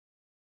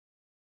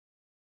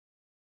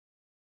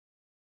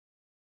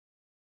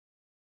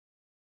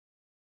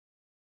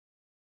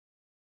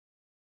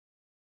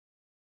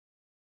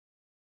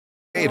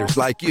creators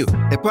like you.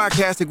 At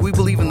Podcastic, we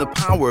believe in the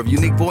power of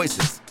unique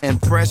voices and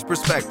fresh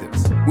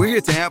perspectives. We're here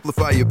to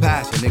amplify your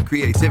passion and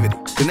creativity,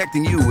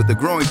 connecting you with a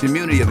growing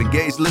community of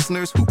engaged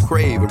listeners who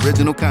crave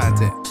original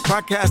content.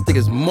 Podcastic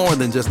is more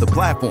than just a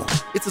platform.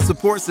 It's a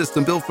support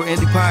system built for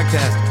indie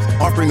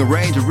podcasters, offering a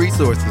range of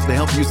resources to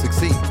help you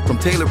succeed. From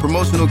tailored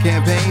promotional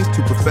campaigns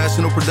to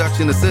professional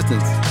production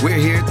assistance, we're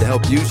here to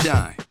help you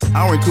shine.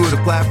 Our intuitive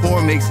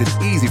platform makes it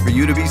easy for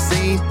you to be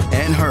seen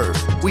and heard.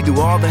 We do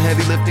all the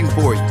heavy lifting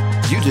for you.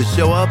 You just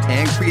show up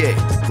and create.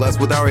 Plus,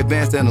 with our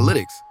advanced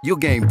analytics, you'll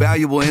gain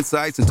valuable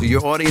insights into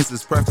your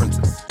audience's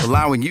preferences,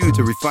 allowing you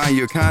to refine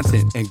your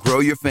content and grow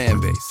your fan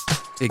base.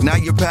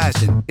 Ignite your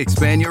passion,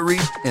 expand your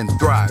reach, and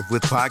thrive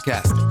with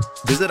podcasting.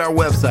 Visit our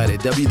website at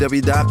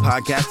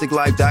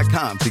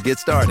www.podcasticlife.com to get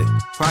started.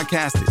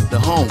 Podcastic, the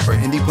home for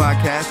indie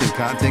podcasts and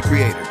content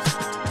creators.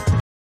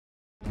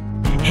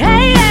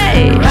 Hey,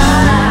 hey.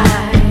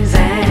 Rise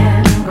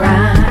and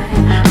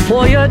grind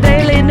for your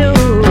daily news.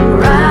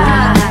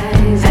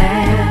 Rise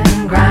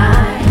and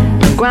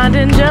grind,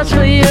 grinding just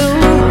for you.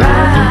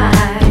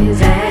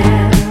 Rise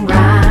and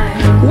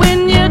grind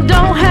when you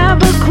don't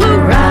have a clue.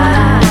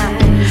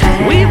 Rise,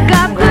 we've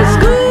got the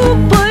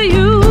scoop for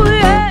you.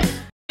 Yeah.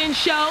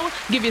 Show,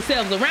 give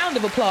yourselves a round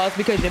of applause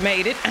because you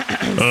made it.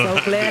 I'm so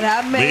glad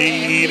I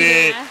made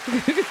it.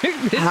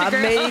 I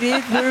made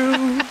it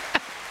through.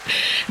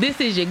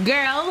 This is your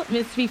girl,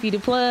 Miss Fifi the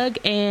Plug,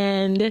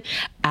 and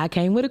I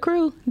came with a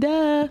crew.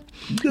 Duh.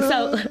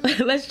 So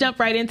let's jump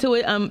right into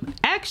it.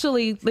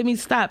 Actually, let me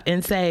stop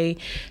and say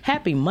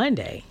Happy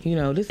Monday. You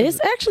know, It's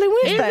actually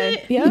Wednesday. Is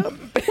it? Yep.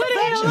 What the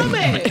hell am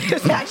I?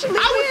 It's actually I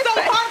was so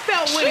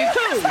heartfelt with it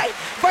too.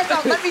 First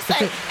off, let me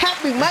say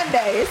Happy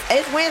Monday.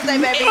 It's Wednesday,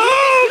 baby. You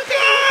took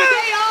the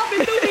day off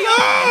and threw me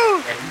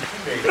off.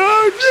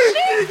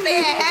 She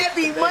said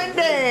Happy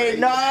Monday.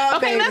 No,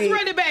 Okay, baby. let's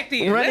run it back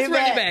then. Let's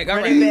run it back. All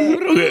Run right. it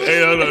back. Okay,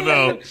 hey,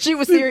 no. She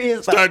was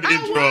serious. Start the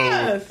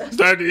intro.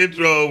 Start the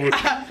intro,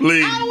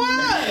 please.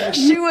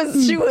 She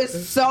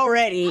was so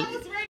ready.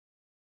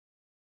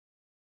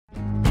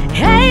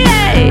 Hey,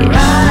 hey.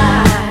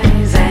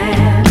 Rise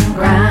and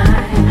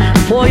grind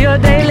for your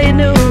daily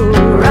news.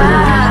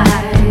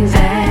 Rise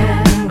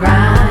and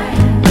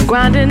grind,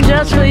 grinding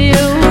just for you.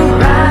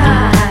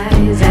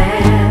 Rise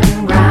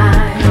and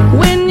grind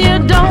when you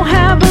don't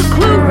have a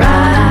clue.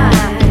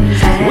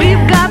 Rise,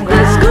 we've got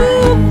the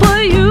scoop for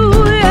you.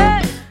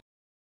 Yeah.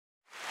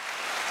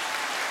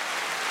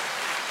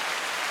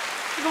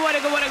 Good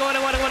morning.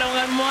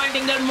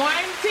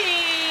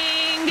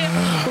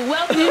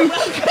 Welcome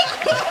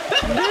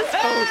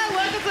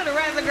to the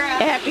Reservoir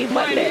Happy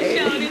Monday.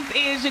 Show. This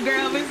is your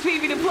girl, Miss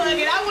Fifi the Plug,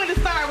 and I want to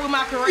start with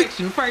my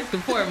correction first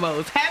and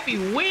foremost. Happy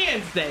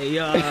Wednesday,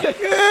 y'all.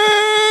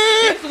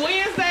 It's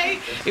Wednesday,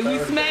 and we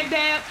smack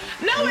dab.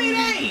 No, it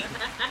ain't.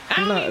 I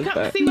don't even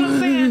come see what I'm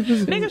saying.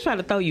 Niggas try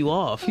to throw you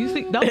off. You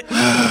see? Don't. Listen,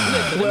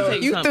 let me tell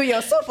You something. threw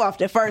yourself off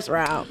the first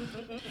round.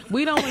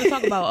 We don't want to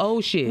talk about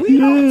old shit. We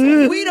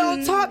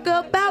don't talk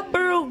about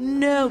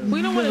Bruno.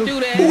 We don't want to do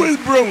that. Who is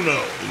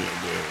Bruno?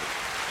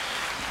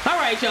 All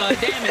right, y'all.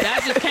 Damn it. I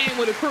just came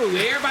with a crew.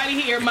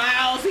 Everybody here.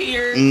 Miles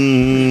here.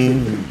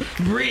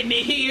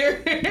 Brittany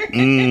here.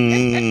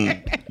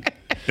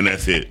 And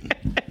that's it.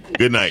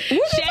 Good night. Shady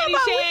Shan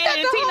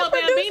and Tino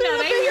Bambino.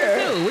 They here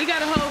too. We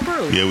got a whole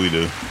crew. Yeah, we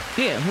do.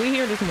 Yeah, we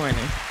here this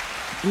morning.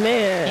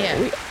 Man.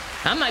 Yeah.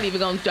 I'm not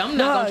gonna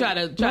try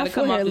to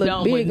come off the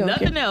dome with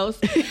nothing else.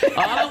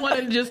 All I want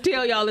to just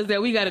tell y'all is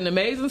that we got an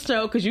amazing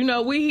show because you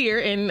know we here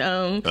and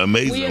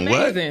amazing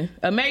what?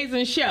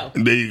 Amazing show.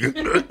 There you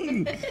go.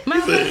 My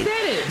husband said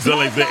it. So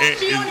like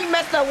She only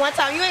messed up one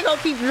time. You ain't gonna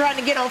keep trying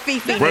to get on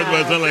Fifi. First of all,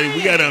 it sounded like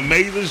we got an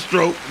amazing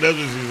stroke. That's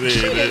what she said.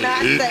 She did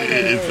not say that.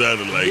 It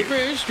sounded like.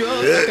 Different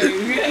stroke.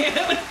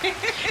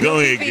 Go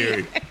ahead,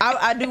 Gary.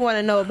 I do want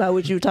to know about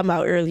what you were talking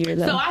about earlier,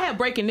 though. So I have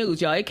breaking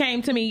news, y'all. It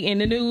came to me in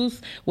the news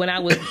when I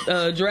was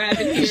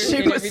driving here She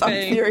and was so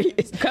everything,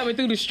 serious. coming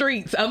through the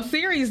streets. I'm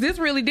serious. This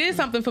really did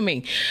something for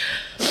me.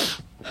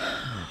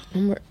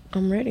 I'm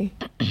ready.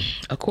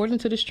 According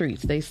to the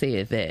streets, they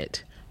said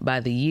that by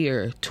the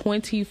year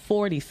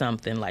 2040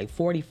 something, like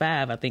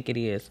 45, I think it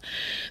is,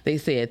 they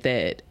said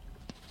that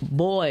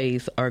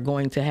boys are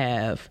going to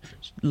have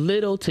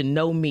little to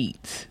no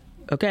meat.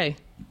 Okay?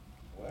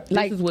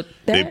 Like this is what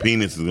Their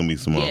penis is gonna be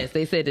small. Yes,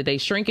 they said that they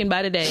shrinking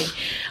by the day.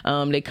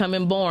 They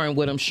coming born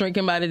with them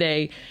shrinking by the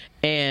day,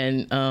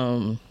 and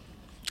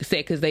said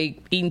because they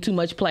eating too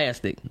much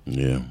plastic.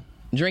 Yeah.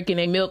 Drinking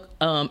their milk,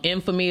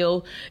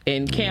 Enfamil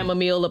and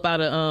chamomile up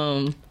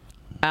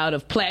out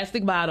of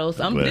plastic bottles.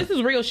 This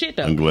is real shit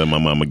though. I'm glad my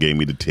mama gave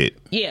me the tit.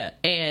 Yeah,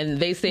 and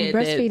they said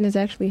breastfeeding is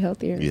actually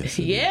healthier. Yes.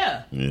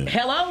 Yeah.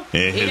 Hello.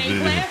 It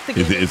ain't plastic.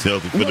 It's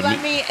healthy for the meat.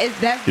 I mean,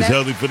 it's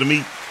healthy for the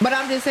meat. But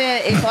I'm just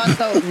saying it's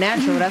also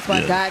natural. That's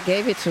why God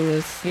gave it to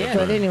us. Yeah.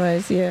 But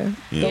anyways, yeah.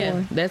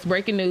 Yeah, that's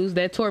breaking news.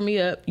 That tore me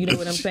up. You know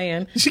what I'm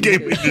saying? She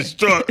gave me the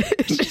start.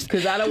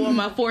 Because I don't want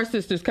my four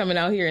sisters coming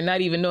out here and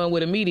not even knowing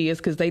what a meat is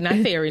because they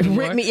not there anymore.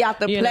 Rip me out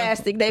the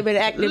plastic. They've been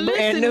acting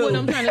brand Listen new. to what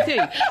I'm trying to tell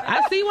you.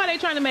 I see why they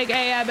trying to make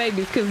AI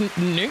babies because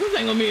niggas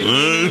ain't gonna be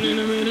in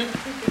a minute.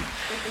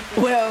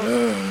 Well,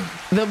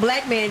 the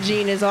black man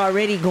gene is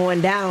already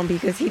going down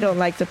because he don't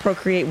like to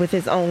procreate with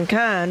his own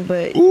kind.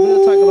 But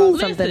we'll talk about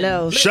something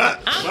else. Shot.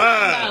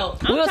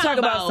 We'll talk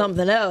about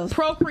something else.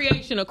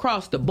 Procreation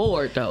across the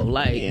board, though.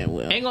 Like,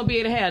 ain't gonna be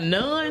able to have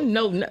none.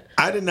 No.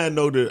 I did not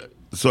know that.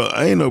 So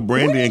I ain't know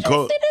Brandy and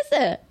Kobe. See this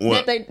at?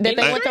 What? That they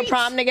went to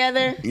prom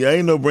together. Yeah, I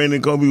ain't know Brandy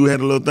and Kobe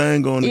had a little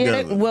thing going Yeah,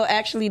 together. well,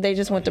 actually, they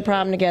just went to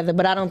prom together,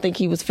 but I don't think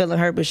he was feeling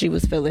her, but she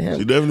was feeling him.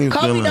 She definitely was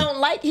Kobe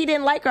feeling he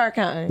didn't like our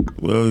kind.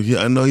 Well,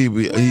 yeah, I know he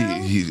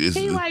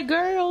like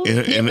girls.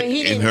 but he In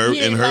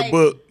didn't her like-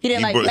 book, he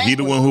didn't like black he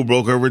the one women. who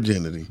broke her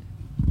virginity.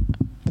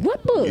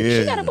 What book? Yeah.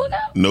 She got a book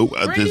out? Nope.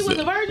 Brandy was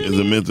a virgin? It's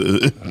a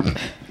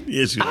mental.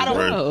 Yeah, she was I a don't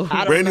virgin. know. I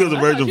don't Brandy was a I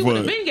thought virgin she for would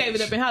have been gave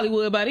it up in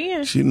Hollywood by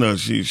then. She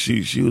was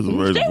a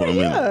virgin for a minute.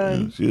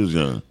 Yeah, she was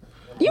young.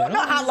 You don't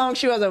know how long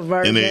she was a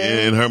virgin.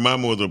 And her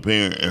mama was a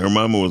parent, and her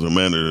mama was a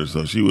manager,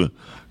 so she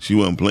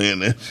wasn't playing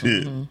that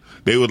shit.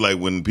 They was like,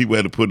 when people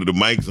had to put the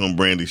mics on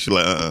Brandy, she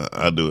like,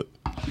 I'll do it.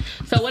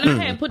 So when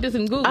I had put this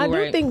in Google, I do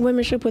right? think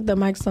women should put the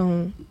mics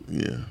on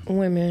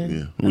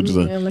women. Yeah. What you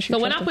say? unless you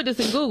So when trust I put this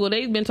in Google,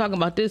 they've been talking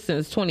about this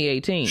since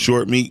 2018.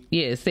 Short meat.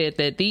 Yeah, it said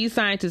that these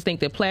scientists think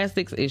that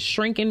plastics is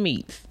shrinking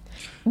meats.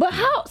 But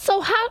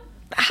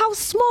how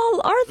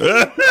small are they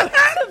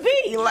to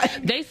be?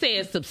 Like, They say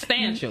it's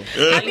substantial.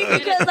 I mean,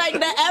 because like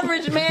the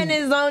average man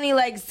is only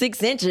like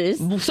 6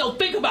 inches. So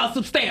think about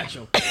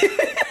substantial.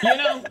 You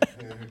know?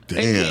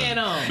 Damn.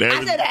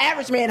 I said the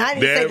average man. I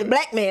didn't say the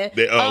black man.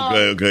 Okay.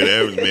 The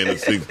average man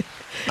is 6.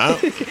 I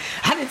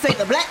didn't say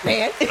the black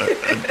man.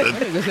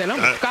 I'm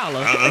a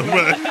scholar.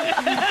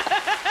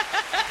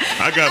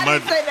 I got I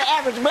didn't say the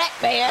average black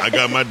man. I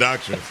got my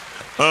doctrines.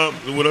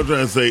 What I'm trying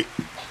to say.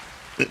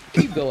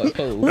 Keep going,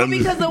 fool. Well,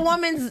 because the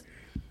woman's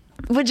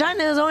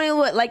vagina is only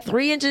like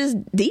 3 inches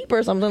deep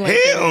or something like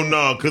Hell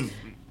no, because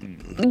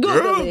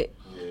Google it.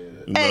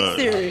 Nah.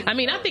 Serious. I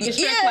mean, I think it's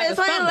stretched Yeah, like it's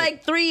a only stomach.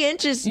 like 3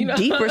 inches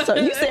deep or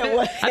something. You said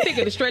what? I think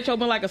it'll stretch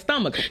open like a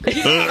stomach. Because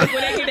you know,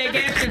 when they get that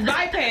gastric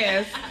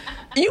bypass,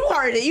 You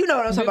heard it. You know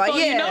what I'm talking about. before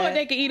Yeah. you know it,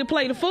 they can eat a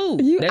plate of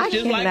food. I That's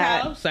just like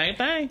cannot. how, same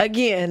thing.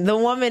 Again, the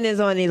woman is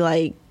only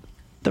like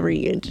 3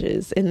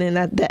 inches, and then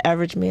the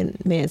average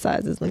man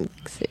size is like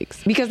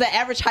 6. Because the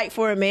average height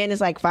for a man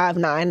is like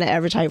 5'9". The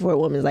average height for a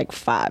woman is like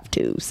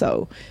 5'2".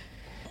 So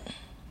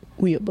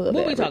we above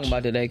What we average. talking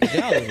about today? Because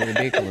y'all is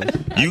ridiculous.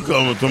 You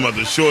talking about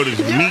the shortest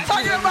meat.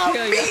 Talking about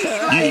meat.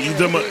 You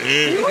talking about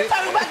We're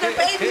talking about the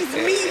baby's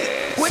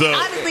meat, which So-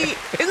 honestly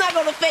is not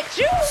going to affect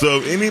you. So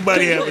if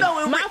anybody You have know,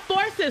 when My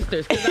 4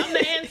 sisters, because I'm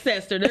the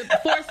ancestor. The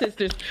 4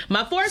 sisters.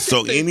 My 4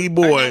 sisters. so any are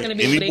boy not gonna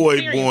be able to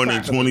experience born in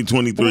properly.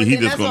 2023, Well, he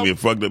then just gonna that's be a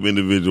fucked up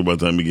individual by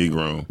the time he get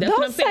grown. That's Don't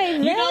what I'm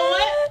saying. say You know that.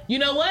 what? You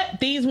know what?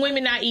 These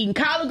women not eating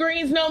collard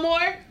greens no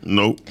more.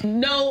 Nope.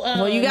 No.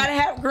 well, you got to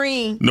have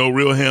green. No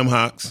real ham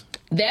hocks.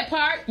 That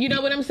part, you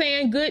know what I'm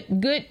saying? Good,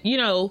 you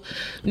know,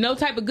 no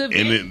type of good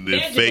And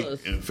vegetables.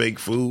 fake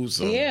food.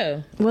 So.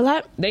 Yeah.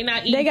 Well, They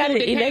not eating they got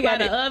food that it. They came got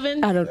out it. of the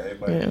oven. I don't.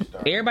 Yeah.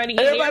 Everybody eating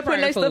Everybody air putting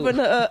their fryer stuff in food.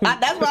 the.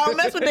 That's why I don't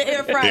mess with the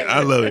air fryer.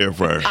 I love air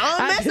fryer.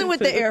 I'm messing with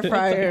the air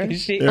fryer.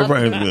 Shit. Air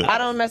fryer is good. I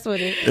don't mess with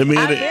it. I mean,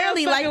 I it-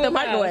 barely like the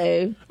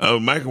microwave.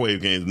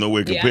 Microwave game is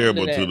nowhere Yeah, I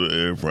comparable do to that. the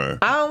air fryer.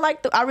 I don't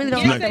like the. I really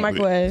don't Yeah, like the they-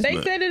 microwave.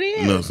 They said it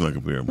is. No, it's not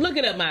comparable. Look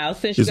it up, Miles,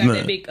 since you It's got not.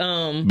 that big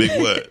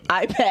Big what?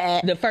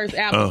 iPad. the first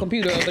Apple Oh.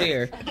 computer over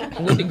there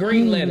with the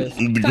green letters.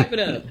 Type it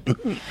up.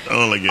 I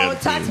don't like Oh,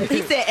 it.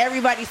 he said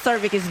everybody's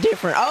cervix is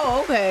different.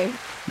 Oh, okay.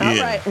 All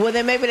Yeah. right. Well,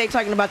 then maybe they're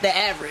talking about the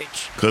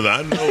average. Because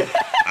I know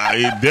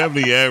it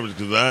definitely average.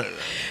 Because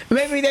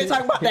Maybe they're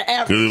talking about the if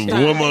average. a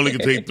woman only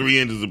can take 3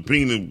 inches of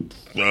peanut,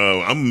 I'm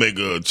gonna make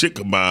a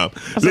chicken kebab.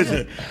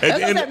 Listen, at That's the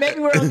what end, I said. Maybe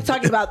we're only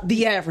talking about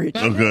the average.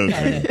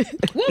 okay.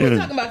 What are we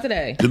talking about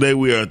today? Today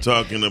we are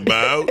talking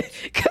about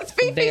Because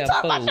They Fifi are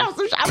talking about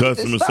fools. some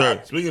customer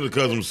service. Speaking of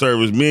customer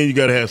service, man, you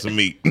gotta have some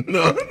meat.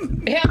 No,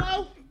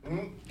 Hello?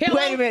 Hello?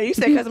 Wait a minute. You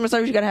said customer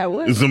service. You gotta have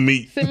what? some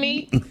meat. Send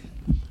me.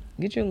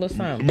 Get you a little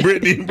something.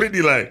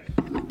 Brittany, like,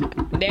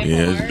 That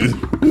yes.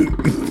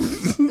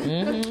 part.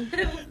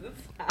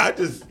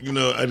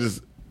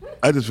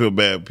 I just feel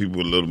bad for people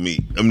with little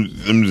meat.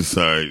 I'm just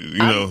sorry,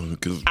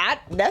 because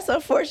That's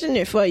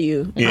unfortunate for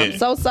you. Yeah. I'm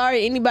so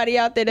sorry. Anybody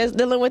out there that's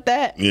dealing with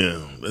that? yeah,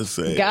 that's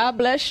sad. God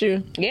bless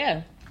you.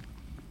 Yeah.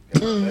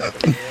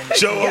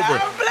 Show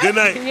over. Good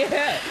night.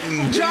 Yeah.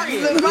 Drugs You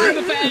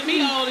can find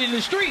me all in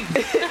the streets.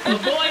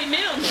 Avoiding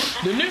them.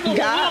 The nigga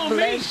God will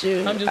bless me.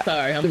 you. I'm just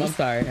sorry. I'm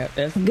sorry.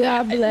 That's,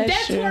 God bless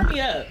that you. tore me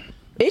up.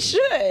 It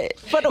should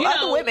for the You other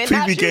know, women.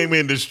 not Fifi you. came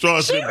in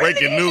distraught. She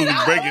Breaking really news.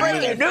 is. Breaking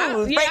Breaking news.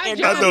 news. Yeah,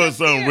 Breaking I news. thought it was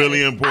something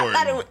really I thought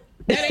important. it was,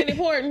 That ain't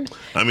important.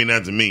 I mean,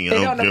 not to me. I It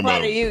don't don't care apply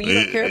about to you. You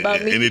don't care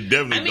about me. And it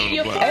definitely I mean, don't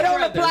you're apply. it don't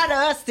brothers. apply to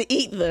us to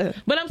either.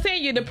 But I'm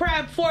saying you're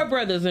deprived 4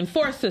 brothers and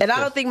 4 sisters. And I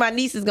don't think my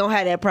niece is gonna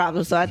have that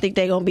problem, so I think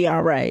they're gonna be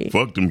all right.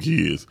 Fuck them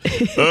kids.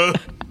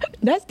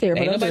 That's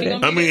terrible. Ain't Don't do nobody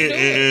that. I mean,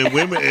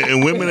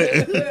 and women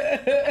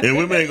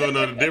ain't gonna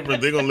know the difference.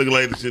 They're gonna look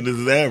like the shit. This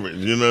is average.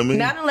 You know what I mean?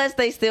 Not unless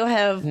they still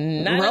have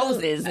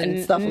roses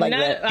and stuff like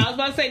that. I was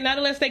about to say, not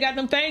unless they got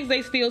them things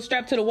they still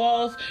strapped to the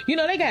walls. You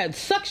know, they got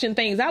suction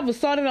things. I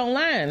saw it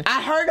online.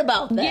 I heard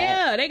about that.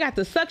 Yeah, they got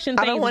the suction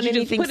things. I don't want that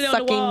you just anything put it on the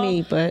sucking wall.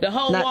 me, but the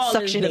whole not wall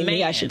is suctioning the me,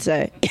 man. I should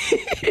say. All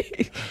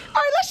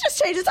right, let's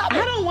just change the topic.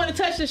 I don't want to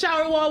touch the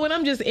shower wall when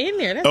I'm just in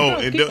there. That's Oh,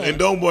 and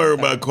don't worry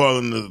about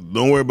calling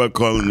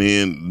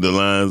in. The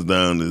lines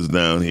down is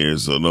down here,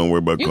 so don't worry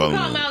about You calling can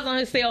call in. Miles on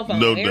his cell phone.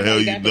 No, the hell Everybody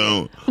you got that.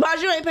 don't.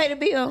 Mars, you ain't paid a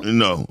bill.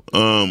 No,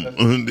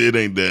 it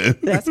ain't that.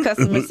 That's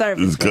customer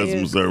service. It's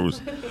customer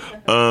service.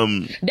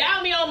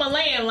 Dial me on my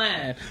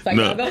landline. It's like,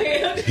 No, go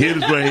ahead. hit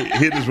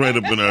us right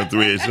up in our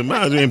thread. So,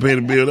 Miles, you ain't paid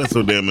a bill. That's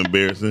so damn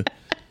embarrassing.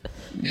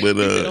 But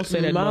Don't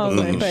say that Miles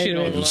motherfucking ain't paid shit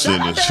no on the shit. Shout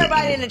out to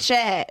everybody in the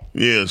chat.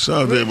 Yeah,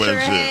 shout out to everybody.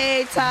 Richard,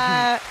 hey,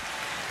 Todd,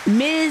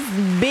 Ms.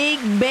 Big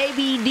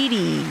Baby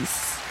Didi's.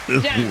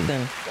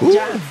 Johnson.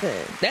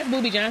 Johnson. That's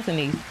Booby Johnson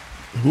niece.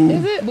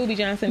 Is it? Booby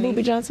Johnson. Booby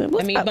niece. Johnson? I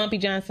What's mean, up? Bumpy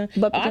Johnson.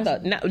 Bumpy I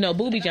Johnson? thought, no,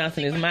 Booby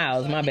Johnson is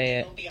Miles. My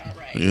bad.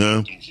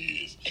 Yeah.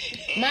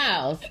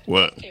 Miles,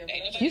 What?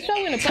 you so Turn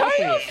your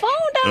inappropriate. phone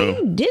down.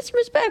 You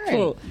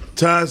disrespectful.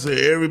 Ty said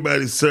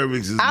everybody's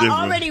cervix is I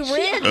different. already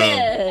read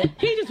that.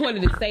 He just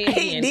wanted to say it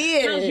He again.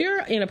 did. Miles,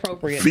 you're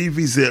inappropriate.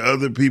 Fifi said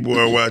other people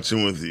are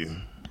watching with you.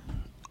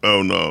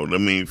 Oh no, I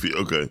mean,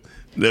 okay,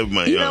 never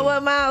mind. You know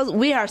what, Miles?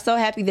 We are so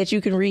happy that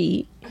you can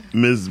read.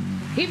 Miss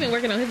He's been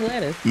working on his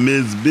letters.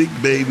 Big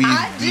Baby.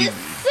 I just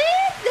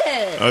said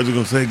that. I was just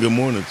gonna say good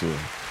morning to her,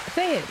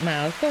 Say it,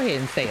 Miles. Go ahead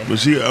and say it.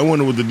 but I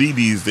wonder what the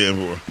DDs stand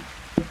for.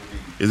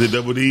 Is it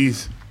double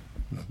D's?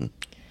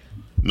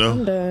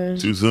 No, done.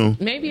 too soon.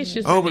 Maybe it's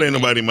just. I hope it ain't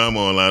nobody mama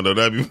online though.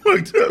 That'd be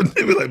fucked up.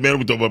 They'd be like, man,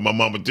 we talking about my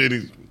mama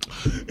titties.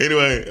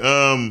 Anyway,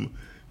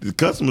 the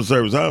customer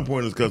service. How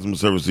important is customer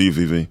service to you,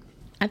 Fifi?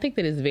 I think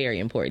that is very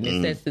important.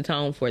 It sets the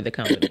tone for the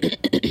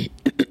company.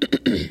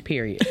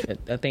 Period.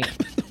 I think.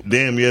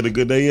 Damn, you had a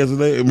good day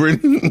yesterday,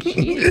 Brittany?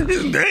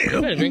 You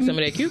Damn. better drink some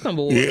of that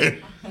cucumber water. Yeah.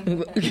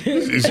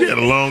 She had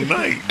a long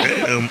night.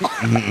 Damn.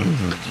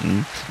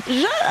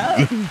 Shut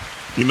up.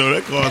 You know,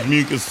 that caused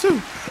mucus too.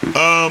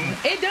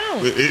 It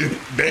don't.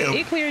 Damn.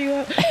 It clear you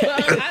up.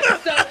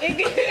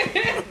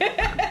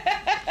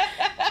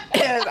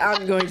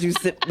 I'm going to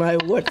sip my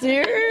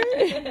water.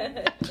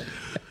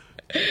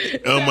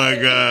 Oh my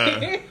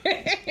God.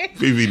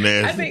 Fifi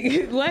nasty. I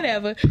think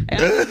whatever.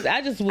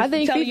 I just was I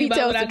think telling Fifi you about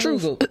tells what I the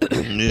truth.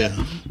 Googled.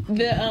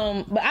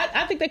 Yeah. But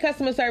I think the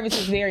customer service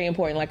is very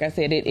important. Like I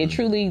said, it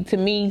truly to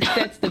me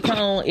sets the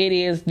tone. It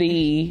is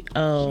the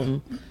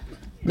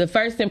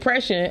first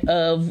impression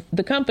of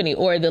the company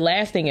or the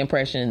lasting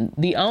impression.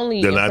 The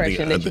only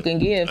impression that you can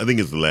give. I think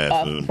it's the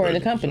last for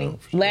the company.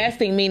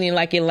 Lasting meaning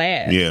like it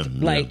lasts. Yeah.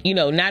 Like, you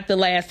know, not the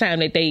last time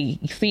that they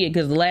see it,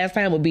 because the last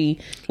time would be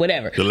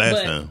whatever. The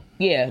last time.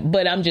 Yeah,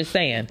 but I'm just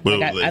saying. But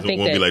like, I it think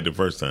won't that, be like the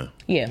first time.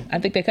 yeah, I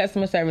think that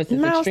customer service is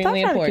Miles, stop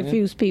extremely trying to important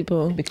confuse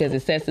people. because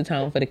it sets the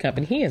tone for the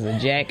company. He is a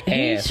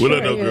jackass. What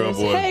up, though, girl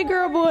boy? Hey,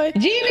 girl boy.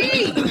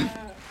 GB!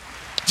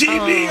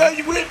 GB, are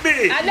you with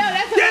me? I know,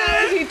 that's what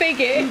I was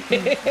thinking.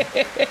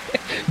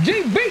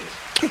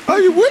 GB!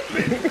 Are you with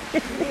me?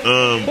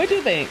 What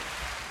you think?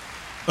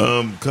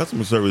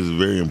 Customer service is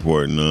very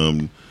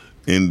important.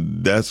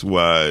 And that's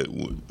why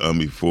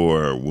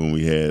before, when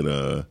we had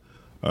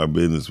our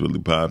business really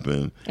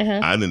popping,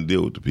 I didn't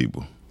deal with the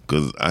people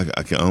because I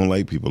don't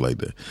like people like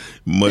that.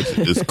 Much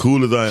as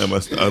cool as I am, I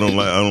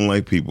don't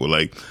like people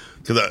like.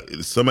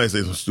 Because somebody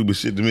say some stupid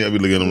shit to me, I be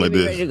looking at them like Be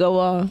this. ready to go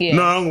off. Yeah.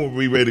 No, I'm gonna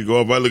be ready to go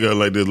off. I look at it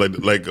like this,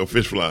 like a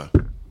fish fly.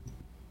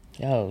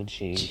 Oh,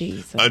 jeez.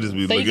 Jesus. I just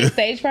be So you looking. get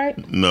stage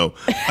fright? No,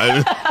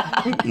 a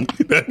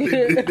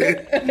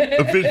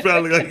fish fly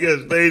look like he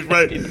got stage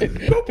fright.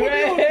 Don't put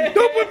me on.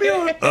 Don't put me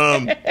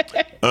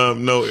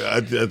on. No,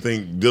 I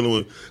think dealing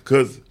with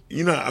because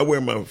I wear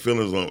my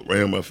feelings on right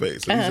here on my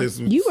face. So you say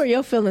some, You wear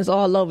your feelings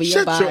all over your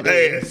shut body. your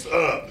ass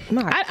up.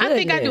 My I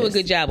think I do a goodness.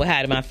 good job with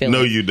hiding my feelings.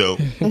 No, you don't.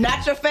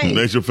 Not your face.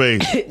 That's your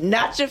face.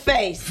 Not your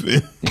face.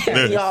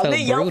 Y'all So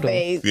in your brutal.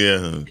 face.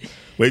 Yeah.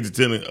 Wait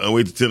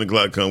till 10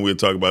 o'clock come. We'll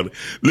talk about it.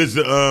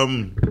 Listen,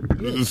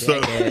 You're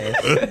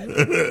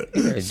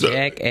a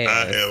jackass.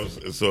 I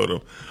am sort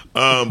of.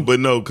 But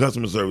no,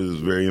 customer service is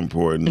very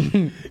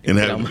important, and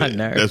on my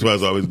nerves. that's why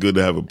it's always good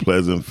to have a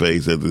pleasant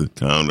face at the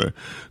counter.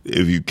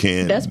 If you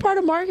can, That's part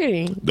of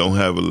marketing. don't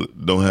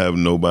have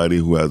nobody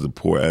who has a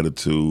poor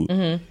attitude.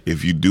 Mm-hmm.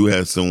 If you do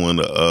have someone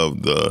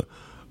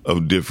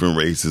of different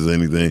races, or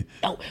anything,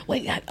 Oh,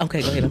 wait.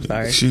 Okay, go ahead. I'm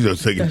sorry. she's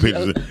just taking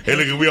pictures. Hey,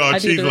 look, we all I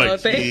did cheeks the wrong like.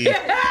 thing.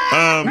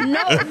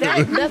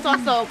 No, that's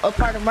also a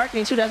part of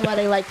marketing too. That's why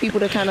they like people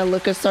to kind of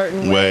look a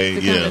certain way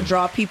to kind yeah. of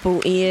draw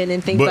people in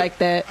and things But like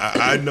that.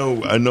 I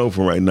know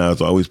from right now, it's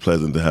always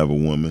pleasant to have a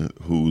woman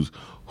who's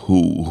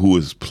who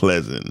is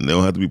pleasant. They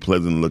don't have to be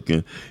pleasant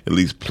looking, at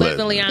least pleasant.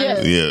 Pleasantly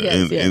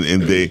honest.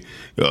 And they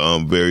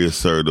very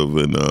assertive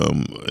and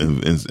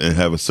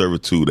have a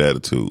servitude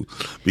attitude.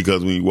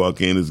 Because when you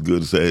walk in, it's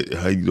good to say,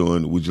 "How you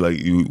doing? Would you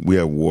like we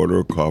have water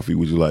or coffee?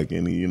 Would you like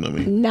any?" You know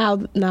what I mean?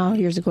 Now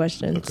here's a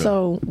question. Okay.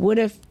 So what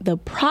if the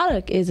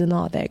product isn't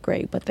all that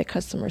great, but the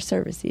customer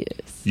service is?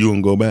 You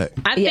gonna go back?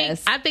 I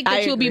think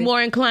that you'll be agree.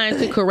 more inclined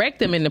to correct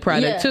them in the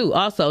product Yeah, too.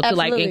 Also, to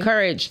like absolutely.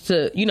 encourage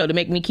to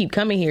make me keep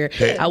coming here.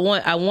 Hey. I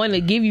want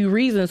to give you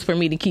reasons for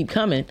me to keep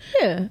coming.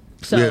 Yeah.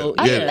 So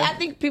Yeah. I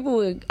think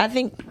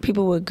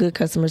people with good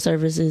customer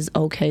service is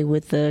okay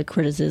with the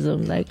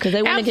criticism, like because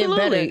they want to get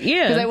better. Absolutely,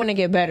 yeah. Because they want to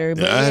get better.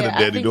 But I had a I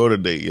daddy think- daughter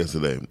date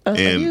yesterday,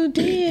 and You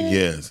did?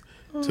 yes,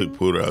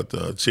 put her out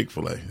to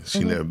Chick-fil-A. She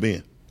never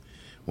been.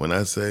 When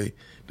I say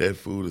that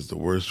food is the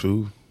worst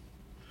food,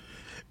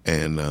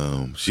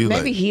 and she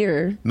maybe like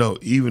here. no,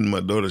 even my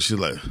daughter, she's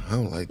like, I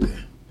don't like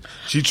that.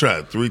 She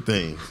tried 3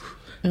 things.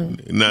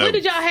 Now, What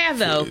did y'all have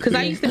though? Because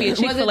I used to be a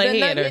Chick-fil-A Was it the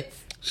hater. nuggets?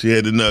 she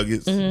had the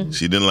nuggets.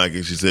 She didn't like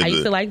it. She said I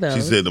used to like those.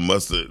 She said the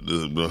mustard,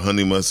 the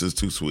honey mustard is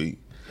too sweet.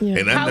 Yeah.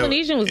 And I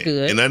Polynesian was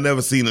good. And I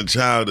never seen a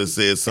child that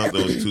said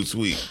something was too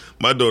sweet.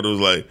 My daughter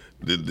was like,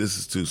 "This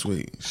is too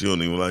sweet." She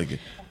don't even like it.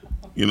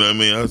 You know what I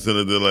mean? I was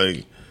sitting there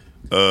like,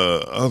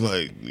 I was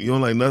like, "You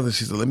don't like nothing?"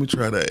 She said, "Let me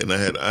try that." And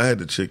I had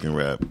the chicken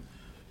wrap,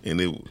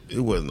 and it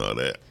wasn't all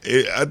that.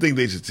 I think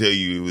they should tell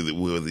you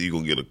whether you're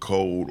gonna get a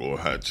cold or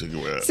hot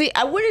chicken wrap. See,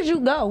 where did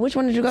you go? Which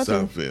one did you go to?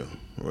 Southfield,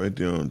 right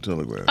there on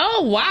Telegraph.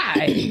 Oh,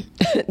 why?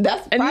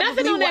 That's And probably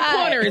nothing on that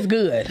why. corner is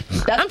good.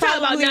 That's I'm talking about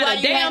probably why not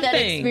a you had damn that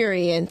thing.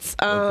 experience.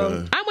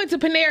 Okay. I went to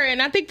Panera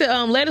and I think the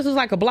lettuce was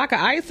like a block of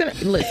ice.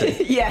 Listen,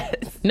 Yes.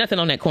 nothing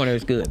on that corner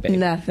is good, baby.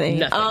 Nothing.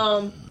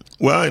 Nothing.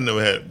 Well, I ain't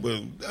never had.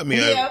 But I mean,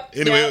 Yep,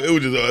 anyway, yep. it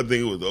was just. I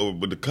think it was over.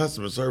 But the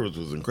customer service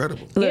was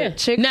incredible. Look, Yeah.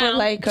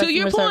 Chick-fil-A Now, customer to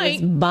your service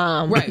point,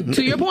 bomb. Right.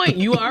 To your point,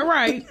 you are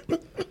right.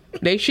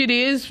 They shit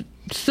is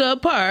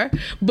subpar,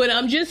 but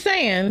I'm just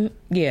saying,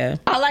 yeah.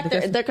 I like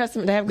their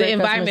customer. They have The great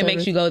environment customer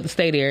makes you service. go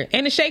stay there,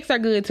 and the shakes are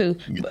good too.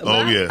 But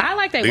Yeah. I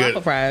like that They got-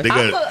 waffle fries. they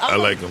got- I'm I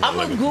like them. I I'm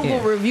like a them. Google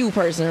Yeah. review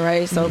person,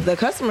 right? So if the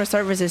customer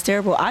service is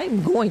terrible,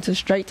 I'm going to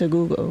straight to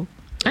Google.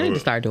 I need to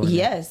start doing that.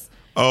 Yes.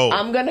 Oh.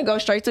 I'm gonna go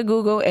straight to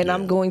Google and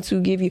I'm going to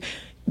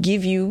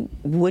give you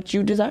what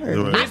you deserve.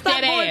 Right. I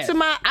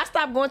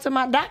stopped going to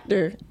my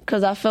doctor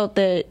because I felt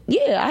that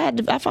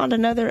I found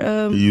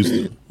another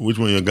Which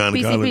one? Your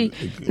gynecologist?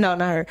 PCP. No,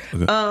 not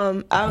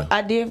her.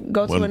 I did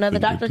go to One another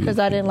doctor because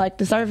I didn't like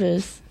the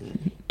service,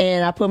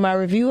 and I put my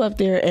review up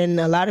there, and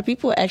a lot of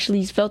people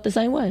actually felt the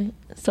same way.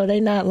 So they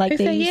not like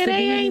They say, used yeah, to they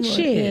be ain't anymore.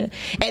 shit.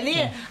 Yeah. And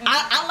then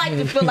I like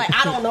to feel like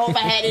I don't know if I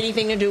had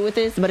anything to do with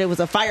this, but it was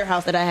a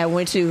firehouse that I had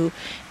went to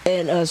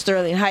in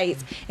Sterling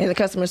Heights, and the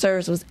customer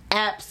service was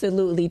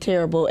absolutely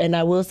terrible. And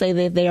I will say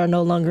that they are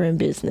no longer in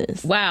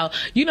business. Wow.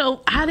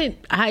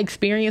 I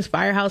experienced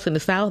Firehouse in the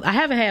South. I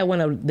haven't had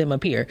one of them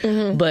up here,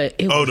 but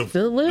it was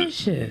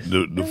delicious.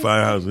 The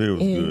firehouse here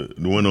was good.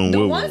 The one on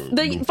Woodward.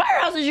 The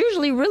firehouse is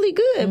usually really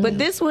good, but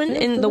this one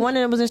and the one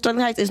that was in Sterling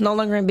Heights is no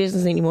longer in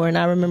business anymore. And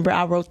I remember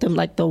I wrote them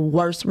like the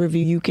worst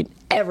review you could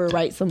ever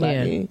write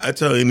somebody. I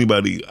tell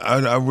anybody,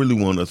 I really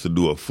want us to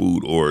do a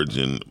food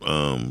origin,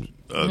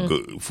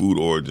 food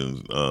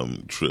origins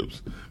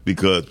trips,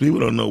 because people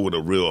don't know what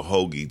a real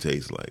hoagie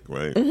tastes like,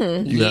 right?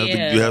 You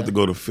have to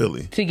go to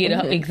Philly To get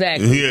a,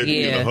 exactly. Yeah, to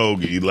get a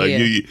hoagie. Like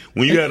Yeah.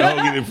 when you had a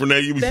hoagie from there,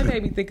 you be That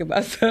made me think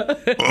about something.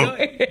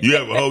 you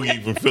have a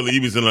hoagie from Philly,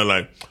 you be sitting there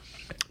like,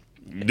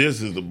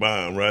 this is the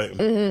bomb,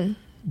 right?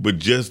 But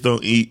just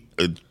don't eat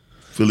a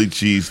Philly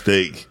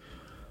cheesesteak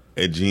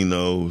at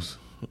Geno's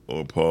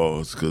or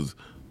Paul's, because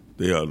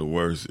they are the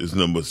worst. It's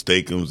nothing but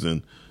steakums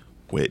and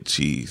wet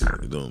cheese.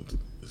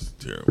 It's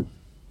terrible.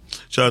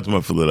 Shout out to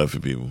my Philadelphia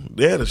people.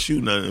 They had a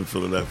shooting out in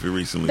Philadelphia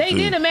recently. They too.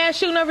 did a mass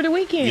shooting over the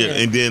weekend. Yeah,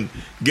 and then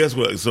guess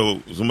what? So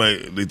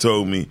they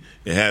told me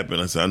it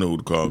happened. I said, I know who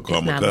to call. Call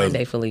It's my not cousin.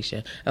 Monday,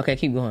 Felicia. Okay,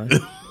 keep going.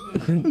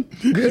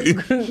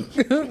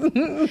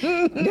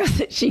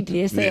 She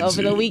did say Yeah,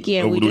 over the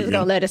weekend. over We the just weekend.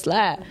 gonna let it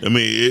slide. I mean,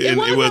 It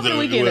was over the it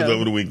weekend, was though.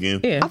 over the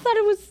weekend. Yeah. I thought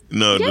it was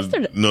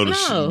yesterday.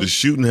 The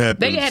shooting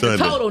happened They had Sunday.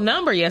 the total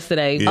number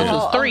yesterday, which Yeah.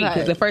 was 3, Oh,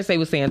 because okay. at first they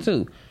were saying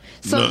 2.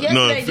 So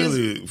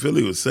yesterday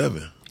Philly was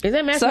 7. Is that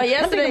So Massachusetts? I'm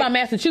yesterday- thinking about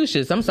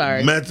Massachusetts. I'm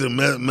sorry.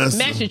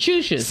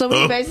 Massachusetts. So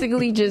we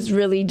basically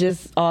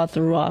just all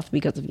threw off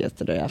because of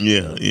yesterday. I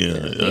feel.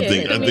 Yeah. I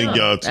think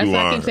y'all That's two why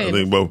I are. keep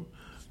saying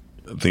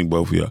I think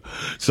both of y'all.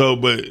 So,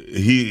 but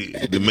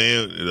the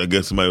man, I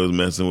guess somebody was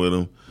messing with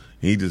him.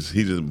 He just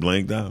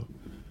blanked out.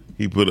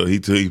 He put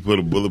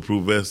a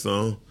bulletproof vest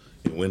on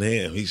and went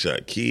ham. He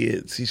shot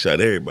kids. He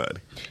shot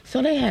everybody.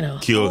 So they had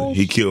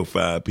He killed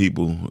 5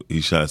 people.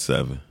 He shot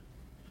 7.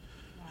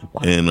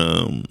 Wow. And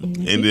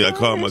then I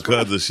called my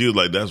cousin. She was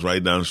like, "That's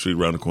right down the street,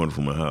 around the corner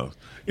from my house."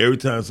 Every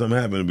time something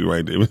happened, it'd be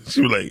right there.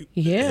 She was like,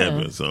 Yeah. "It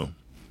happened." So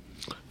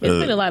It's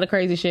been a lot of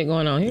crazy shit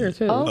going on here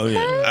too. Oh. Oh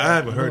yeah, I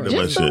haven't heard that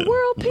much Just the shit.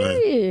 world, Right.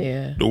 period.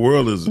 Yeah. The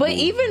world is. But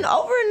even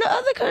over in the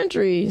other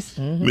countries.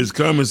 Miss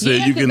Carmen said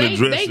Yeah, you 'cause can they,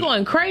 address they it.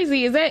 going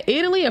crazy. Is that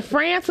Italy or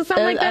France or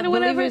something like that I or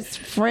whatever? believe it's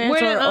France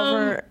Where or the,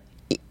 over.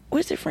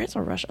 Where's it, France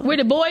or Russia? Where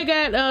the boy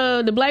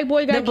got the black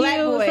boy got The black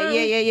killed or boy, something?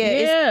 yeah.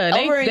 Yeah, It's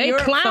over in they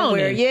Europe clowning.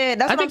 somewhere. Yeah,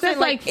 that's I what think I'm that's saying,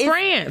 like like,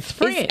 France.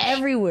 French. It's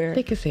everywhere. I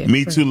think it's here.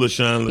 Me too,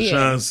 LaShawn. LaShawn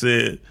Yeah.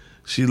 said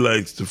she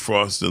likes the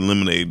frosted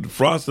lemonade.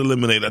 Frosted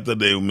lemonade, I thought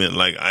they meant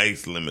like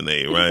ice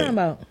lemonade, What right? you talking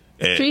about?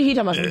 He talking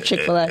about some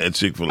Chick-fil-A. At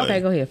Chick-fil-A. Okay,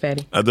 go ahead,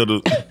 fatty. I thought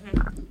it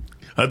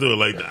was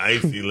like the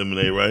icy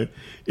lemonade, right?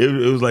 It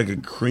was like a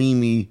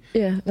creamy.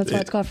 Yeah, that's why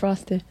it's called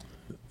frosted.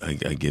 I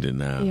get it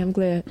now. Yeah, I'm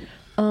glad.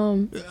 I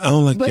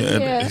don't like But that.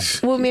 yeah,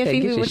 well, me and Say,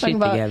 Phoebe get were your talking shit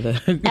about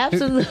together.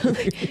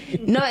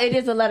 absolutely. No, it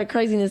is a lot of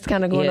craziness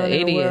kind of going Yeah, on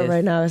in the it world is.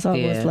 right now. It's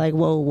almost Yeah. like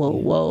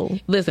whoa.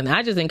 Listen,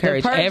 I just The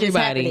encourage purge is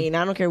everybody. happening.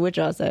 I don't care what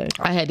y'all say.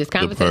 I had this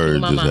conversation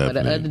with my purge is mama the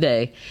happening. other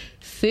day.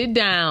 Sit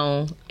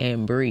down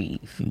and breathe.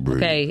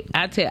 Okay,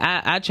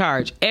 I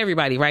charge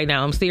everybody right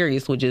now. I'm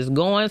serious with just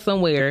going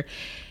somewhere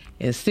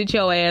and sit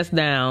your ass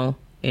down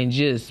and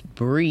just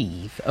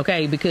breathe.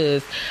 Okay,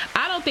 because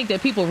I don't think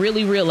that people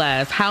really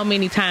realize how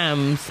many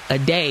times a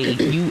day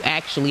you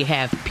actually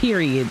have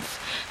periods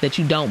that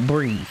you don't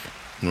breathe.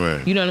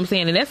 Right. You know what I'm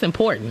saying? And that's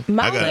important.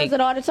 Mom got- does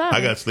it all the time.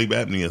 I got sleep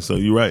apnea, so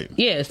you're right.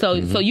 Yeah, so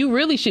you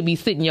really should be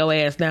sitting your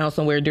ass down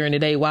somewhere during the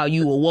day while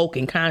you awoke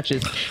and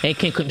conscious and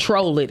can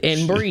control it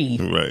and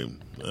breathe. Right.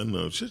 I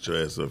know. Shut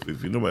your ass up,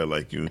 if nobody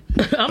like you.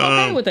 I'm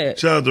okay with that.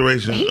 Shout out to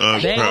Rachel.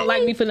 They don't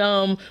like me for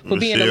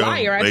being a Michelle,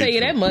 liar. I tell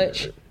you Rachel. that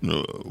much.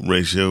 No,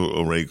 Rachel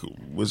or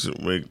what's it?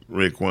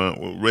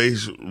 Raekwon?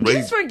 Rachel.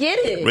 Just forget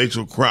it.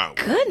 Rachel Kraut.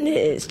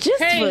 Goodness,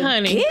 just Hey, forget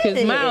honey, because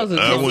it. Miles is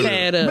I just wouldn't-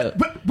 tied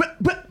up.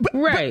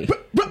 Right.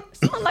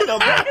 Sound like a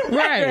broken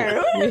Right. record.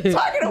 What are you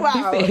talking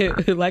about?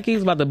 He said, like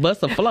he's about to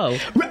bust a flow.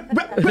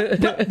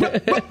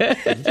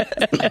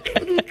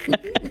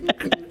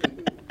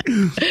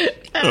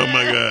 Oh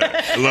my God!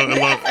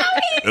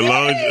 As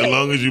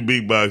long as you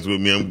beatbox with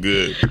me, I'm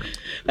good.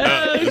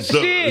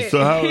 Shit.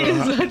 So how,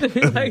 He's about to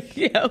be like,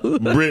 yo.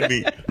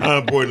 Brittany, how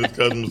important is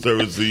customer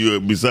service to you?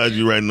 Besides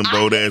you writing the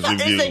bold ass It's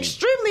reviews,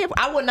 extremely.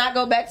 I would not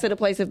go back to the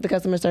place if the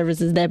customer service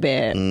is that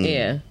bad.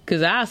 Yeah,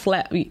 because I'll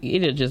slap.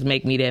 It'll just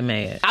make me that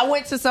mad. I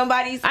went to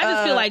somebody's. I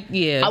just feel like,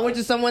 yeah. I went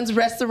to someone's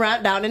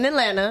restaurant down in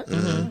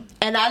Atlanta,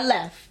 and I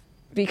left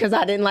because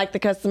I didn't like the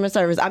customer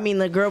service. I mean,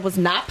 the girl was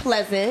not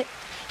pleasant.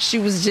 She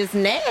was just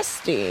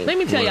nasty. Let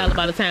me tell y'all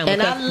about a time with,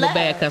 And I with laughed.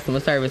 bad customer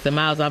service. And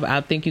Miles,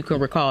 I think you can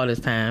recall this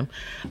time.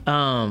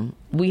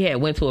 We had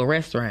went to a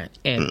restaurant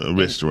and A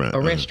restaurant.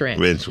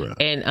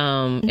 and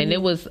and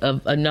it was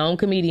a known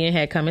comedian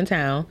had come in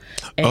town.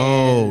 And,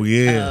 Oh,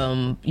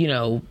 yeah. you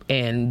know,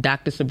 and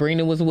Dr.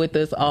 Sabrina was with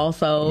us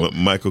also.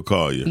 Michael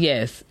Collier.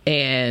 Yes,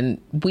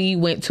 and we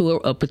went to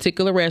a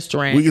particular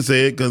restaurant. We can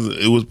say it because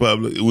it was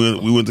public.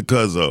 We went to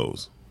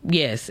Cuzzo's.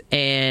 Yes,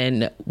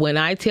 and when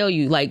I tell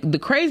you, like, the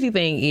crazy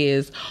thing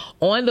is,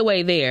 on the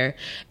way there,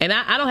 and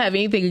I don't have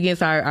anything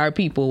against our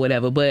people or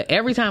whatever, but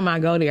every time I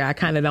go there, I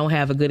kind of don't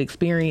have a good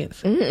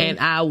experience, and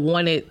I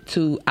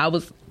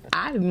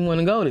didn't want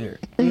to go there,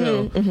 you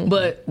know,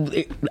 but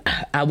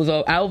I was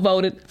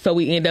outvoted, so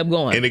we end up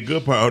going. And the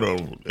good part, hold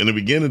on, in the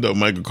beginning though,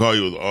 Michael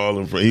Collier was all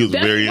in front. He was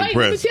very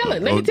impressed.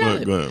 Let me tell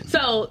it. Go ahead.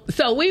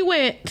 So we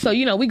went. So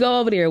you know, we go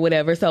over there, or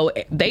whatever. So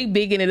they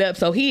bigging it up.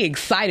 So he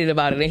excited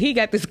about it, and he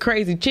got this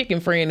crazy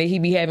chicken friend that he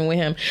be having with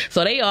him.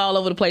 So they all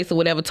over the place or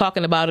whatever,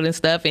 talking about it and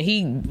stuff.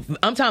 And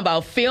I'm talking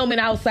about filming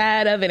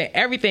outside of it and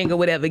everything or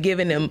whatever,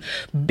 giving them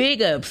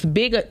big ups,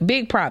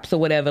 big props or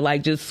whatever,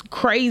 like just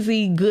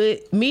crazy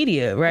good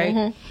media, right?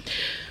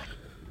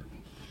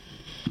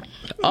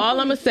 All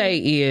I'm gonna say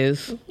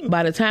is,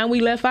 by the time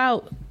we left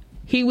out,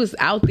 he was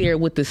out there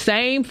with the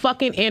same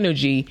fucking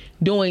energy,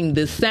 doing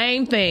the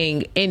same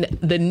thing in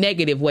the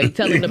negative way,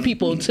 telling the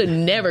people to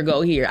never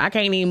go here. I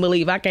can't even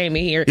believe I came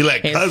in here. He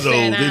like and Cuzzo. sat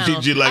They down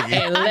treat you like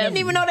and I left. didn't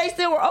even know they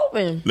still were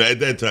open. at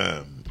that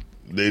time.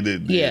 They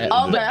did. Yeah,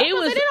 Okay. but I it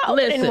was was they didn't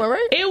open anymore,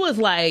 right? it was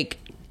like.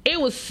 It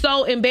was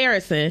so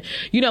embarrassing,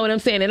 you know what I'm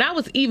saying, and I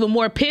was even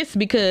more pissed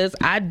because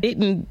I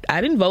didn't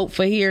vote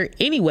for here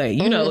anyway,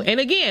 you know. And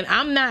again,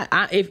 I'm not.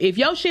 If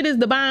your shit is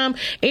the bomb,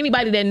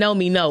 anybody that know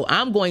me know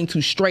I'm going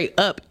to straight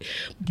up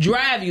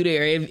drive you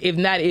there.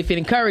 If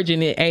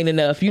encouraging it ain't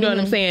enough, you know what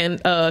I'm saying.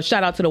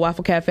 Shout out to the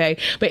Waffle Cafe,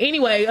 but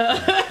anyway,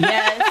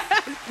 Yes.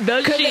 the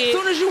Because shit, as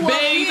soon as you walk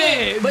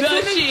baby, in, but the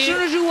as shit.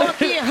 soon as you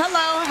walk in, hello,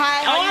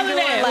 hi, how All you of doing?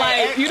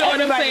 that, like, you know what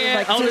I'm everybody saying?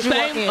 was like, On the as soon as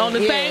you walk same, in, on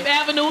the yeah. same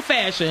avenue of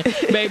fashion,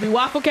 baby.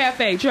 Waffle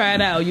Cafe, try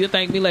it out. You'll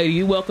thank me later.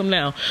 You welcome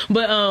now.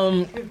 But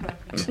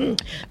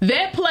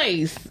that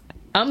place,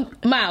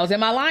 Miles,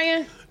 am I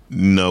lying?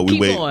 No,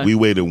 Keep going. we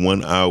waited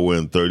 1 hour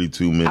and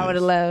 32 minutes. I would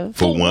have left.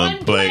 for one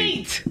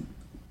plate.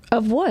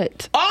 Of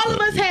what? All of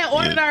us had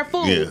ordered yeah, our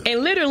food, yeah.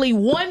 and literally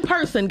one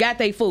person got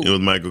their food, It was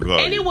Michael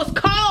Collier. and it was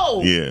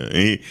cold.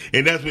 Yeah,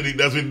 and that's what he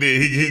did.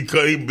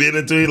 He bit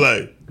into it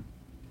like,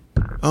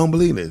 I don't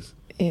believe this.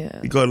 Yeah.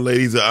 He called the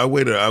lady. He said,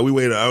 we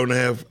waited an hour and a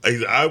half. He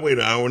said, I waited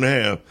an hour and a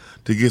half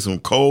to get some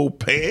cold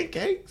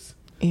pancakes.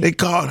 They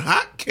called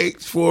hot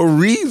cakes for a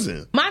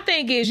reason. My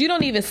thing is, you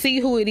don't even see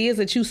who it is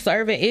that you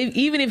serving,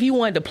 even if you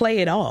wanted to play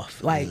it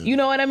off. Like, you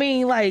know what I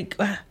mean? Like,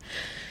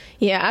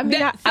 yeah, I mean,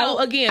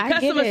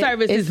 customer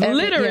service is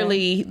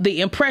literally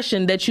the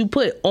impression that you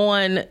put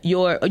on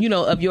your,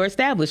 of your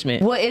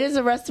establishment. Well, it is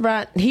a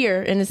restaurant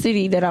here in the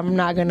city that I'm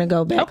not going to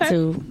go back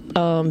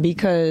to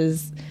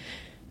because,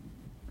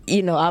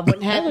 I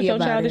wasn't happy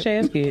about childish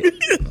it. Ass kid.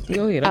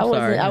 Go ahead.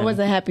 I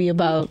wasn't happy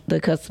about the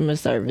customer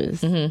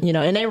service, and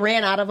they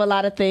ran out of a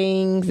lot of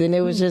things, and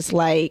it was just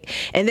like,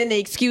 and then the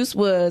excuse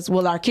was,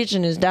 well, our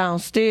kitchen is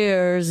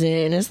downstairs,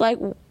 and it's like,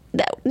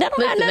 that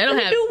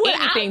don't have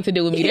anything to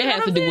do with me. That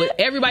has to do with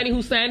everybody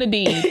who signed a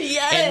deed and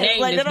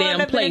named this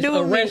damn place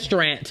a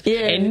restaurant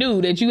and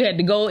knew that you had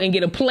to go and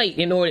get a plate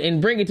in order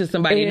and bring it to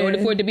somebody in order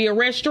for it to be a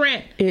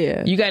restaurant.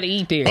 Yeah, you got to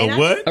eat there.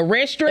 A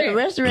restaurant. A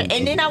restaurant.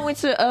 And then I went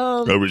to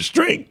a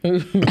restraint. I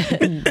went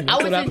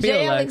to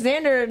J.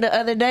 Alexander the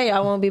other day. I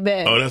won't be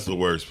back. Oh, that's the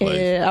worst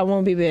place. Yeah, I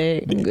won't be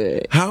back. I'm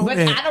good.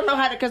 I don't know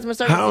how the customer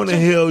service. How in the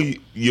hell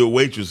your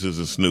waitresses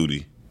are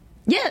snooty?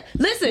 Yeah,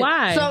 listen.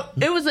 Why? So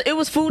it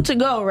was food to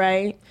go,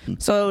 right?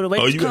 So the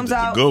waitress comes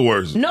out. Go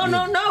worse. No.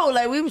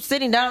 Like we were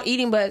sitting down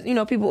eating, but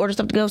people order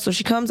stuff to go. So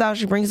she comes out,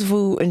 she brings the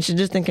food, and she's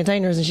just in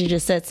containers, and she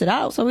just sets it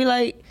out. So we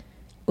like,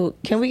 well,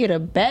 can we get a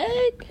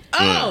bag?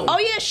 Oh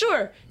yeah,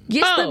 sure.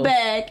 Gets the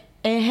bag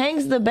and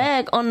hangs the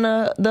bag on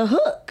the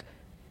hook.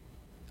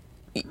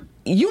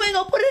 You ain't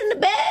gonna put it in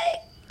the bag,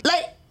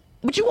 like.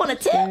 But you want a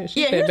tip?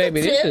 She said,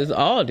 baby, this is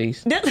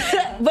Aldi's.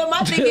 But my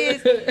thing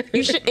is,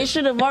 it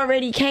should have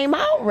already came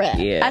out wrapped.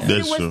 Yeah. I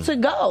said it was to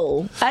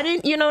go. I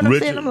didn't, you know what I'm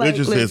saying? I'm like,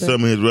 Richard said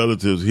some of his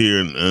relatives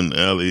here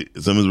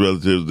some of his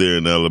relatives there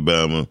in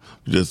Alabama,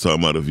 just talking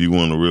about if you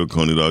want a real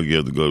Coney dog, you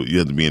have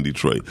to be in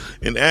Detroit.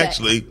 And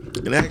actually,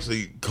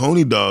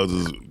 Coney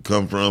dogs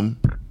come from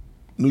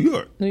New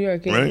York. New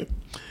York, yeah. Right?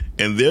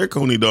 And their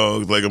Coney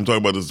dogs, like I'm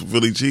talking about this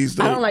Philly cheesesteak.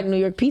 I don't like New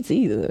York pizza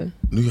either.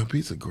 New York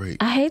pizza, great.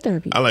 I hate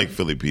their pizza. I like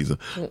Philly pizza.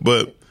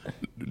 But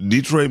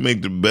Detroit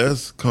make the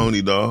best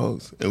Coney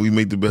dogs, and we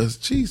make the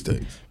best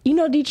cheesesteaks.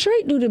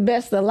 Detroit do the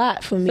best a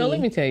lot for me. So let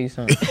me tell you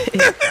something.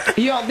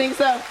 You don't think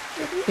so?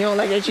 You don't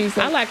like their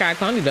cheesesteak? I like our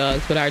Coney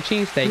dogs, but our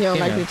cheesesteaks. You don't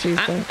like the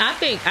cheesesteak?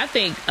 I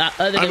think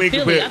other than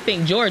Philly, I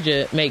think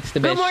Georgia makes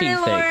the best cheesesteak. Good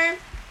morning, Lauren.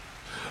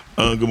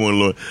 Good morning,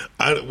 Lord.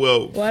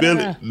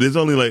 Philly. There's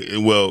only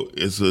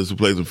it's a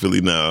place in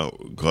Philly now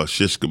called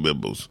Shish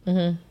Kabibbles.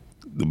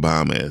 The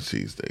bomb ass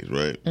cheesesteaks,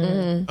 right?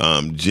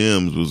 Mm-hmm.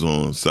 Jim's was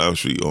on South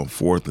Street on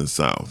 4th and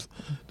South.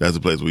 That's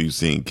the place where you've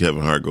seen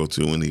Kevin Hart go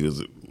to when he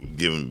was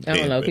giving. I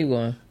don't know. Keep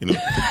going.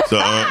 So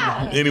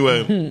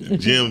anyway,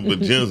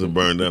 Jim's are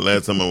burned down.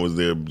 Last time I was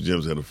there,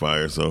 Jim's had a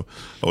fire, so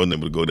I wasn't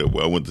able to go there.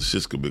 I went to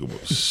Shish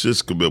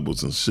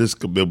Kabibbles, and Shish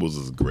Kabibbles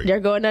is great.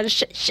 They're going down to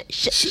Shish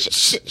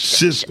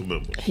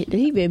Kabibbles.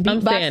 He been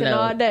beatboxing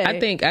all day.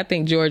 I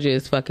think Georgia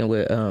is fucking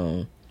with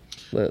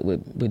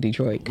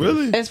Detroit.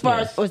 Really? As far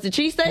as was the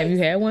cheesesteak? Have you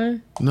had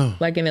one? No.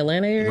 Like in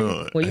Atlanta area?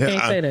 No. Well, you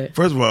can't say that.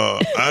 First of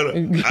all,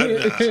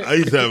 I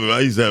used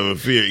to have a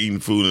fear eating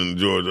food in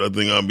Georgia. I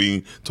think I'll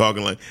be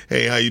talking like,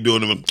 "Hey, how you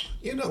doing?"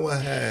 You know what?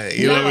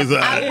 Hey,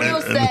 I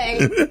will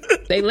say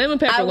they lemon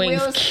pepper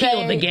wings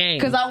kill the game.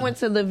 Because I went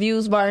to the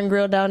Views Bar and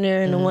Grill down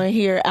there, and the one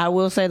here, I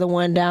will say the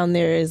one down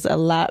there is a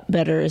lot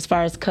better as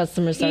far as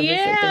customer service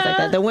and things like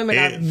that. The women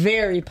are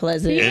very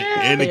pleasant.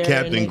 And the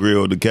Captain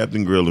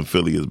Grill in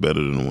Philly is better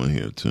than the one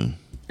here too.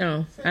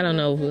 Oh, I don't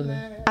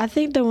know. I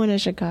think the one in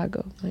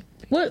Chicago.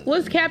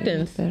 What's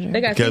Captain's? They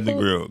got Captain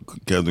Grill.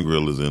 Captain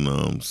Grill is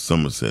in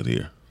Somerset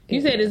here. You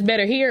said it's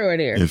better here or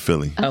there? In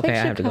Philly. Okay, I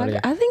have to go there.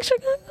 I think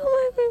Chicago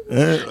might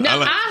be.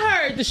 Now,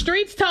 I heard the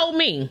streets told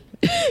me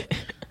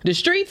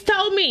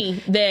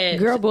that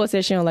girl boy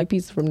said she don't like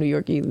pizza from New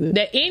York either.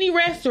 That any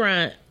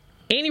restaurant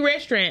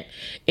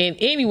in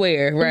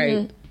anywhere,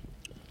 right?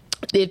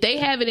 If they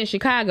have it in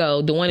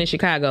Chicago, the one in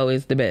Chicago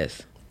is the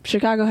best.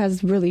 Chicago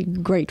has really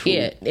great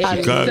food. Yeah,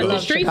 Chicago. The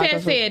streets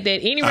have said that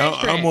any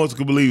restaurant. I almost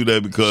could believe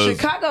that because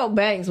Chicago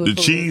bangs with the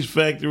food. cheese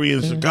factory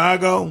in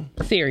Chicago.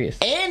 Serious.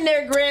 And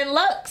their Grand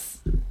Lux.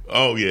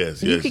 Oh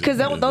yes. Because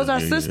those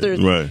are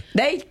sisters. Right.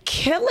 They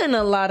killing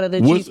a lot of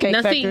the cheesecake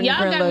now, factory. See,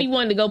 y'all got me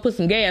wanting to go put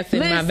some gas in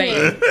my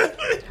van.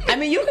 I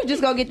mean, you could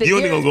just go get the. You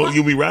only gonna go.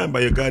 You'll be riding by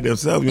your goddamn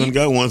self. You only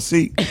got one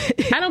seat.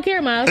 I don't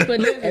care, Miles.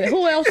 But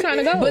who else trying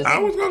to go? I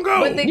was gonna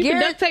go. But you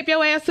can duct tape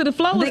your ass to the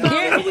floor. What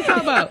we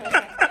talking about?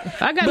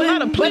 I got a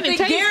lot of plenty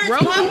tape, bro.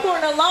 But the Garrett's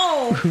popcorn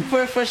alone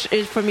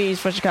for me is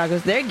for Chicago.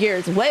 Their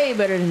Garrett's way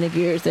better than the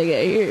Garrett's they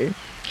got here.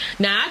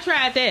 Now I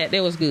tried that.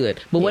 That was good.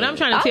 But what I'm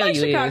trying to tell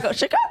you is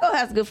Chicago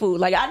has good food.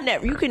 Like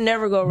you can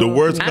never go wrong. The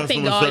worst I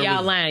think all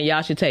y'all lying.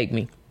 Y'all should take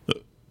me.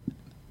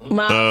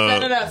 Mom,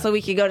 set it up so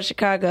we can go to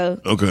Chicago.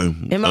 Okay.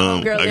 And my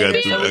homegirl I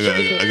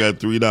got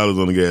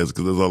 $3 on the gas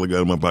because that's all I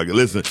got in my pocket.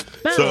 Listen,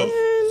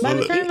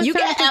 you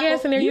got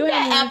Apple, you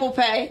got Apple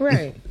Pay,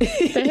 right? The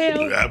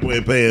hell, Apple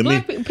ain't paying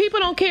me. People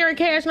don't carry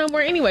cash no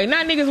more anyway.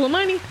 Not niggas with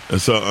money.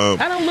 So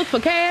I don't look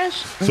for cash.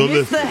 So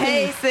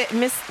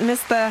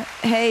Mr.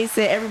 Hayes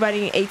said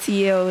everybody in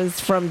ATL is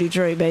from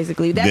Detroit.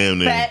 Basically,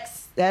 that's facts.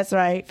 That's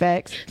right.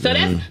 Facts. So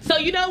so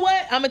you know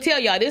what? I'm gonna tell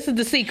y'all. This is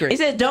the secret. He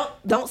said,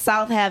 "Don't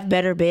South have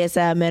better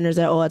bedside manners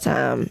at all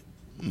time?"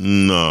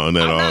 No,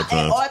 not all Not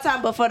time. at all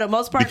time, but for the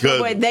most part,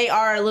 Because- they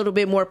are a little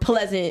bit more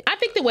pleasant. I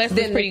think the West is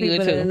than pretty the good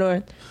people in the too.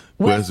 North.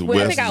 West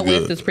I think out is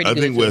West good. is pretty I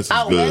good, think too. West is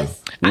Out good.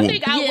 West? I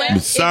think out Yeah.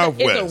 West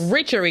Southwest. is a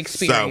richer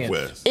experience.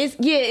 Southwest.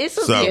 It's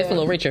a South- It's a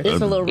little richer.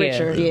 It's a little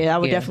richer. Yeah, I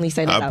would Yeah. definitely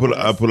say that. I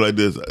put it like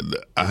this.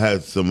 I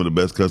had some of the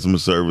best customer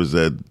service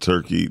at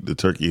the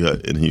Turkey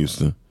Hut in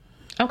Houston.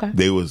 Okay.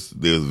 They was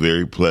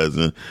very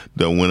pleasant.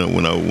 That when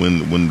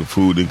the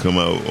food didn't come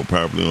out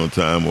properly on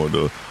time, or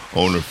the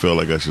owner felt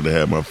like I should have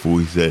had my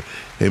food, he said,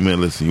 "Hey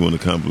man, listen, you want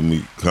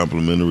a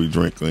complimentary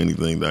drink or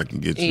anything that I can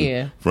get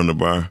you from the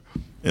bar?"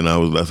 And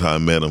that's how I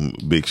met him.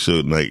 Big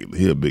Suge Knight.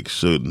 He a Big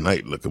Suge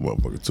Knight looking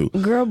motherfucker too.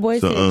 Girl,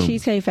 Boys So, and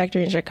Cheesecake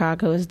Factory in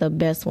Chicago is the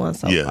best one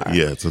so far.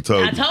 Yeah. So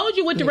I told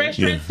you with the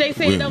restaurants they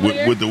said With- over with-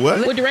 there. with the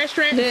what? With the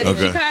restaurants in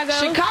Okay. Chicago.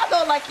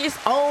 Chicago like its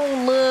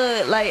own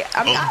look. Like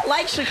I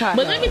like Chicago.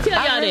 But let me tell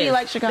y'all I really this.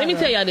 like Chicago. Let me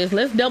tell y'all this.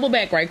 Let's double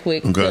back right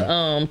quick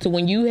Okay. to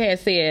when you had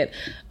said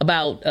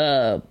about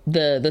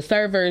the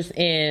servers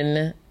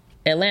in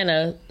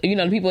Atlanta. You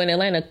know, the people in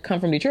Atlanta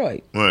come from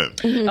Detroit. Right.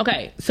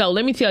 Okay, so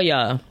let me tell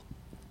y'all.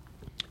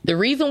 The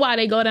reason why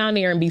they go down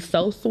there and be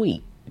so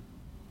sweet.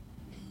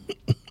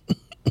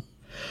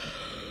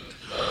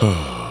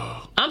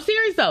 I'm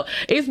serious though.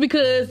 It's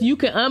because you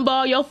can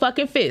unball your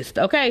fucking fist,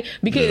 okay?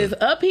 Because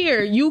up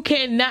here you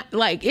cannot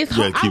it's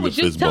hard. I keep was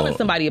it just fist telling balled.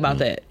 somebody about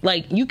that.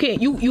 Like you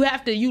can't you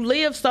have to you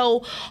live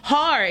so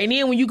hard, and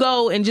then when you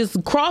go and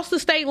just cross the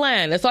state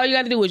line, that's all you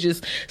got to do is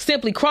just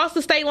simply cross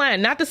the state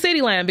line, not the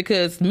city line,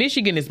 because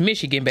Michigan is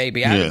Michigan,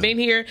 baby. Yeah. I've been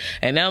here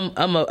and I'm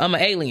an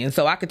alien,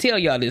 so I could tell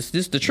y'all this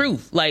is the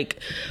truth. Like,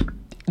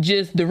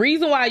 just the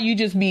reason why you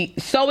just be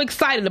so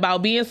excited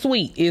about being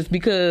sweet is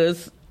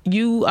because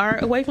you are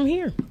away from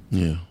here.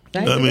 Yeah.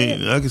 That's I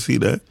mean, it. I can see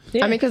that.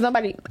 Yeah. I mean, because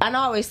nobody. I know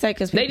I always say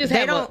because They just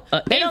have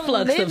a they don't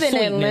influx live of in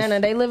sweetness. Atlanta.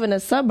 They live in the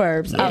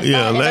suburbs. Outside.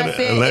 Yeah, And I Atlanta-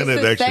 said Atlanta it's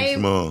is the actually same-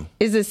 small.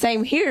 It's the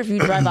same here if you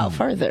drive out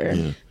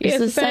further. it's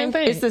the same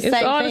thing. It's the It's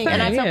same all the thing.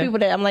 And I same, tell yeah. people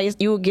that I'm like,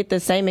 you will get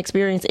the same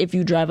experience if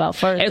you drive out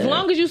further. As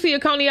long as you see a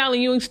Coney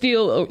Island, you ain't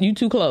still you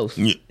too close.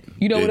 Yeah.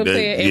 You know what I'm That-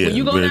 saying? And when yeah,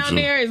 you go very down true.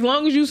 there, as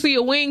long as you see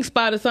a wing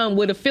spot or something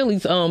with a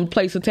Phillies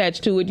place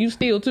attached to it, you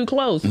still too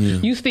close.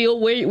 You still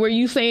where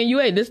you saying you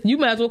at? This you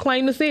might as well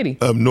claim the city.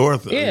 Up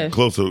north, Yeah.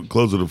 closer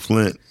to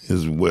Flint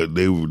is what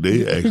they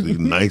actually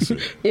nicer.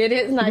 it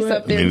is nice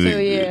up there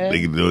too. Yeah.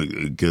 they can do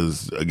it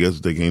because I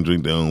guess they can't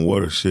drink their own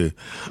water. Shit.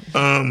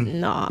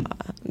 Nah,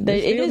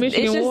 still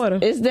Michigan water.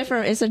 It's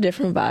different. It's a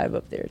different vibe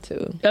up there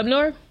too. Up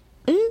north?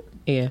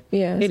 Yeah.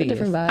 Yeah, it's It a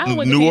different is. vibe. I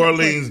went to New Kansas.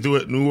 Orleans do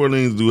it. New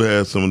Orleans do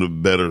have some of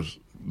the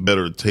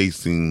better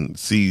tasting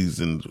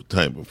seasoned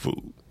type of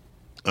food.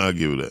 I'll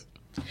give it that.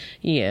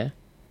 Yeah.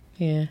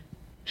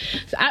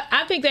 So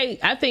I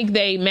think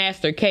they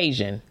master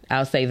Cajun.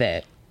 I'll say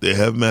that. They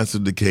have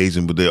mastered the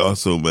Cajun, but they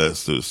also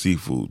master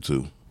seafood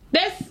too.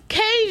 That's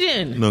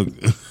Cajun. No,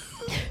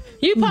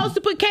 You supposed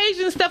to put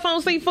Cajun stuff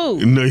on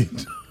seafood. no,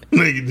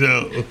 you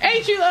don't.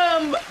 Ain't you,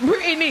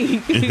 Brittany?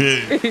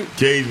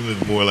 Cajun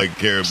is more like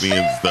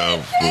Caribbean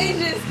style food.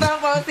 Asian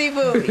stuff on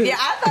seafood. Yeah,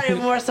 I thought it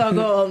more so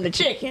go on the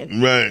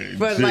chicken. Right.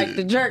 But Chick- like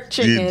the jerk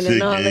chicken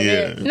and all of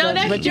yeah. that. No,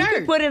 that's but you jerk.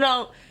 can put it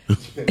on.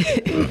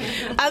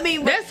 I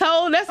mean, but That's a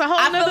whole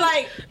I nother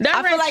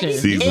feel like direction.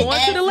 it You going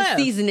adds to the the left.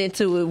 seasoning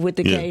to it with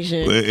the Yeah.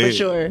 Cajun Well, for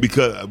sure.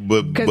 Because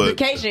the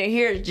Cajun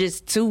here is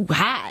just too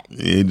hot.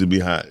 it just be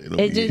hot. It don't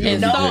It be- just it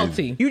And don't be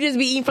salty. You just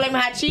be eating flaming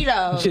hot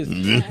Cheetos. Just,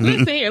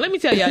 listen here, let me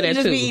tell y'all You that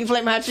just too. be eating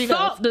flaming hot Cheetos.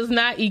 Salt does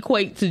not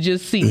equate to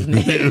just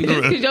seasoning. Just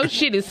 'cause your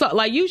shit is salt.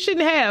 Like, you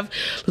shouldn't have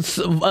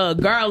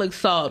garlic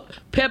salt,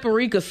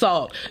 paprika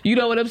salt. You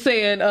know what I'm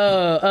saying?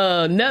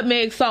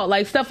 Nutmeg salt,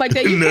 like stuff like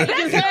that. You can't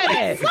just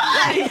have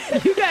that.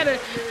 Like, you gotta.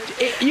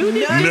 You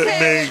need to just have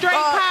Nutmeg. straight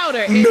powder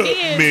and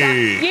Nutmeg.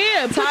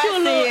 then put you a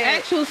little Toxic.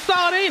 actual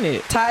salt in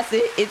it. Ty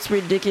said it's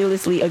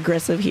ridiculously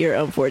aggressive here,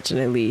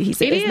 unfortunately. He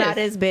said It it's is. not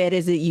as bad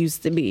as it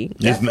used to be.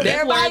 It's not-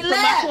 That's Everybody word from my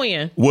left.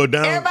 twin. Well,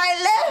 down. Everybody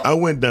left. I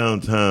went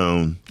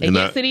downtown And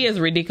yes, it is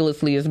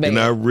ridiculously as bad. and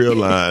I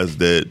realized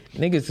that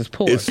Niggas is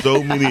poor. it's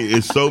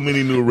so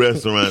many new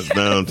restaurants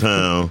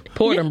downtown.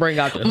 Poor them bring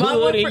out the My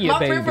hood in you,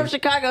 friend from baby.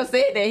 Chicago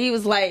said that he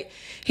was like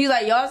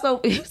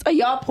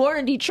y'all poor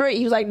in Detroit.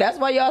 He was like, that's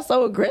why y'all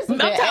so aggressive.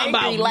 I'm and talking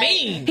angry. about like,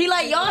 me.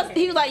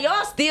 He was like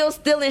y'all still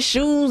stealing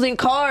shoes and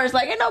cars.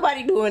 Like ain't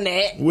nobody doing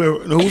that.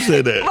 Who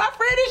said that? My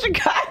friend in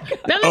Chicago.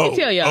 Now let me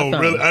tell y'all something.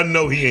 Really? I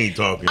know he ain't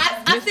talking.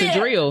 I This the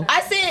drill.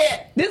 I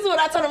said, this is what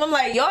I told him. I'm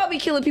like, y'all be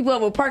killing people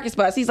over parking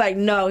spots. He's like,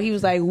 no. He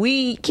was like,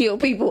 we kill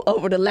people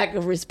over the lack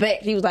of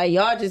respect. He was like,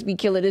 y'all just be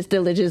killing and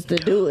stealing just to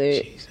do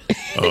it.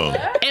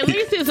 At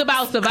least it's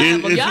about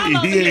survival. Y'all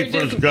over he here ain't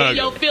from just Chicago. in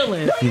your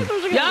feelings.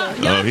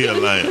 Y'all he a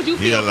killing liar. because you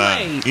He a feel liar.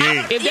 afraid. He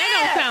ain't- If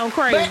that don't sound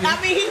crazy. But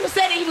I mean, he was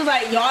saying, he was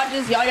like,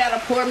 y'all got a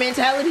poor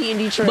mentality in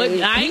Detroit. But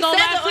I He ain't gonna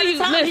said lie that to all the you.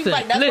 time. He was Listen,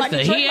 like, that's why listen.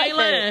 Detroit He ain't like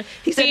that. lying.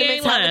 He said the ain't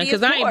lying mentality because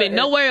is I ain't been poor.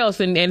 nowhere else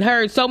and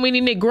heard so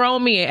many niggas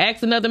grown men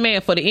ask another man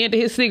paying for the end of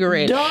his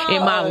cigarette Dog.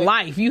 in my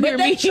life. You hear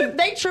But me?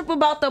 they trip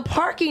about the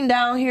parking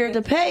down here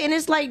to pay, and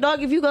it's like,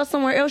 dog, if you go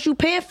somewhere else, you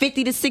paying $50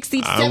 to $60 to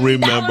 $70 I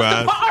remember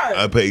to park.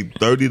 I paid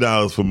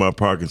 $30 for my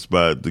parking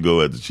spot to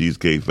go at the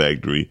Cheesecake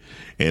Factory,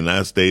 and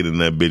I stayed in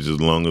that bitch as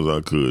long as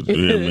I could. You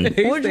hear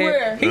me? Which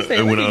where? He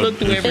said, when let me I look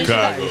through in every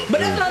Chicago. slice. But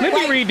that's what I'm Let me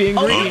like, read the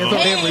ingredients on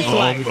every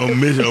slice. On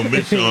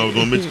Michigan, I was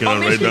on Michigan. Oh, right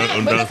Michigan,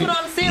 down. but that's what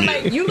I'm saying.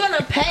 Like, you're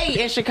gonna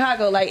pay in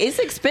Chicago. Like, it's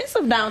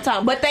expensive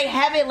downtown, but they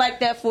have it like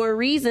that for a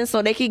reason,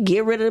 so they can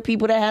get rid of the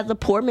people that have the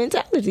poor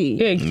mentality.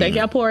 Yeah, take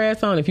your poor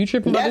ass on. If you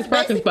tripping about this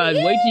parking spot,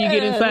 wait till you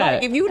get inside.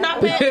 Like, if you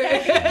not paying,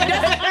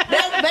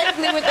 that's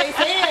basically what they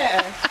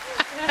said.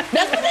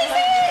 That's what they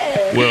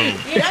said. Well,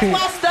 That's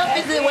why stuff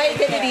is the way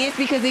that it is,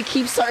 because it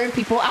keeps certain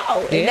people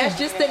out, and that's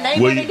just the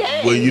name of the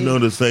game. well, you know,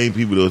 the same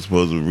people that were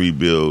supposed to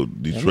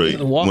rebuild Detroit.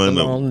 Walk wound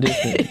up- along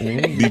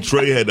distance.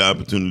 Detroit had the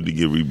opportunity to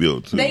get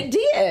rebuilt too. They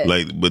did.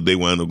 Like, but they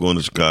wound up going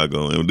to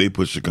Chicago, and they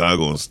put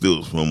Chicago on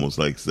stilts for almost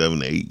like 7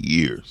 to 8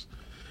 years.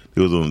 It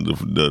was on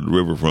the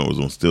riverfront was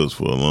on stilts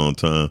for a long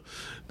time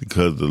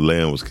because the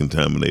land was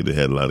contaminated. It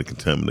had a lot of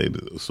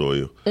contaminated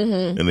soil,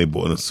 and they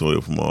bought the soil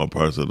from all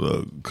parts of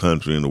the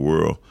country and the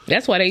world.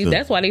 That's why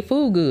they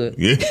food good.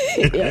 Yeah,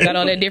 Got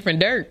all that different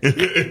dirt.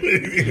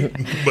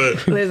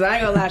 but Listen, I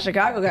ain't gonna lie,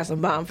 Chicago got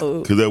some bomb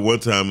food. because at one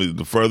time,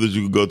 the furthest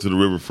you could go to the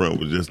riverfront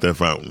was just that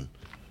fountain.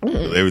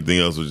 Everything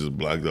else was just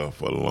blocked off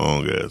for a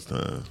long ass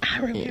time. I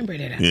remember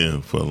that. Yeah,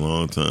 for a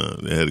long time.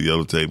 They had a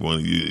yellow tape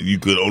on it. You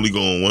could only go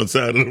on one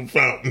side of the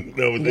fountain.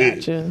 That was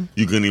Gotcha. it.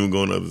 You couldn't even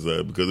go on the other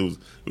side because it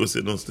was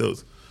sitting on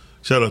stilts.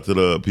 Shout out to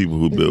the people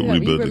who rebuilt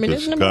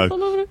it.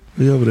 Chicago.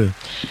 He over there.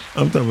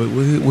 I'm talking about,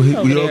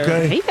 we there.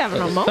 okay? He's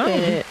having a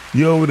moment.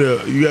 You over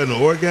there? You got an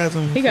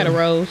orgasm? He got a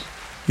rose.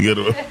 You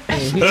got a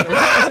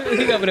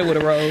He over there with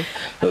a rose.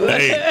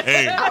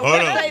 Hey,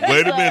 hold on.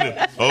 Wait a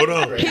minute. Hold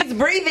on. He's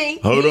breathing.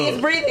 Hold He on.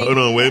 is breathing. Hold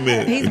on. Wait a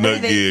minute. He's No,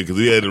 breathing. yeah, because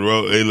he had the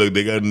rose. Hey, look,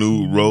 they got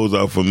new rose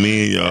out for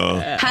me and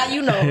y'all. How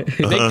you know?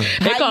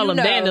 They call him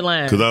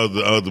dandelion. Because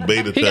I was a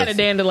beta He got a tester.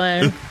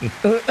 dandelion.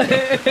 I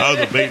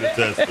was a beta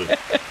tester.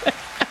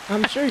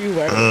 I'm sure you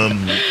were.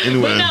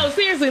 Anyway. But no,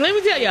 seriously, let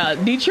me tell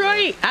y'all,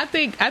 Detroit. I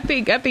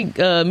think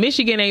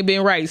Michigan ain't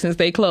been right since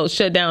they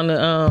shut down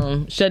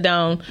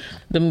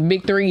the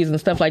big threes and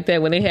stuff like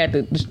that when they had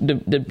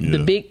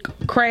the big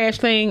crash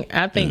thing.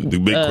 I think the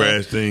big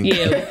crash thing.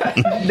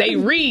 Yeah,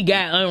 they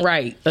got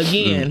unright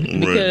again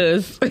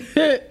because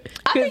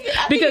I think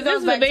because it this goes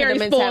is a back to very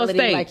the spoiled mentality,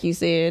 state. like you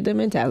said, the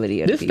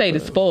mentality of This the state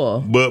people. is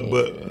spoiled.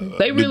 But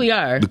They really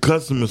are. The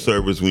customer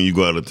service when you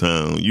go out of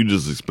town, you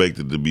just expect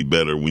it to be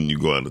better when you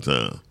go out of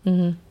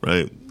town,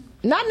 right?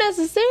 Not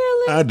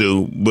necessarily. I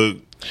do, but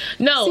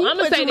No, See, I'm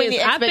gonna put say too many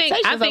this. I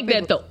expectations think on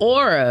that the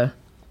aura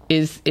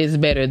is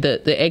better.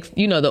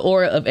 The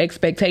aura of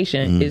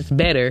expectation is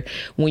better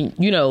when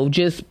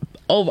just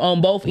over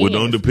on both ends. well,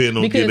 don't depend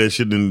on getting that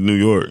shit in New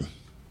York.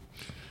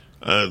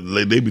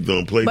 Like they be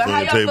throwing plates But on how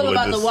the y'all table feel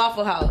like about this. the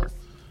Waffle House?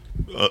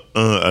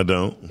 I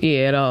don't. Yeah,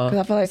 at all.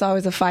 Because I feel like it's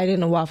always a fight in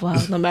the Waffle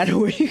House, no matter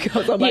where you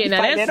go. Somebody Yeah, now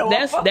fighting in the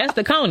that's Waffle that's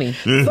the Coney.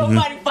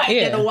 Somebody fighting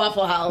Yeah. in the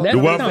Waffle House. That's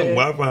The what I'm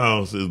Waffle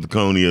House is the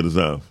Coney of the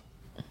South.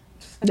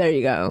 There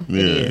you go.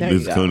 Yeah, There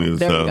it's you go. Coney of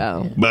the There you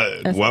South. go.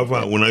 But That's Waffle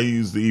House, when I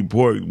used to eat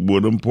pork,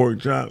 with them pork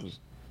chops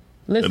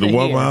Listen at the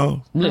Waffle here. House,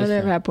 I Listen.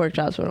 never had pork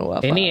chops from a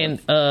Waffle And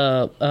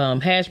House.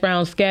 then hash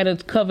browns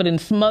scattered, covered in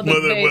smothered.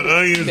 mother baby. with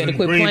onions You better and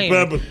quit green playing.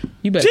 pepper.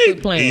 You better Cheap.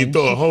 quit playing. And you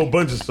throw a whole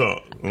bunch of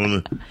salt on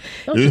it.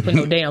 Don't you put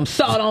no damn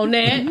salt on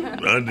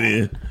that. I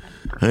did.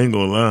 I ain't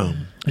gonna lie.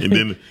 And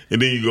then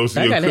you go see.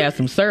 I your gotta cook. have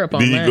some syrup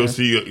on Then you mine. go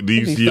see. Then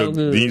you It'd see be so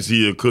good. Then you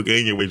see your cook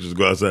and your waitress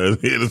go outside and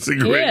hit a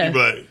cigarette.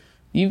 Yeah.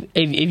 You be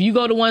like, If you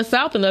go to one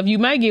south enough, you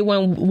might get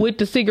one with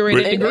the cigarette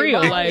at the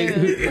grill, like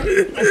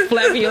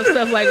flapping your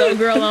stuff like old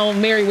girl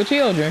on Married with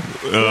Children.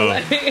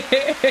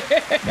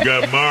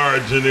 got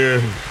Marge in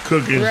there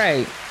cooking.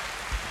 Right.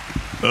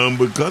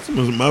 But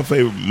customers, my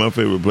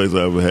favorite place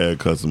I ever had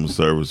customer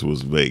service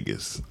was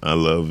Vegas. I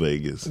love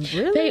Vegas.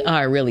 Really? They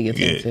are really Yeah,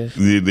 attentive.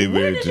 they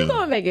Where very did you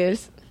go in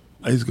Vegas?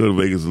 I used to go to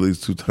Vegas at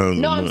least 2 times.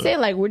 No, a I'm month. saying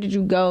like, where did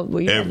you go?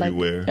 Where you had, like,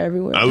 Everywhere.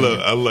 everywhere. I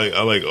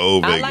like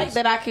old Vegas. I like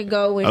that I could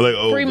go and I like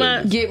old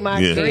Fremont. Vegas. get my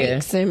Yeah.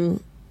 drinks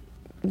and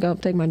go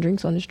take my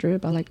drinks on the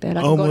strip. I like that.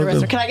 I can Oh, go to the mother-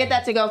 restaurant. Can I get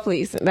that to go,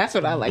 please? That's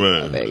what I like Right.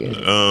 about Vegas.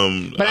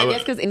 I But I like- guess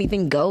because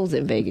anything goes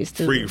in Vegas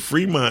too.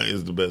 Fremont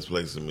is the best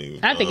place to me.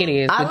 I think it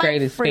is I the like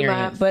great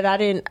Fremont, experience.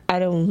 but I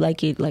don't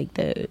like it like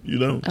that. You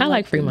know, I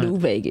like the Fremont. New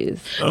Vegas.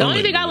 The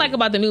only thing I like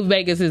about the new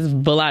Vegas is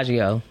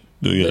Bellagio.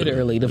 Yeah.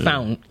 Literally, the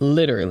fountain.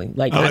 Literally.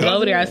 Like, I I like go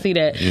over it. there, I see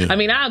that. Yeah. I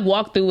mean, I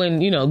walk through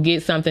and,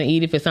 get something to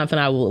eat if it's something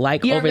I would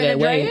like You over ever that been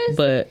to way. Dreas?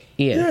 But,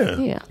 yeah.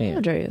 Yeah,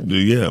 Andrea.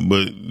 Yeah,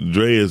 but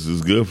Dreas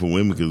is good for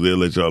women because they'll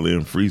let y'all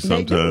in free do.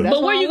 sometimes. That's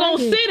But where why I you going like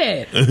to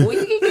it. sit at? Well,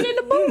 you can get in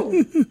the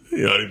booth.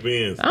 Yeah, it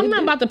depends. I'm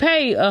not about to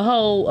pay a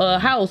whole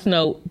house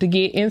note to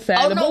get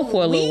inside the booth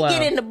for a little we while.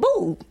 get in the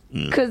booth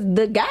because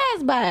the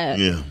guys buy it.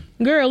 Yeah.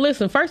 Girl,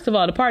 listen. First of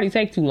all, the party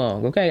take too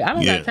long. Okay, I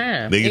don't got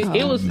time.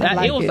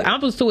 I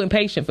was too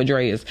impatient for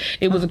Dre's.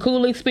 It was a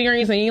cool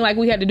experience, and ain't like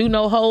we had to do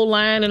no whole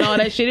line and all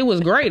that shit. It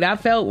was great. I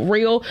felt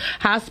real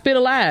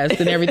hospitalized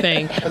and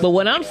everything. But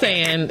what I'm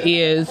saying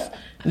is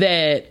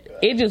that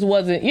it just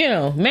wasn't,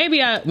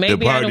 maybe I the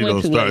party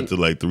don't start till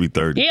like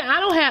 3:30. Yeah, I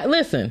don't have,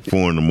 listen.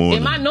 4 in the morning.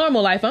 In my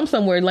normal life, I'm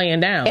somewhere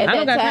laying down. I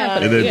don't got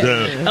time for that. At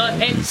that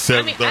time,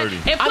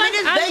 7:30. And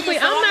honestly,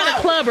 I'm not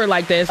a clubber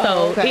like that,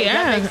 so that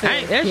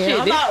shit,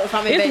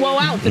 it's woe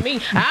out to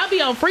me. I'll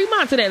be on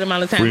Fremont to that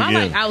amount of time. I'm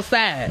like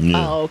outside.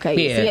 Yeah. Oh, okay.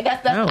 Yeah. See,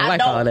 that's I don't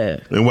like all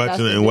that. And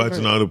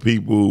watching all the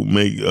people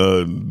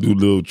do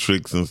little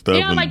tricks and stuff.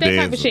 Yeah, I like that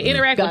type of shit.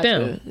 Interact with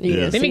them.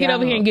 Yeah. Let me get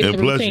over here and get the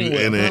routine.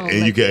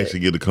 And you can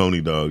actually get a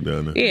Coney dog down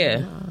there.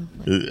 Yeah.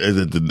 Is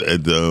it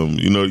at the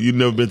you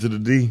never been to the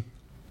D?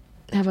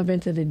 Have I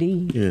been to the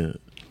D? Yeah.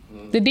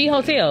 The D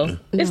Hotel.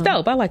 It's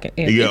dope. I like it.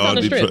 Yeah. You got all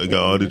the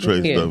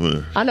Detroit stuff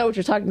in. I know what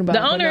you're talking about.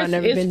 The owner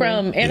is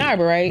from Ann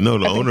Arbor, right? No,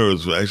 the owner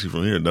is actually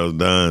from here. That was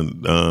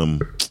Don.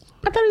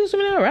 I thought he was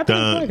from Ann Arbor. I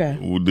thought he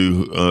was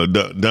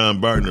guy.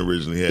 Don Barton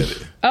originally had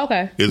it.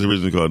 Okay. It's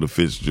originally called the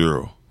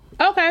Fitzgerald.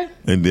 Okay.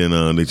 And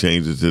then they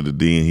changed it to the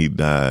D, and he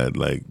died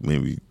like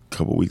maybe a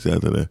couple weeks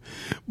after that.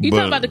 You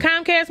talking about the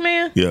Comcast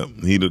man? Yeah,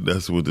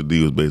 that's what the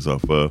D was based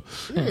off of,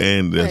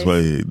 and that's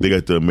why they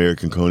got the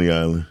American Coney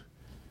Island.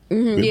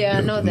 Mm-hmm. Yeah,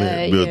 I know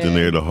that. Built in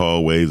there, the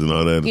hallways and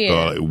all that. It's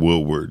called like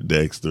Woodward,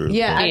 Dexter.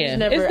 Yeah, I just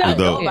never. It's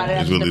dope.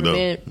 It's really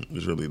dope.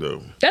 It's really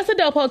dope. That's a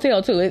dope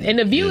hotel too, and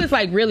the view is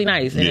like really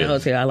nice in the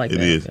hotel. I like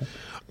that. It is. It's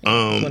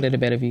one of the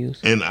better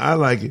views. And I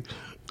like it.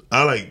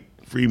 I like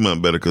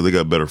Fremont better because they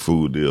got better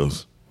food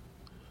deals.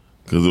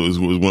 Because it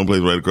was one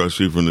place right across the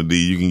street from the D.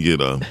 You can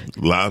get a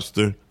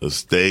lobster, a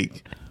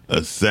steak,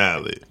 a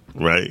salad,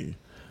 right?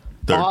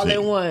 13, all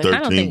in one. I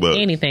don't think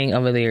anything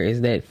over there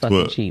is that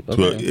fucking cheap.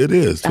 Okay? It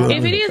is.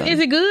 If it is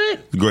it good?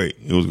 Great.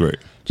 It was great.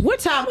 What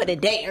time of the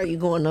day are you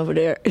going over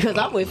there? Because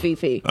I'm with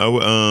Fifi. I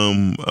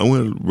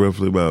went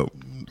roughly about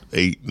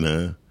 8,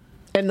 9.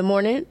 In the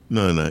morning?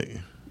 No, at night.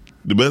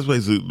 The best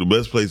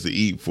place to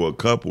eat for a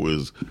couple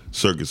is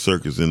Circus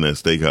in that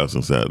steakhouse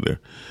inside there.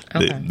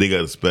 Okay. They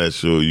got a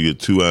special. You get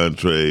 2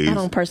 entrees. I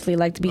don't personally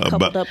like to be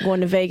coupled up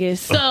going to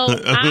Vegas. So you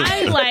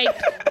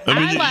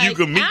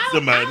can meet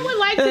somebody. I would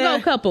like to go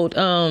coupled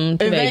to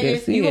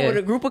Vegas. You go with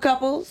a group of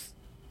couples?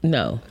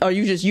 No. Or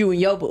you just you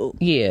and your boo?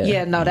 Yeah.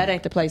 Yeah, no, that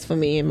ain't the place for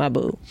me and my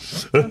boo.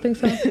 I don't think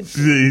so. He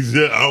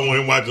said, I don't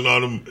want him watching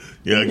all them.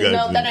 Yeah, I got you.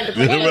 No, that ain't the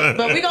place.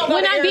 But we gonna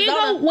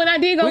when I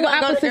did go with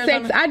opposite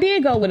sex, I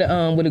did go with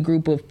a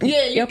group of people.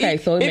 Yeah. Okay,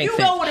 so it if makes you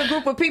sense. go with a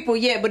group of people,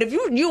 yeah. But if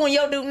you and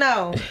your dude,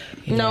 no.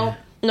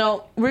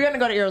 No, we're gonna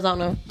go to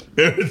Arizona.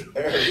 Yeah,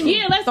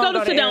 let's go to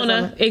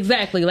Sedona.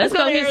 Exactly. Let's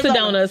go hit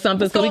Sedona or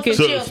something so we can.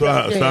 So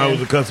how was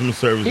the customer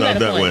service out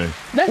that way?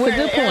 That's a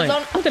good point.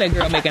 Look at that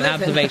girl making an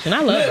observation. I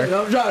love her.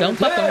 Don't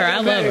fuck with her. I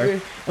love her.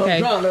 Okay.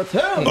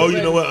 Oh,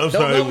 you know what? I'm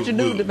sorry.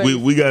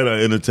 We got our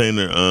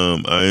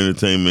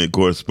entertainment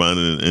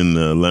correspondent in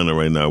Atlanta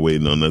right now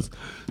waiting on us.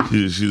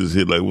 She just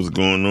hit like, what's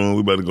going on? We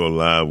about to go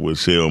live with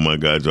Shay. Oh my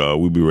God, y'all.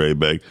 We'll be right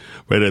back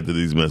right after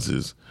these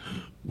messages.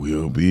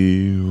 We'll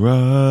be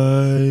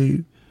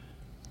right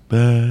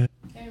back.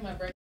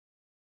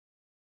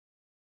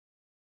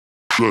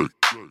 Shay,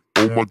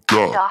 oh my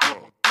God.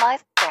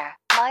 Meister.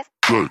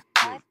 Shay,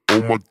 oh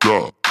my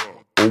God.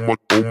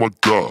 Oh my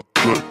God.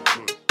 Shay,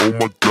 oh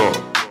my God.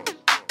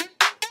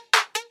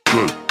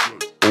 Shay,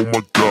 oh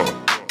my God.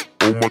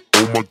 Oh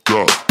my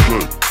God. Shay,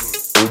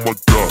 oh my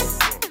God.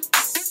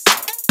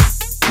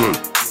 Shay,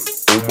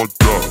 oh my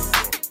God.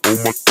 Oh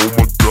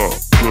my God.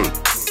 Shay,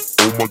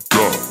 oh my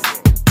God.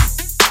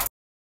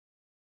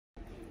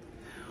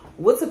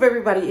 What's up,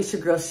 everybody? It's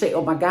your girl Shay.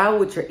 Oh my God,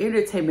 with your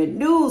entertainment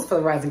news for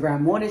the Rise and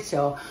Grind Morning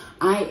Show.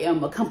 I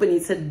am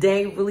accompanied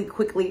today, really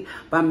quickly,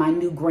 by my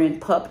new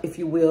grandpup, if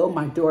you will,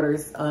 my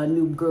daughter's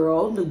new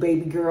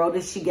baby girl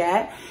that she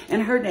got,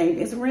 and her name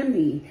is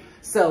Remy.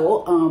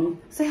 So,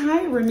 say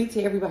hi, Remy,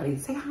 to everybody.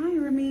 Say hi,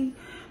 Remy.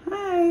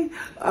 Hi.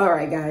 All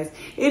right, guys.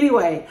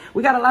 Anyway,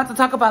 we got a lot to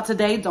talk about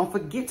today. Don't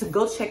forget to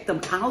go check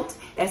them out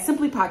at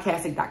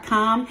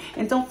simplypodcasting.com.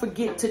 And don't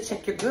forget to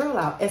check your girl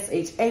out,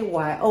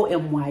 SHAYOMYGOD.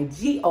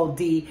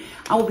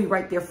 I will be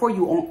right there for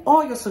you on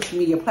all your social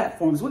media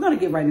platforms. We're going to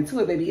get right into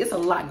it, baby. It's a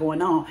lot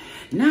going on.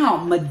 Now,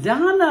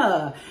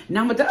 Madonna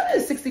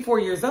is 64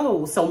 years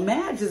old. So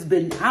Madge has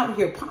been out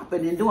here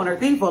popping and doing her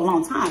thing for a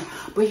long time.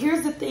 But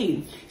here's the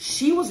thing.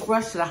 She was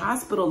rushed to the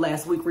hospital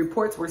last week.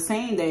 Reports were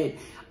saying that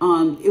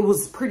it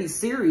was pretty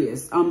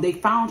serious. They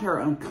found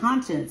her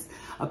unconscious.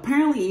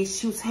 Apparently,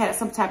 she had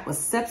some type of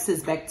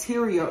sepsis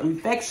bacterial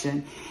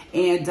infection.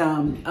 And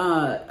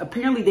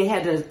apparently, they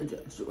had to,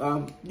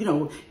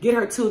 get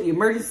her to the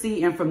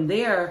emergency. And from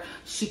there,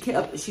 she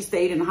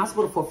stayed in the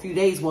hospital for a few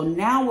days. Well,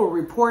 now we're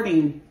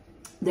reporting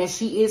that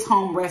she is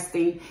home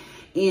resting.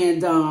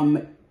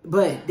 And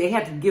but they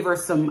had to give her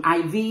some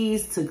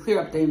IVs to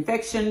clear up the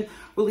infection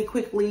really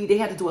quickly. They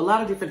had to do a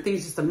lot of different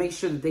things just to make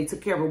sure that they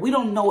took care of her. We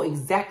don't know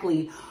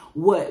exactly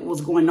what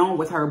was going on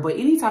with her, but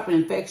any type of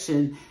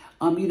infection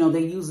you know,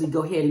 they usually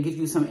go ahead and give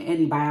you some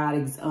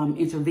antibiotics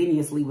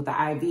intravenously with the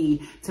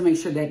IV to make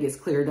sure that gets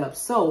cleared up.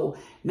 So,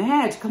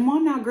 Madge, come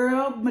on now,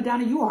 girl.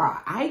 Madonna, you are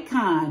an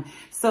icon.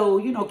 So,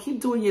 you know,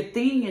 keep doing your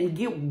thing and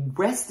get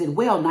rested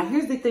well. Now,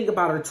 here's the thing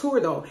about her tour,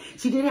 though.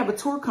 She did have a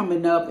tour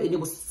coming up, and it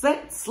was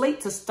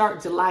slate to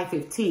start July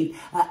 15th,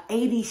 an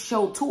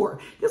 80-show tour.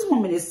 This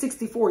woman is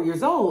 64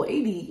 years old.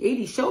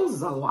 80 shows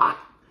is a lot.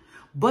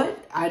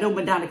 But I know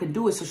Madonna can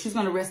do it, so she's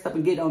going to rest up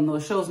and get on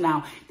those shows.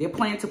 Now, they're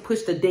planning to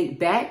push the date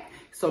back,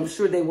 so I'm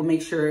sure they will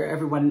make sure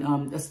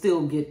everyone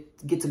still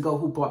get to go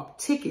who bought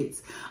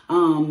tickets.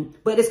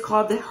 But it's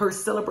called her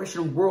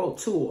Celebration World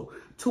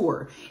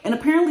Tour. And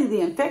apparently the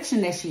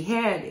infection that she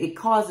had, it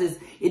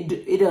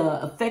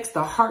affects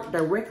the heart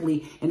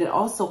directly, and it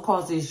also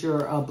causes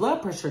your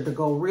blood pressure to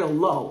go real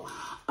low.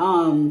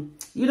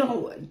 You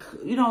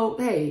know,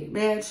 hey,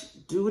 man,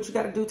 do what you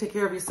got to do. Take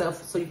care of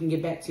yourself so you can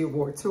get back to your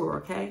world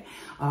tour, okay?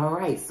 All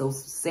right, so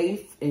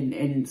safe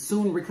and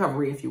soon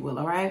recovery, if you will,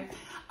 all right?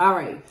 All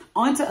right,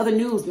 on to other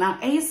news. Now,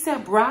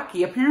 A$AP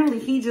Rocky, apparently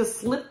he just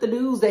slipped the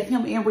news that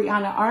him and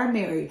Rihanna are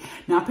married.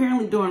 Now,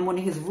 apparently during one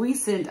of his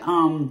recent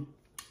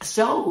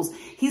shows,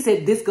 he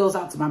said, "This goes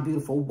out to my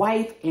beautiful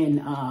wife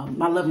and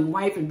my loving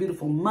wife and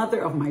beautiful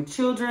mother of my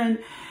children."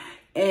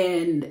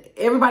 And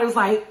everybody was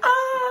like,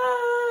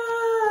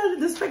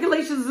 the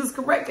speculations is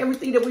correct.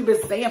 Everything that we've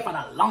been saying for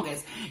the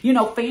longest. You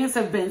know, fans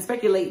have been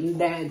speculating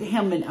that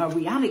him and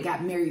Rihanna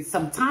got married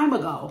some time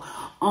ago.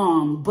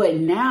 But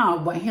now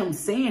by him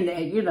saying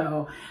that, you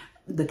know,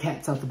 the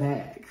cat's out the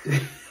bag.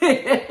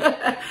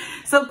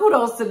 So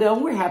kudos to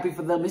them. We're happy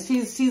for them. And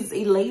she's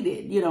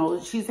elated. You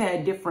know, she's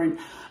had different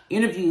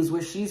interviews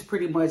where she's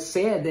pretty much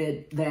said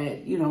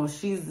that you know,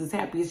 she's as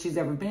happy as she's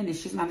ever been, and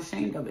she's not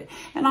ashamed of it.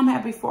 And I'm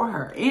happy for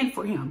her and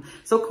for him.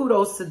 So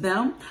kudos to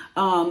them,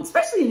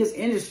 especially in this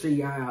industry,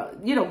 y'all.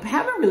 You know,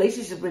 having a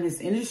relationship in this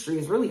industry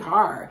is really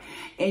hard.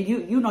 And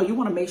you know, you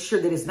want to make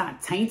sure that it's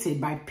not tainted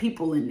by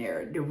people in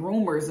there, the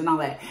rumors and all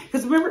that.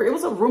 Because remember, it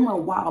was a rumor a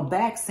while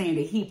back saying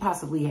that he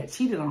possibly had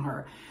cheated on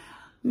her.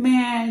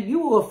 Man,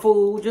 you were a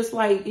fool just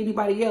like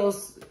anybody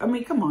else. I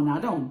mean, come on now,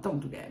 don't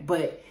do that.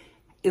 But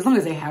as long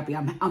as they're happy,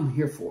 I'm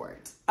here for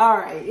it. All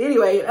right.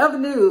 Anyway, other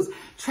news,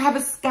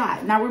 Travis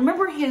Scott. Now,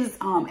 remember his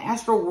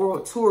Astro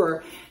World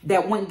Tour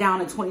that went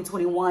down in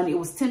 2021? It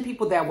was 10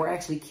 people that were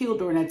actually killed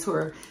during that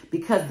tour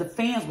because the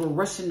fans were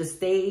rushing the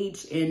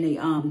stage,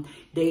 and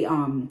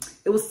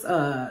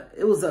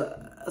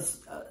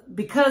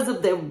because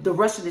of the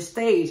rushing the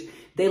stage,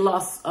 they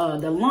lost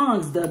the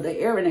lungs, the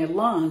air in their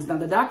lungs. Now,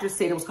 the doctor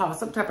said it was called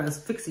some type of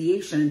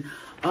asphyxiation,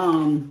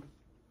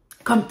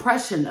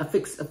 compression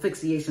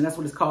asphyxiation, that's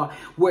what it's called,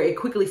 where it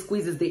quickly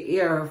squeezes the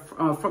air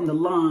from the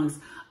lungs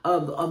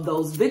of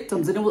those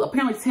victims. And it was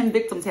apparently 10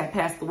 victims had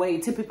passed away,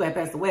 10 people had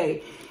passed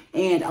away,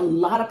 and a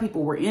lot of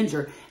people were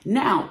injured.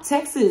 Now,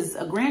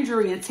 a grand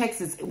jury in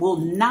Texas will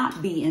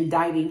not be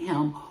indicting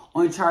him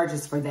on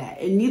charges for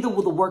that, and neither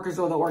will the workers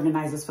or the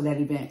organizers for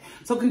that event.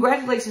 So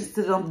congratulations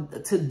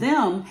to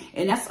them,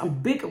 and that's a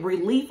big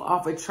relief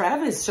off of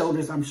Travis'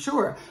 shoulders, I'm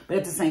sure. But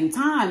at the same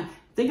time,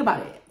 think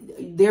about it.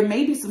 There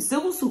may be some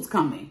civil suits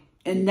coming,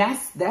 and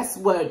that's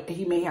what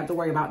he may have to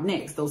worry about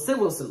next, those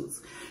civil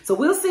suits. So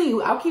we'll see.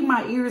 I'll keep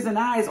my ears and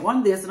eyes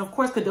on this. And of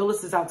course,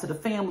 condolences out to the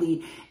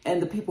family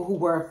and the people who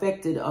were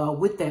affected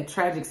with that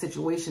tragic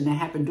situation that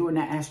happened during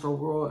that Astro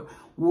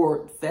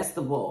World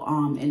Festival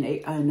in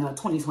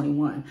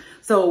 2021.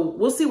 So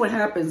we'll see what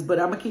happens, but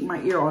I'm gonna keep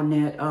my ear on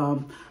that.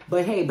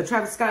 But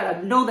Travis Scott,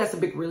 I know that's a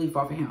big relief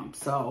off of him.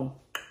 So,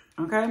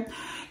 okay.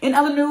 In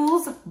other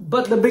news,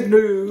 but the big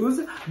news,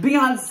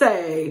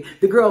 Beyonce,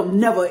 the girl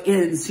never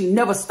ends. She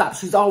never stops.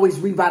 She's always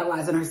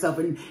revitalizing herself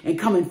and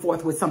coming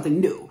forth with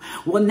something new.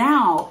 Well,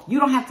 now you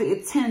don't have to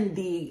attend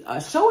the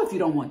show if you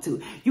don't want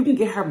to. You can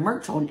get her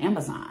merch on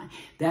Amazon.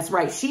 That's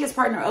right. She has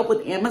partnered up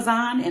with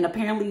Amazon, and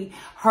apparently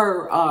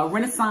her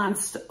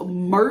Renaissance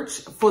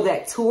merch for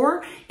that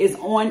tour is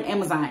on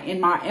Amazon.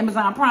 In my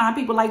Amazon Prime,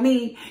 people like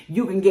me,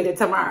 you can get it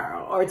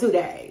tomorrow or 2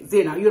 days.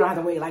 You know, you don't have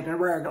to wait like the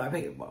regular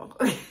people.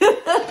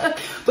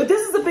 But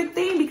this is a big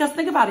thing because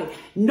think about it.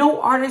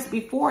 No artist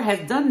before has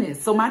done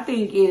this. So my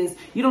thing is,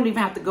 you don't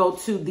even have to go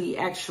to the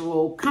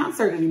actual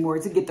concert anymore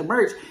to get the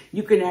merch.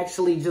 You can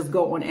actually just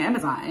go on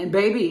Amazon. And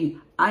baby,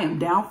 I am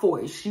down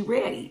for it. She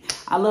ready.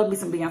 I love me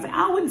some Beyonce.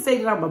 I wouldn't say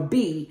that I'm a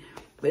bee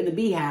in the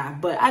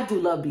beehive, but I do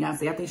love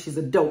Beyonce. I think she's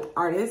a dope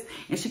artist,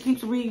 and she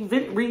keeps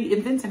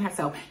reinventing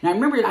herself. Now,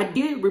 remember, I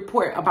did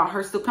report about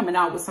her still coming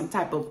out with some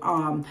type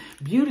of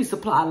beauty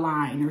supply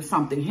line or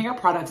something, hair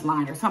products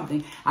line or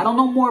something. I don't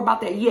know more about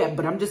that yet,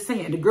 but I'm just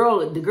saying the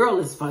girl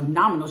is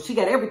phenomenal. She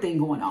got everything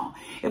going on.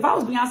 If I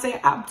was Beyonce,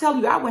 I'm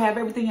telling you, I would have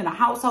everything in the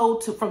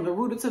household from the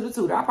rooter to the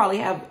tutor. I probably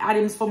have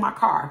items for my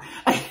car.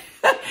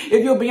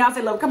 If you're a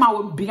Beyonce lover, come out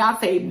with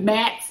Beyonce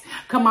mats.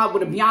 Come out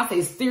with a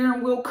Beyonce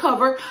steering wheel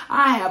cover.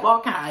 I have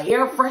all kind of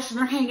air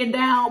freshener hanging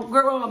down.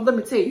 Girl, let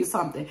me tell you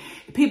something.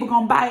 If people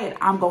gonna buy it,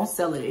 I'm gonna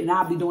sell it. And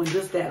I'll be doing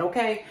just that,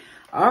 okay?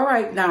 All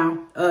right, now,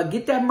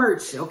 get that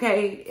merch,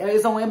 okay?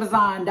 It's on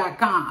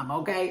Amazon.com,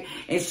 okay?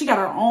 And she got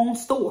her own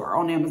store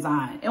on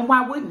Amazon. And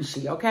why wouldn't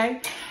she,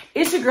 okay?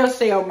 It's your girl,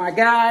 Shay, oh my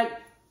God.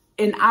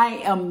 And I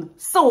am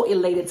so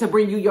elated to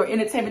bring you your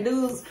entertainment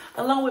news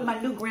along with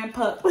my new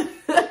grandpa.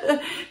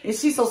 And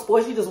she's so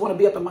spoiled, she just want to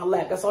be up in my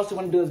lap. That's all she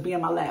want to do is be in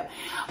my lap.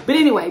 But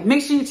anyway,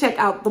 make sure you check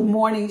out the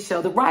morning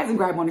show, the Rise and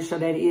Grind morning show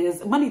that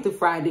is, Monday through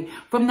Friday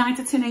from 9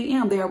 to 10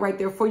 a.m. They are right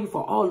there for you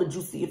for all the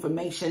juicy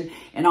information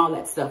and all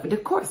that stuff. And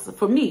of course,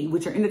 for me,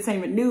 with your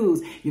entertainment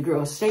news, your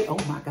girl Shay, oh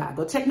my God.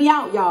 Go check me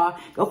out, y'all.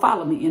 Go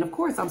follow me. And of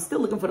course, I'm still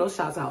looking for those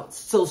shout outs.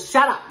 So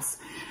shout outs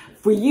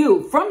for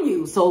you, from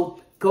you. So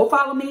go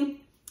follow me.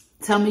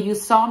 Tell me you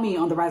saw me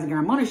on the Rise and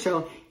Grind Morning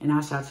Show, and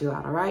I'll shout you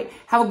out, all right?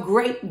 Have a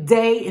great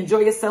day. Enjoy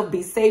yourself.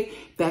 Be safe.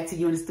 Back to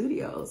you in the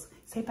studios.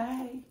 Say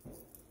bye.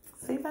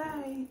 Say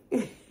bye.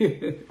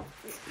 We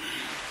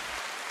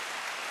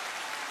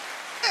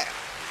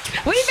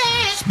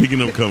back.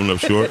 Speaking of coming up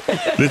short,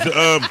 listen,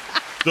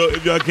 so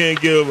if y'all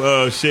can't give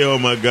Shay, oh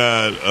my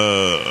God,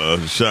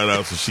 a shout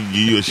out, so she can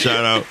give you a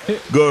shout out,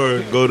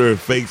 go to her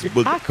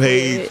Facebook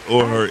page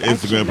or her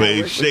Instagram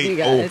page.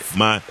 Shay, oh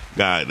my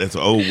God, that's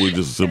O with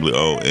just simply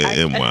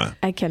O-N-Y.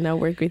 I cannot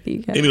work with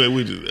you guys.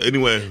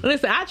 Anyway.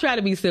 Listen, I try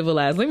to be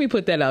civilized. Let me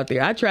put that out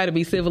there. I try to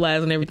be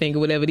civilized and everything or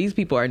whatever. These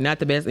people are not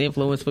the best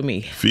influence for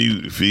me.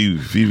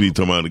 Phoebe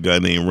talking about a guy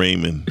named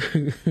Raymond.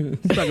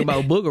 Talking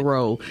about booger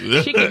roll,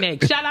 chicken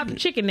neck. Shout out to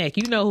chicken neck.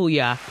 You know who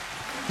y'all.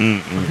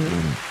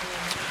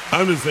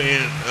 I'm just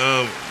saying,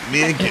 a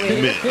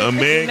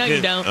man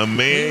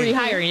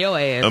rehiring your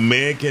ass.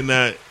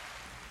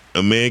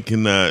 A man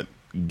cannot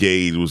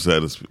gauge what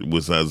size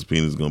his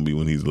penis is gonna be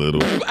when he's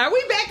little. Are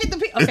we back at the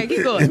penis? Okay,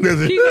 keep going.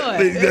 Keep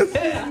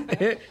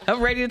going. I'm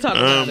ready to talk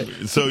about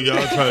it. So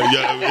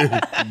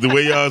the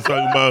way y'all was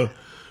talking about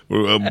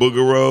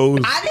booger rolls.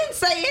 I didn't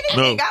say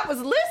anything. I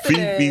was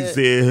listening. Fifi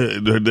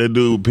said that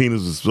dude's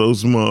penis was so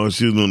small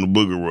she was on the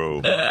booger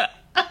roll.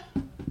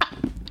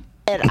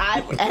 And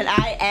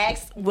I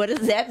asked, what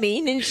does that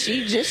mean? And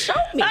she just showed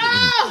me.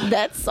 Oh!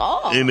 That's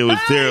all. And it was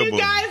terrible.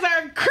 You guys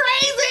are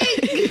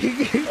crazy.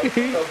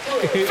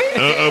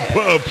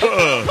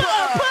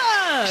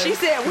 She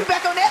said, we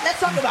back on that. Let's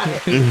talk about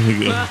it.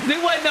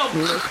 There wasn't no.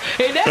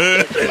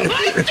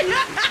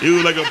 It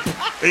was like a.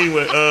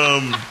 Anyway,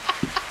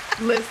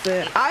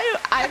 Listen,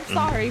 I'm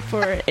sorry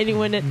for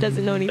anyone that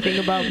doesn't know anything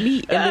about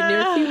meat in the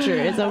near future.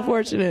 It's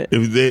unfortunate.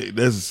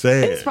 That's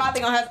sad. It's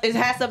probably it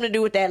has something to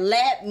do with that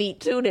lab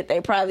meat too that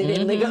they probably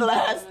didn't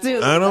legalize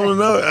too. I don't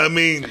know. I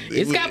mean,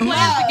 it's got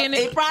plastic in it.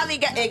 It probably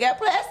got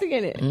plastic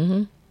in it.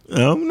 I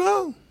don't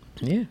know.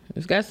 Yeah,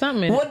 it's got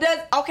something in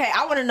it.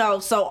 I want to know.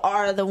 So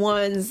are the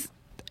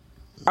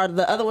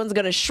other ones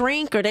gonna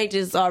shrink, or they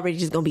just already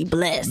just gonna be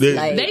blessed?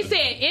 They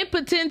said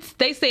impotence.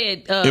 They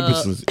said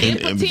impotence.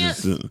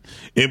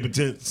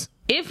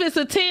 If it's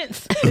a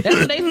tense, that's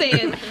what they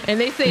said. And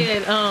they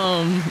said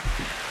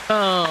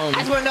I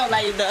just want to know,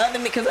 like,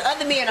 because the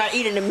other men are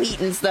eating the meat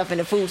and stuff in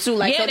the food too.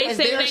 Like, yeah, so they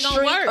said it ain't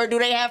gonna work, or do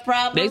they have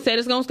problems? They said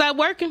it's gonna stop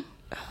working.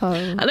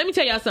 Let me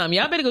tell y'all something.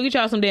 Y'all better go get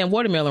y'all some damn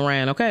watermelon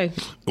rind, okay?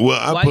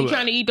 Well, why you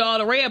trying to eat all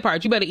the red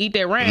parts? You better eat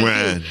that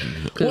rind.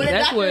 Because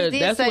that's where it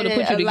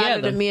put you together. A lot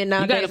of the men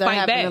nowadays are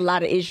having a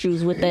lot of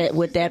issues with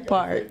that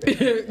part.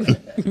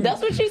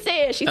 That's what she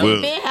said. She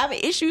said men having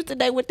issues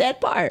today with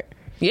that part.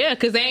 Yeah,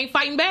 because they ain't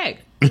fighting back.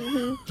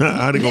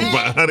 How they gonna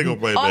fight back?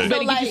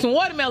 Better get you some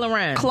watermelon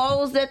rind.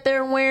 Clothes that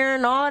they're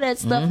wearing, all that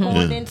stuff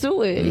going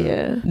into it.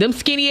 Yeah, them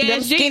skinny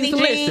ass jeans.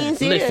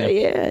 Listen.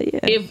 Yeah.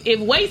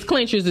 If waist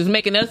clenchers is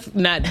making us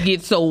not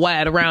get so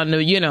wide around the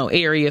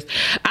areas,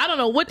 I don't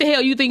know what the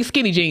hell you think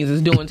skinny jeans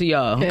is doing to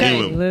y'all. Okay,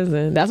 anyway,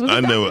 listen, that's what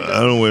I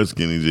don't wear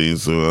skinny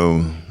jeans,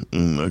 so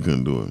I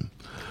couldn't do it.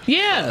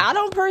 Yeah, I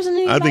don't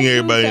personally. I think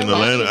everybody in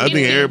Atlanta. I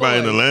think everybody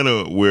in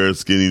Atlanta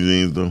wears skinny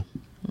jeans though.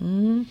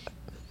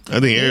 I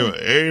think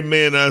every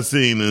man I've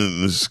seen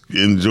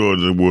in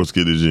Georgia wore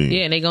skinny jeans.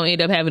 Yeah, and they gonna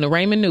end up having a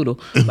ramen noodle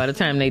by the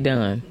time they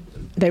done.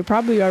 They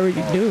probably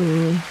already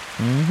do.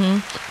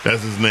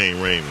 That's his name,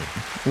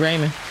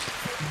 Raymond.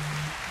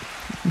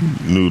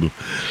 Noodle.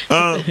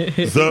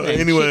 So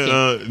anyway,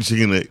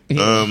 chicken neck.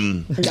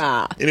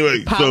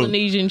 Anyway,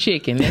 Polynesian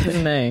chicken. That's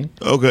his name.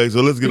 Okay,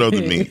 so let's get off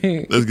the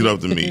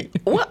meat.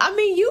 Well, I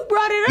mean, you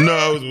brought it up. No,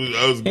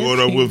 I was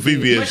going off what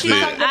Phoebe had said.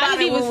 I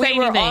didn't even say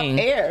anything.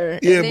 Air,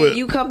 yeah, but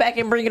you come back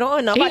and bring it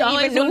on.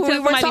 Nobody even knew who we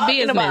were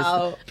talking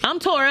about. I'm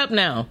tore up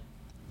now.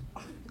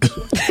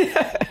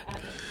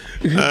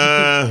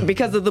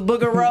 Because of the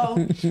booger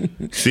roll.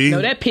 See,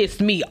 no, that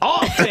pissed me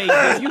off.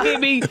 Baby. You hear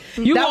me?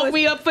 You woke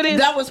me up for this.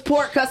 That was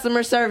poor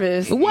customer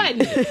service.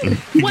 Wasn't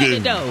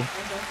it though?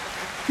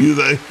 You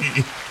like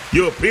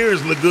your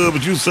appearance look good,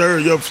 but your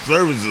service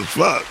is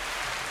fuck.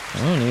 I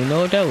don't even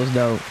know if that was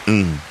dope.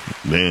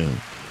 Damn.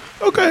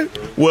 Okay.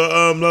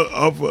 Well,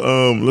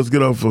 let's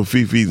get off of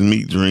Fifi's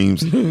meat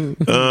dreams.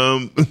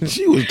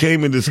 She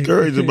came and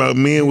discouraged about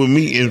men with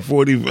meat in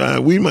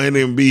 45. We might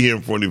even be here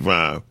in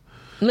 45.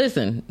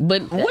 Listen,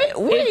 but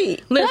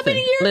wait. listen, How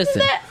many years is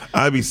that?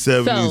 I'd be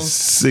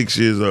 76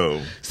 years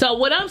old. So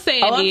what I'm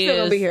saying I'm is, still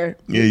gonna be here.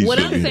 Yeah, you what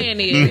still I'm be saying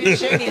here. is,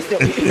 Shaggy's still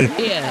here.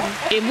 yeah,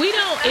 if we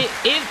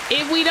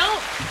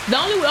don't, the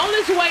only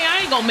way I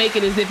ain't gonna make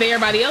it is if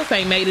everybody else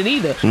ain't made it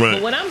either. Right.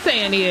 But what I'm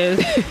saying is,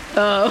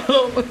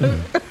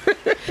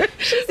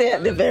 She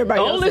said if everybody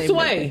else oldest ain't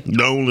way,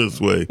 The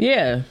oldest way.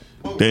 yeah.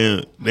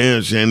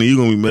 Damn, Shannon, you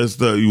gonna be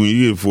messed up when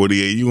you get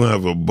 48. You gonna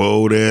have a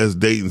bold ass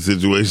dating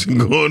situation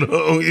going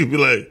on. You be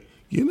like,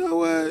 you know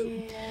what?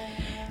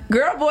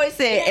 Girl Boy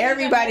said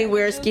everybody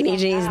wears skinny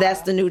jeans.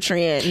 That's the new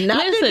trend.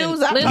 Not the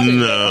dudes out there.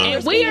 No.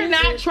 And we are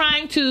not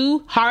trying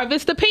to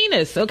harvest the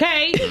penis,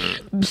 okay?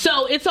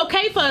 So it's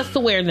okay for us to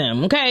wear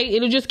them, okay?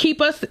 It'll just keep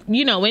us,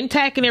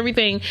 intact and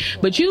everything.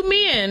 But you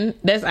men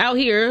that's out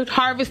here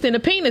harvesting a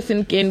penis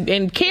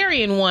and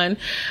carrying one,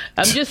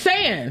 I'm just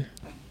saying.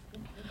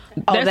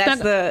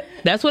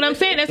 That's what I'm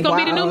saying. That's gonna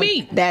be the new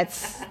meat.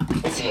 That's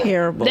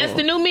terrible. That's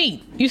the new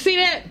meat. You see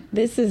that?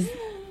 This is.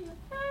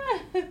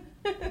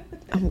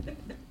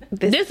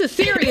 This is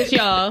serious,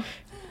 y'all.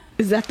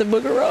 Is that the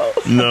booger roll?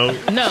 No.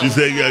 No. She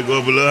said you gotta go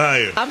up a little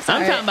higher. I'm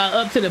sorry. I'm talking about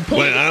up to the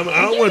point. Wait, I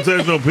don't want to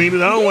touch no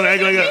penis. I don't want to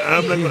act like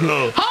I'm not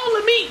gonna.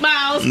 Hold the meat,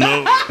 Miles.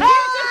 No.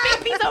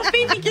 So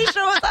Fifi can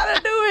show us how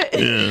to do it.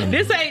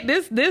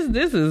 Yeah.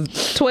 This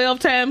is 12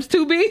 times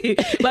too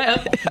big.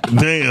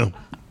 Damn.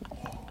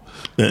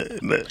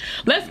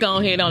 Let's go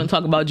ahead on and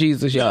talk about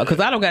Jesus, y'all, because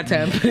I don't got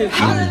time for this.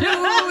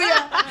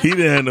 Hallelujah. He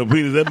didn't have no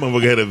penis. That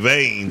motherfucker had a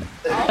vein.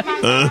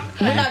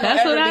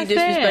 That's what I be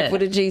disrespectful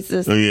to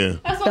Jesus. Oh yeah.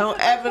 Don't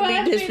ever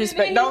be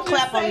disrespectful. Don't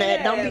clap on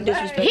that. Don't be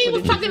disrespectful. He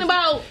was to talking Jesus.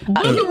 about He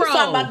booger was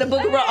talking roll. about the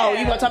booger roll. Oh,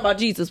 you gonna talk about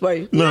Jesus, were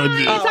you? No,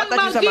 He's I talking thought you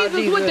about talking about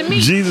Jesus with the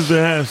meat. Jesus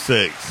didn't have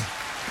sex.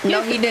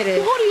 No, he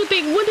didn't. What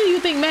do you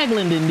think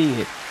Maglendon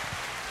did?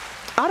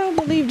 I don't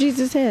believe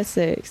Jesus had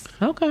sex.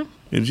 Okay.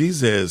 If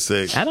Jesus had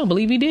sex, I don't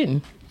believe he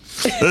didn't.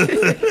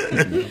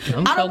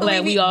 I'm so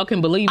glad we all can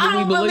believe what I we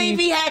don't believe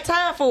he had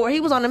time for it. He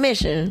was on a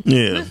mission.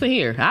 yeah. Listen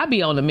here, I'll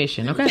be on the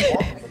mission, okay?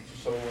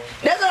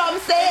 That's what I'm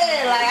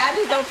saying. Like, I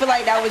just don't feel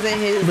like that was in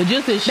his. But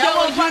just as That sure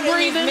was as part you of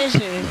his breathing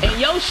mission.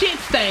 and your shit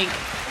stink,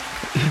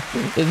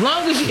 as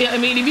long as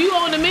if you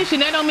on the mission,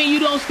 that don't mean you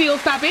don't still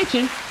stop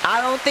itching.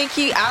 I don't think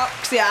he. I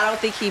don't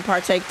think he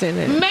partaked in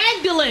it.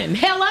 Magdalene,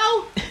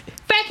 hello?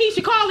 Fat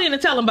Keisha, call in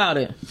and tell him about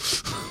it.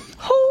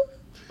 Who?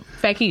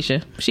 Fat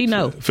Keisha, she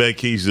know. Fat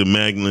Keisha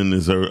Magdalene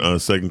is her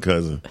second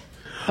cousin.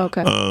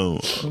 Okay.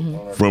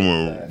 From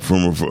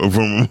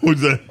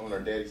who's that? On her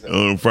daddy's side.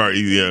 On Far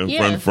East,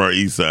 from the Far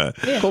East side.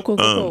 Yeah.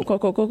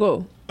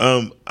 Go.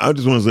 I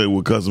just want to say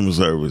with customer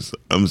service,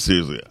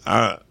 seriously.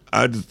 I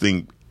just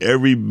think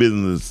every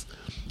business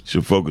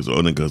should focus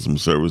on the customer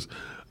service.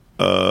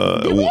 Do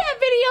we have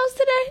videos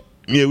today?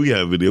 Yeah, we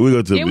have video. We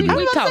go to the video.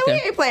 we talking.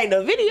 We ain't playing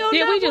the video.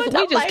 Yeah, now. we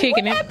just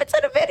kicking what it. happened to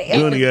the video?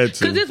 You only got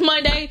two. Because it's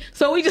Monday,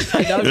 so we just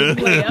like, I'm just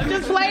playing. I'm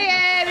just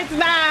playing. It's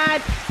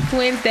not. It's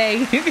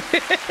Wednesday.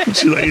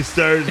 She like, it's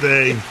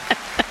Thursday.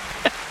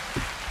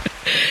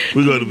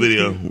 We go to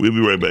video. We'll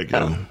be right back,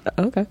 y'all.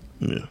 Okay.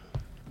 Yeah.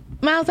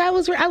 Miles, I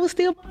was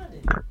still.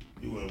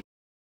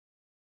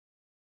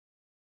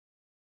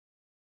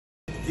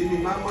 Give me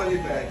my money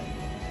back,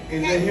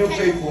 and let him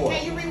pay for Can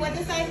it. you read what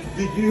this says?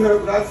 Did you hear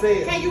what I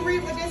said? Can you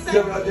read what this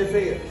Hear what says? I just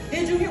said?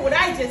 Did you hear what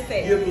I just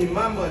said? Give me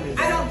my money I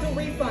back. don't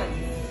do refunds.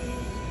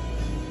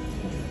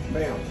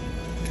 Ma'am.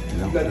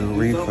 Don't gotta do something.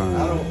 refund.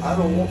 I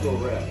don't want no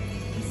rap.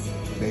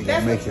 They That's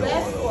can make what your you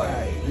asked order.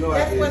 for. No, I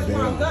That's what's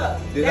didn't. hung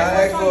up. Did That's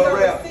I ask what's for on a your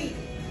rap? receipt.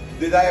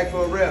 Did I ask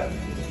for a rap?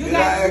 You Did I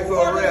got ask two for a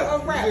orders rap?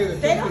 of rap.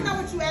 They don't know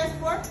what you asked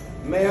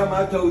for. Ma'am,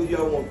 I told you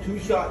I want 2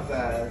 shot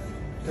size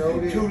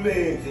and 2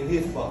 legs in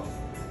his box.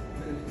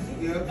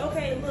 Yeah.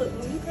 Okay, look,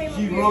 when you came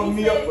She up here, rung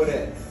he me said, up for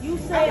that. You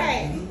said,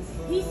 Okay.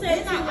 he said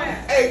It's two not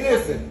raps. Hey,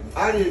 listen,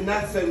 I did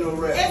not say no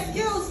rap.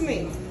 Excuse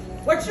me.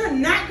 What you're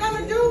not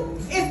gonna do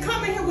is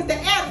come in here with the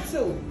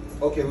attitude.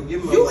 Okay, well, give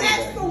me my You money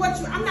asked back. for what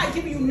you. I'm not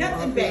giving you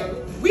nothing back.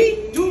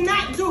 We do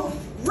not do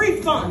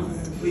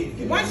refunds. Please give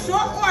me Once my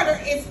your money. order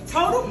is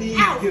total Please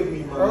out. give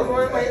me my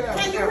money back.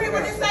 Can you read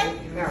what it say?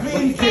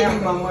 Please give me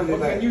my money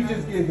back. You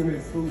just give him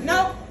his food.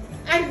 No,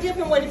 I'm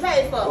giving what he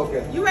paid for.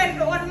 Okay. You ready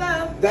to order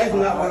love? That's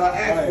not what I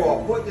asked for.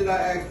 What did I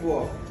ask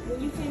for?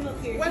 When you came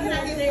up here, What can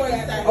I you get for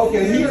you, sir?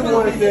 Okay, you the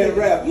one that said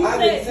rap. You I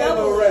didn't said say no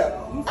double. rap.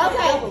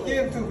 Okay.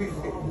 Give him 2 pieces.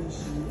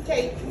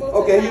 Okay. move to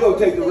Okay, the you gonna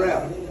side. take the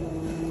rap.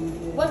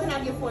 What can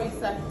I get for you,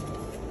 sir?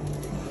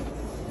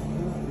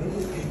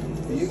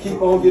 You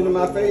keep on getting in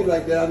my face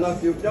like that, I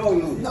knock your jaw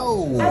loose.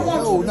 No, I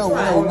want you to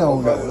try.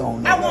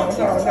 no. I want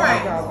you to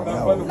try.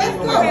 Let's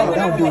go.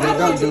 Don't do that, I don't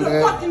want do you to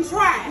that. fucking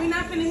try. we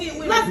not finna hit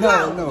women. Let's No,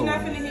 go. no. We not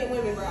finna hit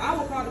women, bro. I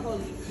will call the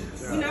police.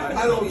 We not finna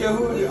I don't care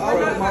who it is. I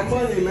want my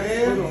money,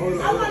 man.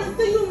 I want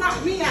to see you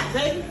knock me out,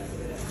 baby.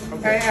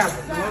 Hey,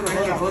 Alfred.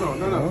 Hold on.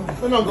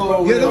 No, go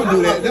over. Yeah, don't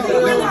do that. Don't do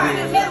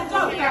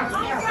that.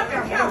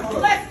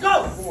 Let's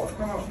go.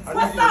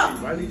 What's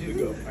up? I need you to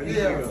go.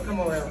 Come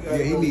on, Alfred.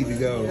 Yeah, he need to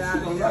go.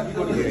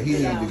 Yeah, he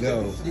need to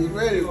go. You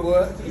ready,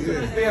 boy?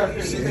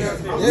 Yes.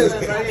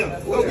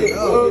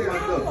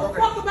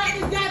 Talk about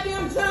this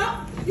goddamn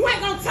job. You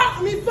ain't gonna talk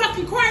to me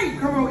fucking crazy.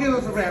 Come on, give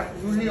us a rap.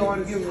 You don't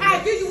want to give us a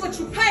rap. I give you what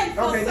you paid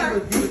for, Okay, sir.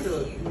 give it to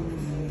us.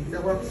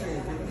 That's what I'm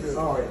saying.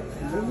 All right.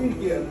 Let me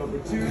get number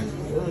 2.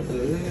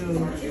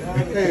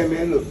 Hey,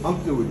 man, look, I'm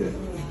through with that.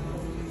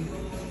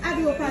 I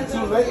do apologize.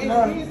 Too late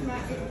now.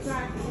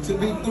 To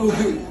be through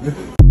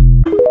with.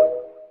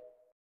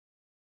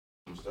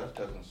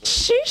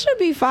 She should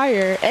be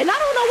fired. And I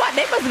don't know why.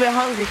 They must have been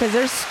hungry because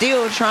they're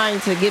still trying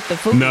to get the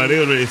food. No, they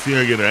already see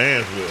her get her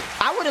ass whipped.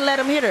 I would have let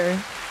him hit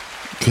her.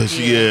 Cause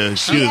she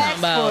asked for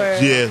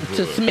it.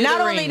 To And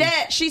not only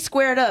that, she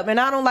squared up. And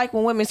I don't like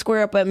when women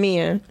square up at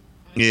men.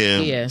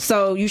 Yeah.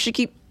 So you should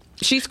keep.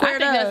 She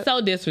squared I think up. that's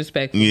so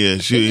disrespectful. Yeah,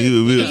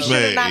 he would have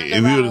smacked.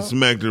 If he would have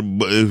smacked her,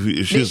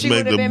 if she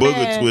smacked the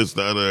booger twist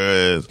out of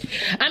her ass.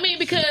 I mean,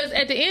 because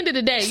at the end of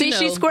the day, See, you know,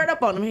 she squared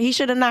up on him. He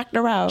should have knocked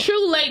her out.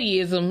 True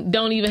ladyism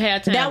don't even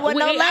have time. That wasn't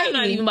no I'm not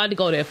lady. even about to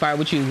go that far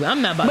with you.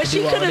 I'm not about But to she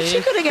do all could have. this. She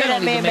could have gave That that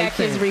don't man even make back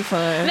his sense.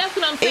 refund. That's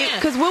what I'm saying.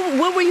 Because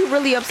what were you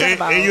really upset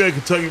about? And you at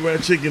Kentucky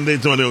Fried Chicken, they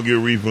told they don't get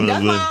refunds.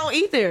 That's why I don't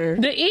either.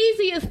 The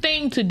easiest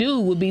thing to do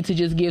would be to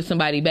just give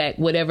somebody back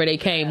whatever they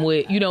came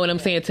with. You know what I'm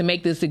saying? To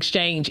make this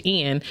exchange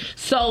end,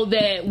 so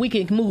that we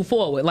can move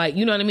forward. Like,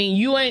 you know what I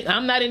mean?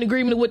 I'm not in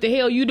agreement with what the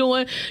hell you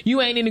doing.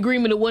 You ain't in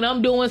agreement with what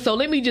I'm doing. So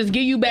let me just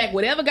give you back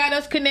whatever got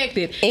us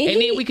connected,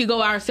 and then we could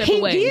go our separate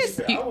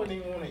ways. I wouldn't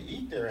even want to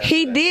eat there.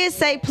 He did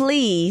say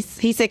please.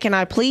 He said, "Can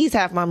I please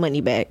have my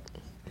money back?"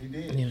 He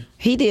did. Yeah.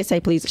 He did say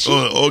please.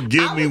 Or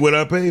give me what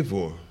I paid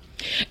for.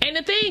 And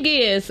the thing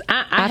is,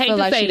 I hate feel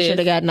to like say she this. should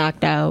have got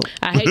knocked out.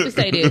 I hate to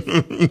say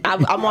this.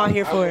 I'm all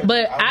here for it.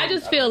 But I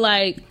just feel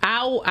like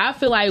I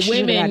feel like She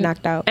should've women got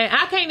knocked out. and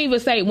I can't even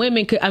say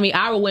women. I mean,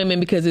 our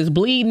women, because it's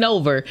bleeding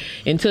over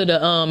into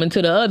the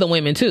other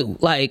women too.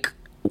 Like,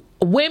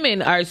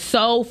 women are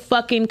so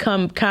fucking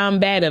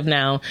combative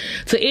now,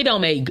 so it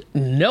don't make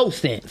no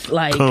sense.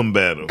 Like,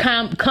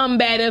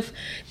 combative,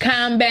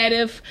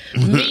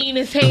 mean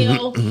as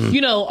hell.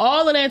 You know,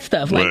 all of that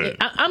stuff. Like, Right.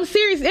 I'm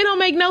serious. It don't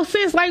make no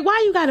sense. Like,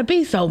 why you gotta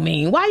be so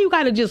mean? Why you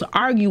gotta just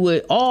argue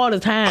it all the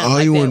time? All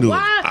like you that? wanna do is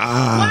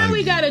Why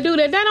we gotta do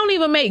that? That don't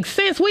even make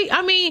sense.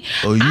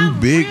 I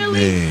big really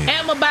man.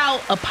 am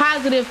about a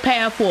positive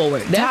path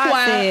forward. That's Todd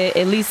why. said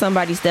at least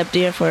somebody stepped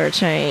in for a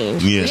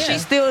change. Yeah. She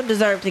still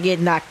deserved to get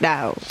knocked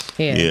out.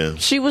 Yeah.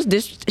 She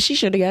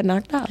should have got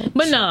knocked out.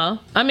 But no,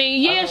 I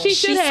mean, yeah, she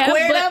should have.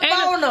 squared But,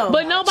 up on him.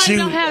 but nobody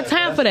don't have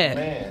time for that.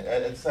 Man,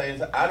 at the same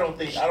time, I don't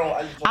think. I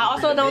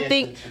also don't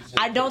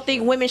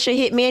think women should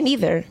hit men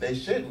either. They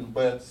shouldn't,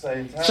 but at the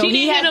same time, She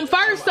didn't hit him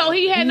first, so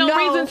he had no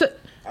reason to.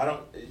 I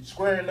don't.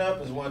 Squaring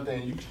up is one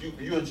thing.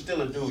 You're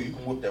still a dude. You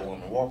can whip that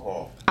woman, walk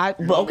off. I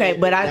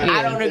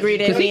don't agree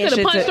that Because he men could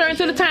have should punched her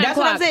into the time That's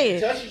clock. what I'm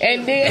saying.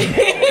 And then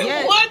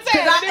Yes. one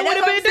time, it would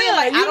have been done.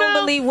 Like, I you don't know?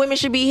 believe women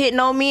should be hitting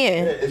on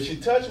men. If she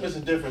touched him, it's a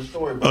different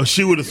story. Oh,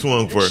 she would have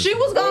swung first. She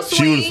was gonna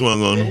She would have swing.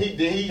 swung on him.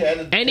 Then he had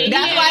to. And then he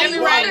That's had why he every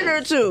wanted right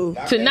her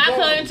to knock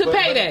her into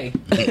payday.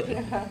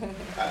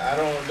 I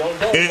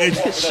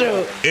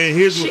don't. And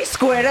here's She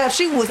squared up.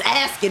 She was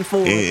asking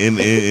for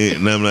it.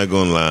 and I'm not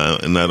gonna lie,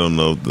 and I don't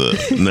know if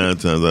the 9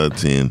 times out of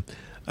 10,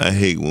 I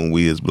hate when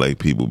we as black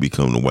people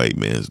become the white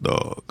man's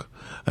dog.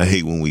 I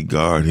hate when we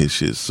guard his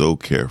shit so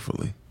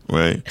carefully.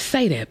 Right?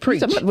 Say that,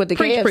 preach. With the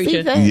Preach, KFC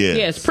preacher. thing?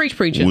 Yes, preach,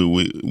 preacher.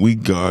 We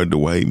guard the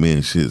white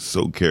man shit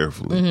so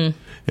carefully, Mm-hmm.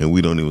 and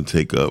we don't even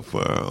take up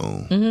for our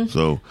own.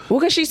 So Well,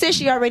 because she said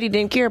she already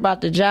didn't care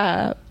about the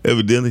job.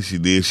 evidently she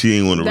did. She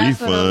ain't want a That's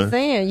refund. what I'm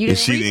saying. You and didn't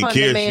she didn't refund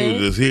care. the man.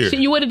 She was just here.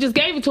 You would have just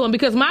gave it to him,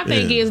 because my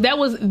thing Yeah. is that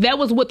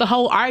was what the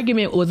whole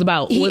argument was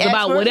about. He Was asked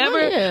about for his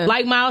whatever, money.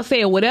 like Miles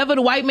said, whatever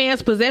the white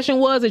man's possession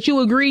was that you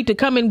agreed to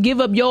come and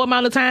give up your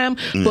amount of time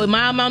for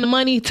my amount of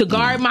money to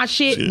guard my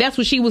shit. That's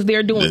what she was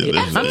there doing. Yeah,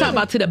 that's I'm right. talking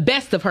about to the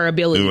best of her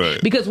ability. Right.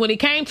 Because when it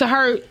came to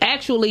her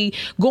actually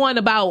going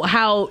about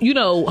how, you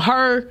know,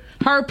 her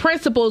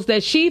principles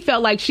that she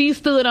felt like she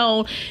stood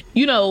on,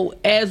 you know,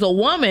 as a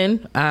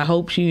woman, I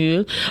hope she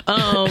is,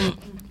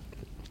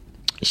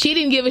 she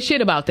didn't give a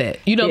shit about that,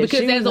 you know, Yeah, because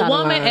she was as a out of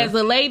woman, line. as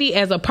a lady,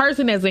 as a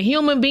person, as a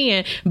human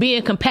being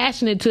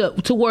compassionate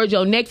towards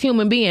your next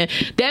human being,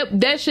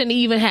 that shouldn't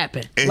even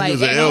happen. And he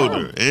was an at elder.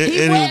 all. And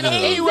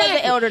he was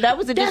an elder. That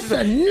was a That's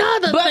disrespect.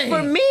 another But thing.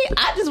 for me,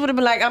 I just would have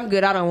been like, I'm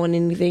good. I don't want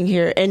anything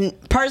here. And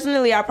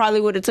personally, I probably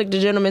would have took the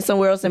gentleman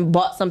somewhere else and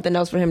bought something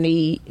else for him to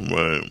eat.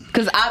 Right.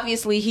 Because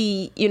obviously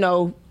he, you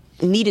know,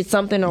 needed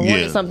something or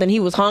wanted something.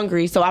 He was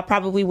hungry. So I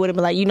probably would have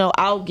been like, you know,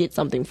 I'll get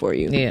something for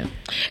you. Yeah.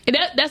 And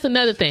that's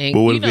another thing.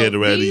 But what You if you know, had to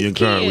ride in these your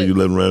car? kids- Would you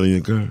let him ride in your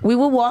car? We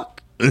would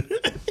walk.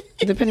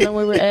 Depending on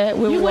where we're at.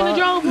 We You would wouldn't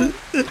walk.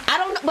 have drove? I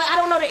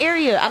don't know the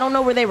area. I don't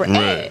know where they were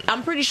Right. at.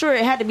 I'm pretty sure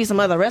it had to be some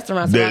other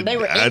restaurants around. They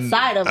were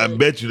inside of I it.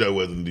 bet you that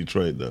wasn't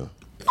Detroit though.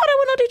 Oh, that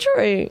was not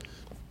Detroit.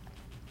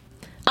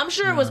 I'm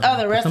sure it was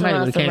other restaurants Somebody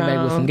would have came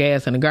back with some around.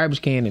 gas in a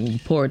garbage can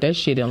and poured that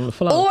shit on the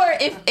floor. Or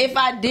if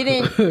I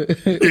didn't,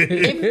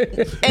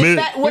 in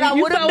fact, what I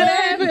would have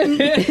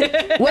done,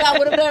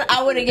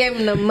 I would have gave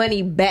him the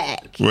money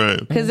back. Right.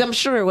 Because I'm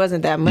sure it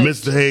wasn't that much.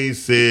 Mr.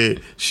 Hayes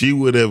said she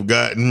would have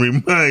gotten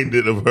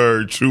reminded of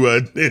her true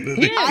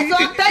identity. Yeah, so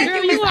thank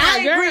you, Miss. I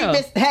agree,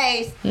 Mr.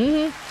 Hayes.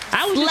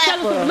 I was just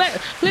telling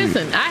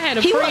listen, I had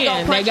a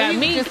friend that got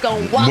me just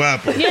gonna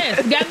whop.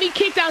 Yes, got me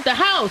kicked out the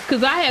house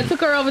because I had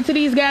took her over to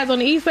these guys on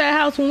the east side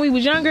house when we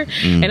was younger,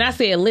 and I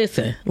said,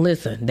 listen,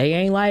 they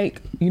ain't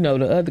like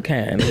the other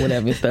kind or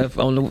whatever stuff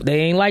they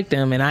ain't like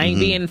them, and I ain't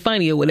being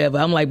funny or whatever.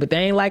 I'm like, but they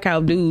ain't like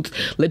how dudes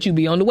let you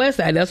be on the west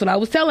side. That's what I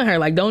was telling her.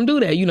 Like, don't do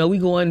that. We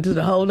going to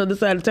the whole other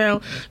side of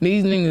town.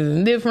 These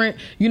niggas are different,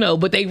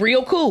 but they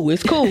real cool.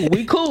 It's cool.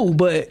 We cool,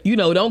 but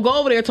don't go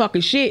over there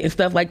talking shit and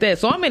stuff like that.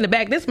 So I'm in the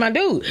back. This is my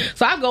dude.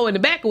 So I go in the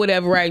back or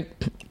whatever, right?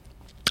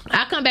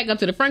 I come back up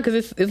to the front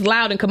because it's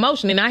loud and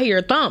commotion, and I hear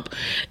a thump.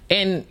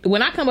 And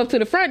when I come up to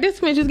the front, this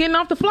bitch is getting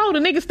off the floor. The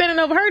nigga standing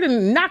over her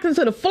and knocked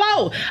into the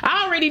floor.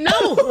 I already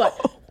know. Like,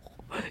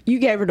 you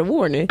gave her the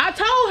warning. I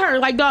told her,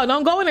 like, dog,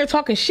 don't go in there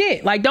talking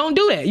shit. Like, don't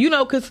do that,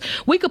 because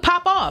we could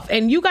pop off.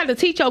 And you got to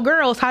teach your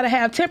girls how to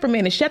have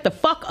temperament and shut the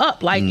fuck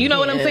up. Like, you know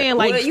what I'm saying?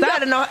 Like, you got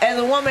to know, as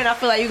a woman, I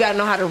feel like you got to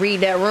know how to read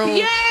that room.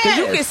 Yeah. Because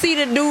you can see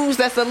the dudes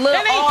that's a little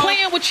that ain't off.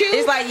 playing with you.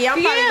 It's like,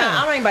 I'm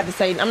not about to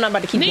say, I'm not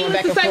about to keep going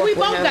back and forth. We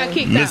both got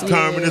kicked out. Miss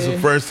Carmen, this is the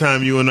first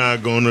time you and I are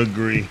going to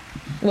agree.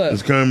 What?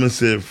 Miss Carmen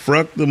said,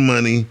 fuck the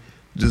money,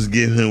 just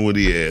give him what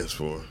he asked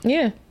for.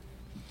 Yeah.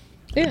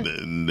 Yeah. That would have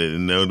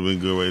been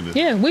good right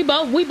there. Yeah, we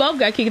both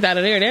got kicked out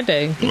of there that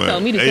day. He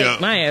told me to take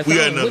my ass. We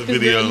got another with this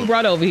video girl you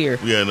brought over here.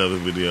 We got another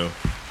video,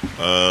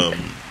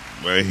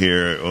 right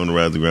here on the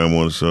Rise the Ground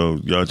Morning Show.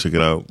 Y'all check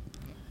it out.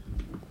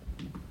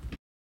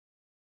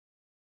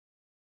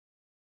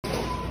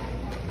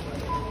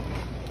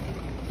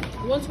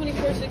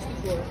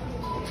 $124.64.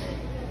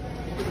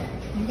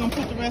 You gonna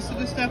put the rest of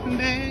the stuff in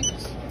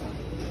bags?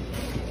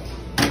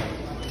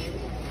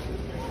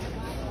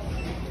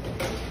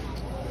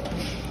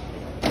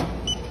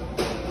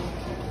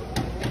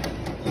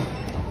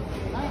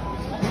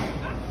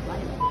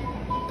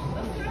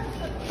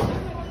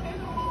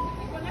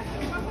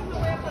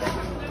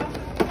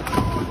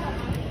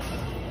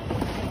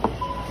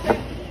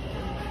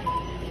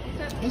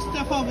 There's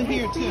stuff over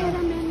here too.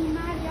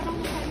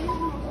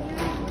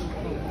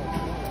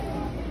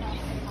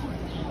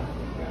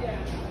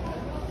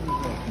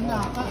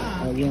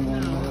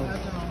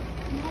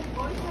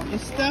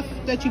 It's stuff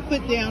that you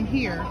put down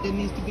here that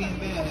needs to be in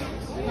bags.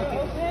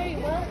 Okay,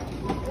 what?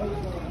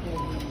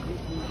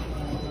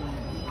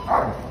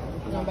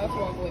 No, I'm about to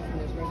walk away from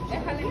this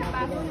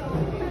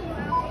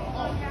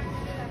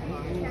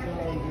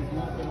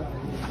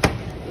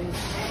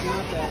It's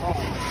not that hard.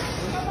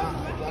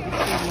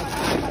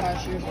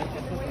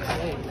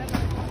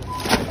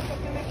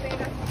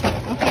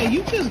 Okay,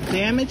 you just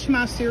damaged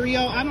my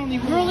cereal. I don't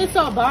even. Girl, it's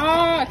a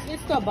box.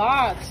 It's the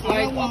box.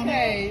 I don't want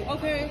okay.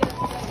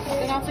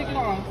 Then I'll take it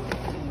off.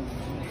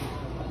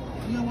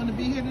 You don't want to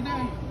be here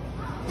today?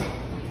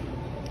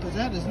 Because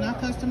that is not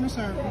customer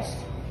service.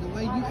 The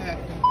way you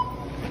acting.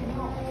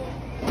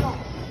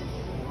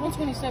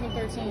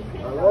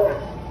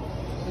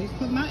 $127.13. Please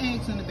put my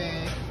eggs in the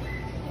bag.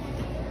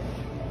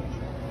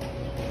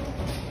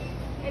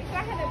 El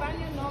traje de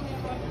baño no, mi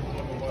amor.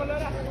 Color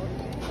azul.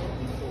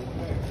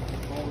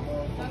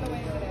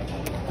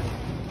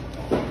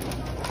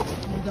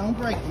 Don't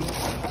break me.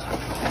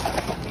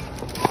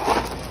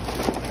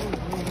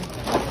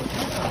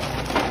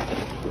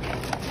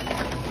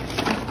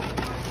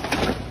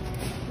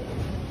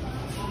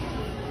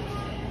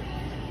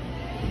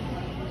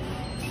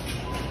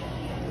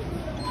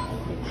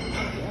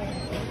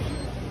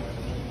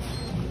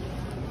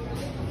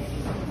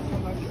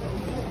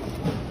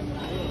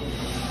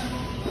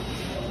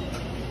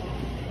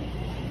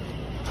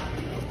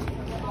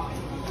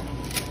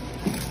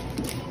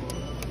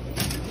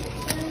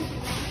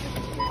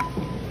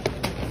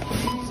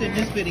 In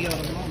this video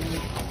at the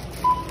moment.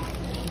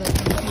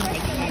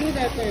 Do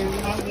that thing.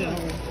 I will.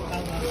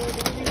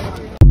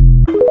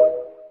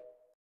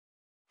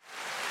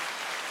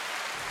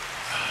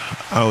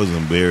 I was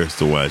embarrassed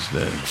to watch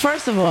that.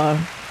 First of all,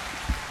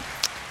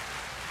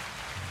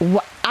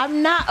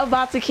 I'm not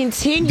about to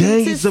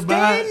continue to stand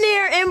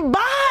there and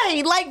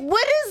buy. Like,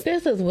 what is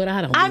this? Is what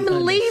I don't. I'm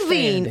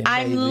leaving.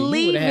 I'm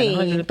leaving.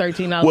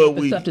 $113 worth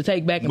of stuff to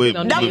take back.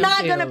 And I'm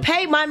not gonna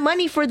pay my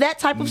money for that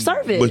type of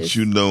service. But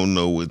you don't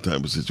know what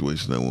type of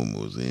situation that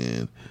woman was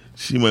in.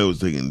 She might was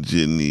taking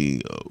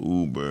Jitney or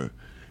Uber.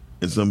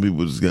 And some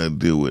people just got to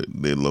deal with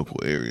their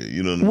local area.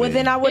 You know what I mean? Well,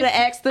 then I would have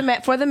asked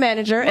for the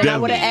manager, and I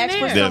would have asked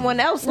for someone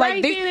else.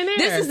 Like,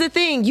 this is the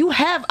thing. You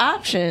have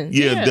options.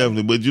 Yeah,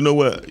 definitely. But you know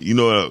what?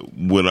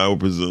 What I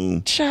would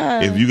presume?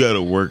 If you got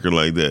a worker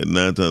like that,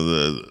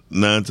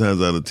 nine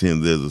times out of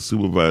 10, there's a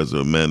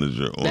supervisor or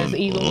manager on. That's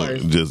even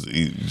worse. Just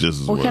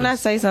as well, worse. can I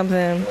say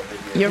something?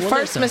 Your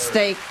first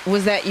mistake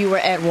was that you were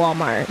at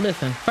Walmart.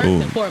 Listen, first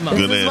and foremost.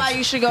 This is why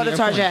you should go to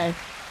Tarjay.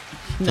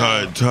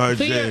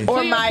 Tarjay. Or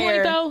to your Meyer.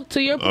 point, though,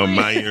 to your Or point,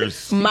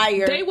 Myers.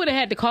 Meyer. they would have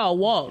had to call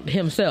Walt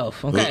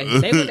himself. Okay,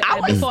 they would. I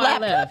would before I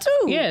slap her left.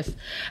 too. Yes,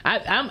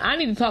 I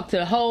need to talk to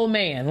the whole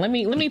man. Let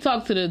me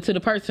talk to the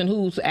person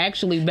who's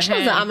actually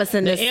behind I'ma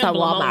send the this to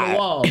emblem on Walmart. the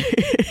wall.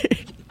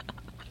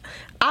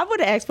 I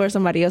would have asked for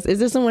somebody else. Is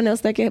there someone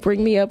else that can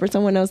bring me up or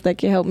someone else that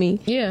can help me?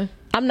 Yeah.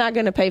 I'm not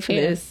going to pay for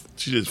this.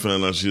 She just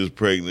found out she was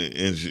pregnant,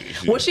 and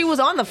She was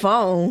on the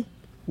phone.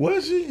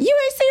 Was she? You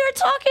ain't see her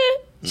talking?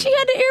 She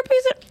had the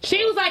earpiece.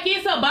 She was like,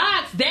 "It's a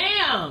box."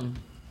 Damn.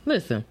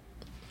 Listen.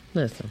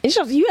 And she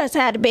was, you guys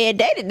had a bad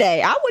day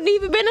today. I wouldn't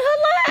even been in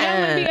her line. I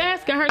wouldn't be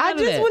asking her. I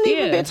just wouldn't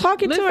even been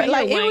talking to her.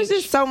 Like, it was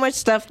just so much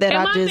stuff that and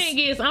I my just. thing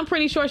is, I'm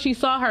pretty sure she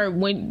saw her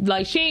when,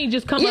 like, she ain't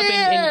just come up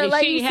and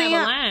like, she you ain't see have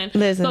a how- line.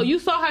 Listen. So you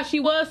saw how she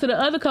was to the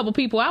other couple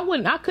people. I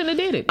couldn't have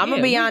did it. I'm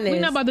gonna be honest.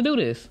 We're not about to do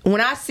this.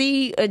 When I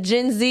see a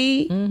Gen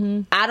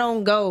Z, I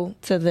don't go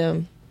to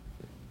them.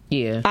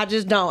 Yeah. I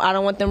just don't. I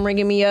don't want them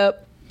ringing me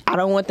up. I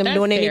don't want them That's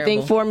doing anything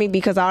terrible. for me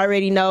because I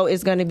already know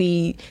it's going to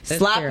be That's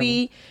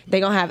sloppy.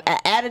 They're going to have an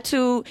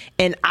attitude,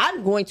 and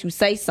I'm going to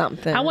say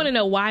something. I want to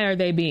know, why are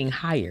they being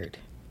hired?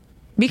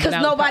 Because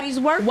Without- nobody's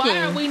working. Why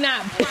are we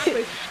not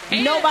proper?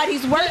 And-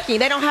 Nobody's working.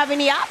 They don't have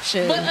any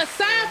options. But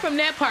aside from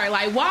that part,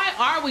 like, why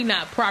are we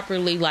not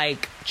properly,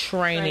 like,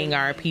 training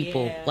our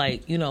people? Yeah.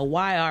 Like,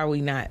 why are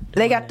we not?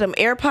 They got them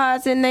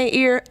AirPods in their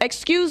ear.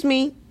 Excuse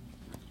me.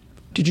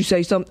 Did you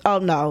say something? Oh,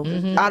 no.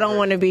 I don't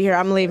want to be here.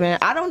 I'm leaving.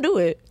 I don't do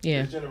it.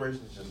 Yeah. This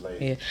generation's just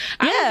lazy.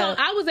 Yeah.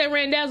 I was at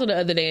Randazzo the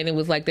other day, and it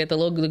was like that.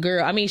 The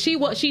girl. I mean, she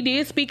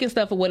did speak and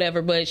stuff or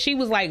whatever, but she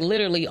was like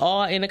literally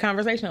all in the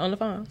conversation on the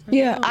phone.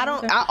 Yeah,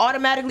 I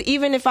automatically,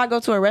 even if I go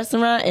to a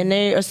restaurant and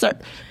they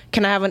assert,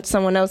 can I have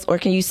someone else or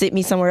can you sit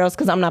me somewhere else?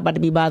 Because I'm not about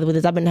to be bothered with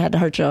this. I've been had to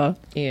hurt y'all.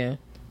 Yeah.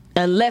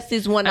 Unless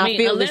it's one I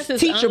feel is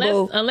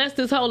teachable. Unless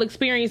this whole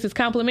experience is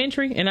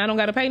complimentary and I don't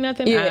got to pay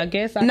nothing, Yeah. I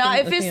guess. Now,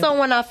 if it's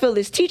someone I feel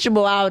is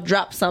teachable, I'll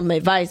drop some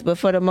advice. But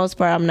for the most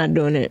part, I'm not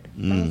doing it.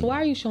 So why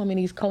are you showing me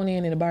these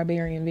Conan and the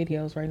Barbarian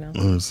videos right now?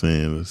 I'm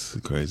saying it's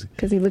crazy.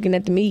 Because he's looking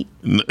at the meat.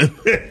 I'm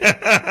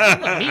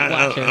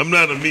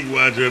not a meat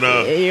watcher at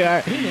all. Yeah, you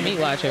are. He's a meat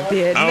watcher.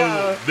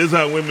 Yeah, This is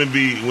how women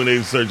be when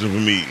they searching for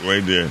meat,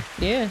 right there.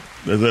 Yeah.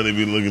 That's how they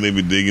be looking. They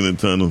be digging in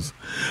tunnels.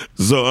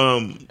 So,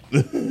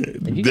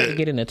 If you got to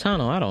get in the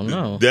tunnel, I don't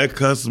know. that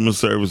customer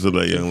service of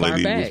that young Far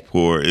lady was back.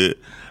 poor.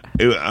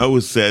 I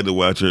was sad to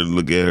watch her and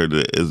look at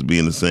her as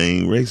being the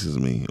same race as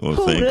me. Or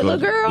Who, same the little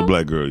culture. girl? The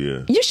black girl,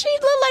 yeah. She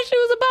looked like she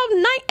was about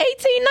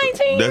 18,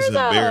 19 That's years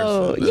old.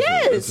 embarrassing.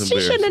 Yes, That's she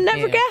should have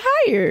never Yeah. got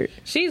hired.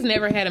 She's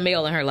never had a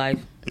male in her life.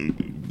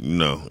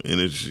 No, and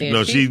it's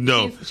Yeah, she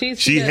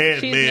she's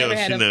had never male.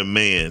 had She a- not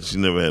man. She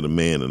never had a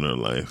man in her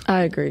life.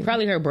 I agree.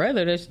 Probably her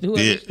brother,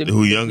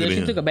 Who younger that than she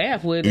her. took a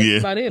bath with. That's Yeah.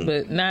 about it,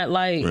 but not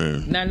like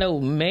Right. not no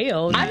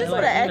male. I just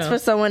would have asked for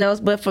someone else,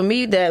 but for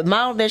me, the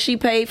amount that she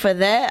paid for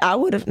that, I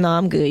would have. No,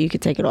 I'm good. You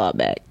could take it all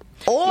back.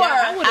 Or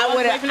I would've walked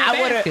away from that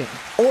basket.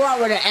 I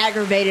would have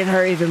aggravated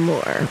her even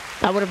more.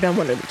 I would have done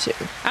one of the two.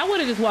 I would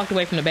have just walked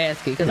away from the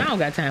basket because I don't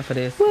got time for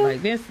this.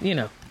 Like this,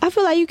 I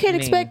feel like you can't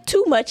expect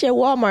too much at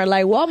Walmart.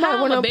 Like Walmart,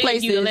 How one I'ma of beg those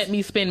places. you to let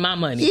me spend my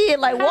money? Yeah,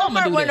 like How I'ma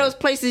Walmart, do one of that? those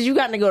places you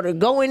got to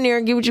go in there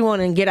and get what you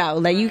want and get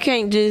out. Like you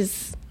can't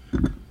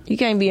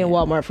be in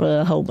Walmart for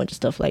a whole bunch of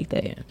stuff like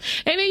that.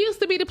 And it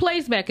used to be the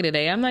place back in the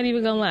day. I'm not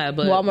even gonna lie,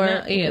 but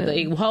Walmart,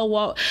 the whole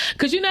wall,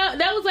 because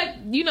that was like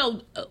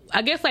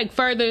I guess like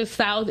further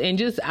south and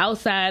just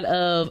outside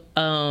of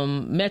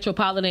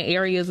metropolitan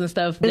areas and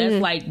stuff. That's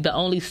like the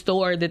only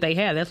store that they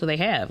have. That's what they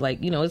have. Like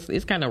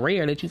it's kind of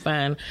rare that you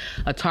find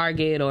a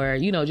Target or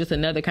just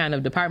another kind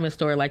of department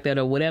store like that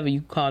or whatever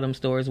you call them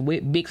stores,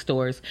 big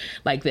stores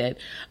like that.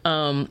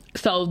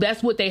 So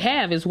that's what they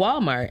have is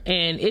Walmart,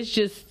 and it's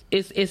just.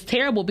 It's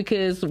terrible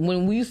because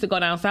when we used to go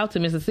down south to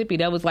Mississippi,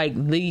 that was like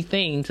the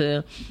thing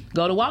to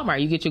go to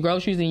Walmart. You get your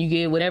groceries and you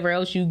get whatever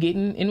else you get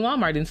in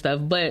Walmart and stuff.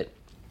 But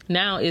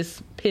now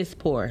it's piss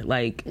poor,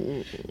 like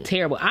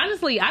terrible.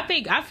 Honestly, I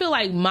feel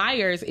like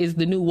Myers is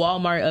the new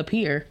Walmart up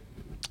here.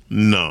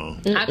 No,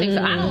 I think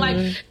so. I don't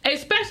like,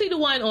 especially the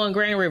one on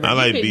Grand River. I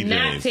like you BJ's. could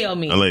not tell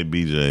me. I like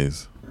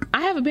BJ's.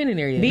 I haven't been in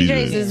there yet.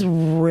 BJ's is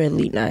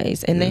really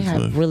nice, and they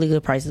have really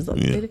good prices on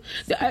it.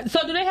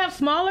 So do they have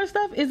smaller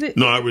stuff? Is it?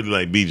 No, I really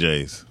like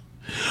BJ's.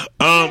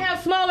 They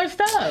have smaller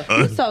stuff.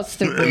 You're so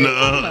stupid.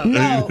 No.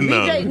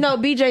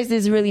 BJ's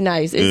is really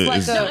nice. It's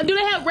like do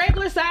they have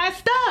regular size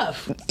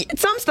stuff?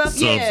 Some stuff,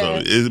 Some yeah.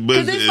 stuff.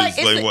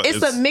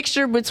 It's a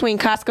mixture between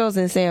Costco's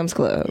and Sam's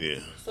Club. Yeah.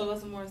 So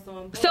it's more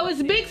So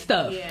it's big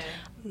stuff. Yeah.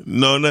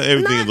 No, not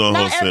everything is on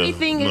Not wholesale.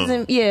 everything No.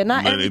 isn't. Yeah,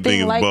 not everything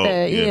is like bulk,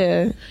 that.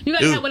 Yeah. You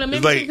gotta have one of the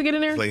memberships to get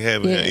in there. It's like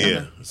having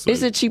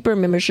It's a cheaper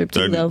membership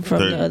too, though,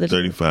 from the other.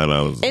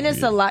 $35. And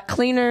it's a lot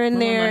cleaner in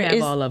there. I have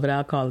It's, all of it.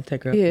 I'll call and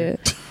take her. yeah,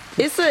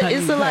 it's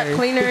a lot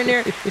cleaner in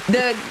there.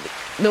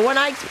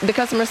 The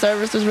customer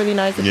service was really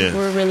nice. The people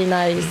were really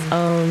nice.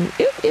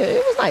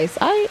 It was nice.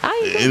 I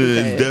and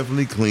it's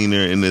definitely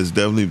cleaner, and there's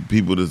definitely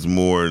people that's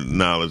more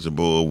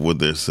knowledgeable of what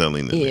they're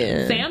selling.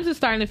 Yeah, Sam's is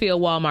starting to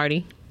feel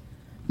Walmarty.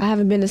 I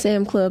haven't been to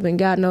Sam Club and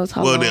God knows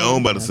how long. Well, they're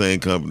owned by the same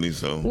company,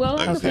 so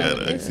I can see how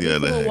that. It's a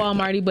little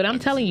Walmarty, but I'm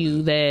telling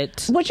you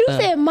that. What you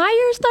said,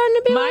 Meyer's starting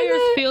to be Myers like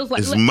that? feels like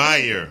it's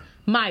Meyer.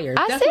 Myers.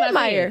 I That's said what I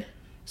Meyer.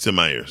 It's a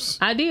Myers.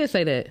 I did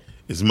say that.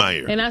 It's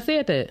Meyer. And I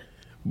said that.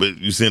 But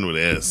you said it with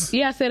an S.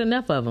 Yeah, I said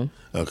enough of them.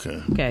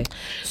 Okay.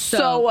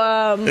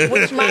 So,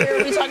 which Meyer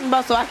are we talking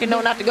about so I can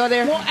know not to go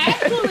there? Well,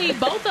 actually,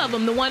 both of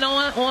them. The one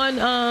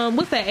on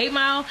what's that, 8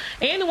 Mile,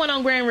 and the one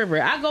on Grand River.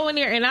 I go in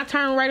there and I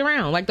turn right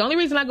around. Like, the only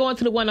reason I go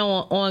into the one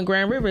on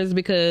Grand River is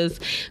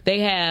because they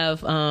have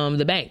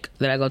the bank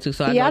that I go to.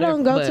 So I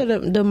don't go to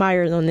the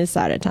Myers on this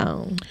side of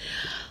town.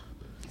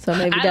 So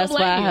maybe that's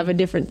why I have a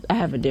different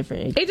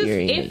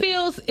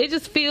experience. It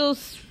just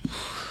feels.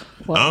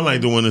 Well, I don't like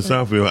the one in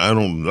Southfield. I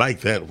don't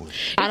like that one.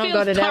 I don't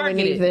go to that one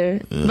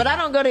either. Yeah. But I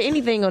don't go to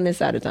anything on this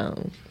side of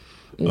town.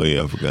 Oh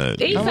yeah, I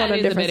forgot. I'm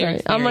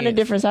on a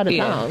different side of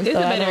town. It's a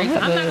better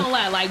experience. I'm not gonna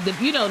lie, like to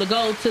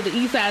go to the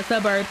east side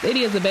suburbs, it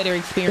is a better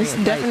experience.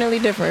 It's definitely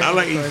different. I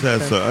like east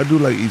side suburbs. I do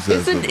like east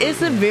side suburbs.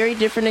 It's a very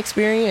different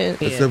experience.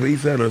 Except for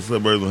east side of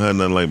suburbs don't have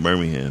nothing like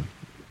Birmingham.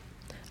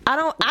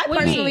 I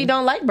personally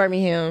don't like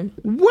Birmingham.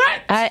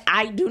 What?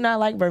 I do not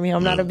like Birmingham.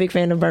 I'm not a big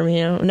fan of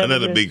Birmingham. I'm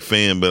not a big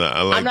fan, but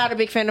I like. I'm not a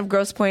big fan of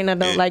Grosse Pointe. I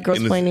don't like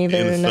Grosse Pointe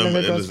either. None of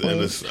the Grosse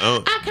Pointe.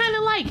 I kind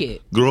of like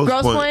it.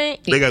 Grosse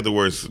Pointe. They got the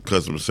worst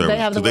customer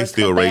service. They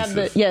still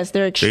racist. Yes,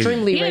 they're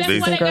extremely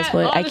racist in Grosse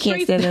Pointe. I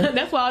can't stand them.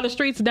 That's why all the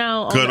streets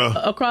down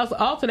across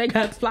Alta, they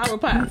got flower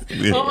pots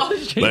on all the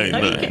streets.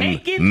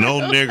 No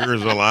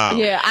niggers allowed.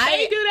 Yeah,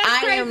 I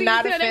am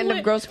not a fan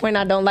of Grosse Pointe.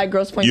 I don't like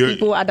Grosse Pointe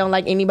people. I don't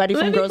like anybody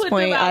from Grosse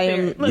Pointe. I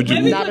am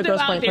not a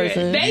Grosse Pointe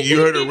person.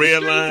 You heard of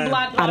red line?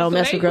 I don't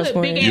mess with Grosse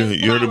Pointe.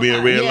 You heard of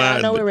being red line? Yeah,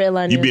 I know what red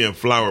line is. You being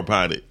flower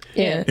potted.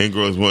 Yeah. In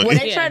Grosse Pointe. Well,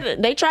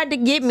 they tried to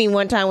get me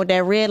one time with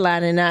that red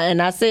line,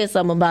 and I said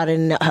something about it,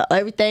 and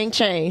everything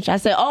changed. I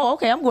said, "Oh,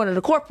 okay, I'm going to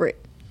the corporate."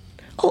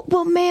 Oh,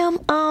 well, ma'am,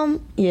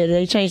 yeah,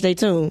 they changed their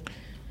tune.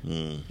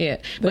 Yeah,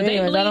 but they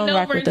bleeding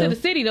over into the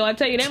city, though. I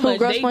tell you that much.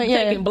 They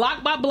taking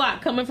block by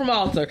block coming from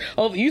Alta.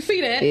 Oh, you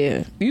see that?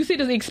 Yeah, you see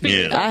the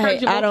experience.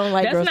 Yeah. I don't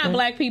like. That's not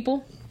black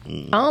people.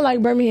 I don't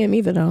like Birmingham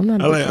either, though.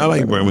 I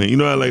like Birmingham. You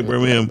know, I like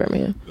Birmingham.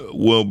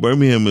 Well,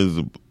 Birmingham is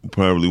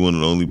probably one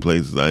of the only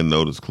places I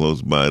know that's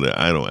close by that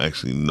I don't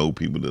actually know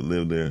people that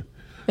live there.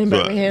 In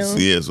Birmingham.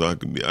 So I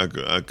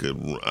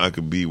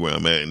could be where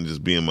I'm at and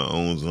just be in my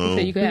own zone.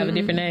 So you could have a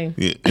different name.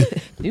 Yeah.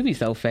 You be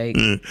so fake.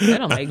 That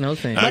don't make no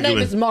sense. My name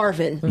is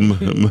Marvin.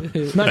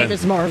 My name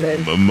is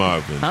Marvin.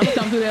 Marvin. I'm gonna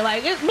come through there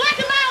like, it's Black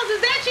and Miles.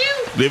 Is that you?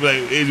 They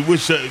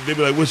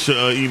be like, what's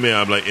your email?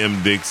 I'm like,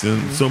 M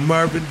Dixon. So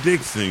Marvin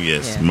Dixon.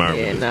 Yes, Marvin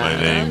is my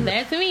name.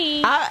 That's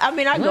me. I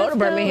mean, I go to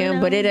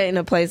Birmingham, but it ain't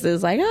a place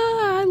that's like,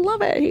 I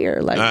love it here.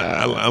 Like,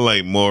 I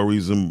like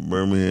Maurice in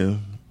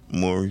Birmingham.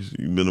 Maurice,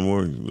 you been to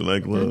Maurice? You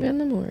like love? I've been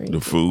to Maurice. The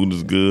food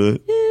is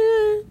good.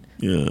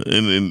 Yeah,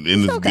 and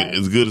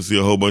it's good to see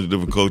a whole bunch of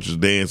different cultures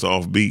dance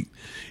off beat.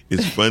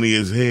 It's funny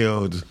as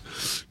hell.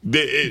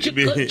 Give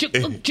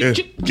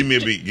me a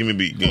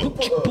beat. No,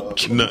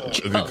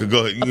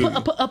 go ahead.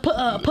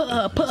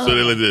 So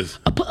they like this.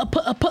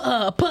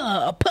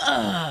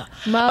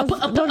 Miles,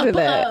 don't do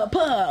that.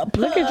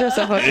 Look at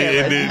yourself on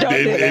camera.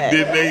 Don't do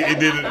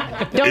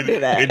that. Don't do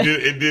that. It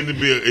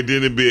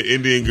didn't be an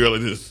Indian girl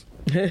like this.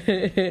 You're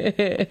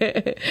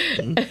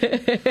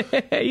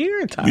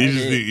tired.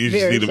 You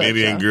just see them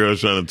Indian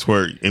girls trying to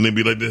twerk, and they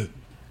be like this.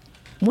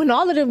 When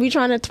all of them be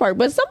trying to twerk,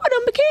 but some of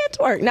them can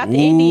twerk. Not the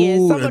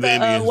Indians. Some of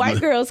the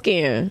white girls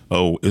can.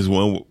 Oh, it's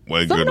one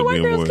white girl.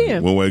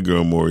 One white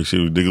girl more. She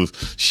was ridiculous.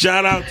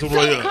 Shout out to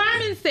Royal.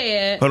 Carmen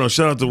said. Hold on.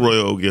 Shout out to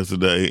Royal Oak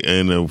yesterday,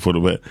 and for the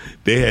back,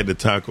 they had the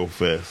Taco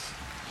Fest.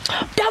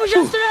 That was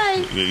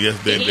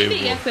yesterday.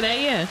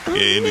 Yesterday, yeah.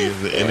 And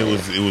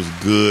it was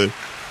good.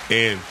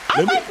 And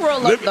I like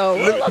Royal Oak though.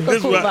 Royal Oak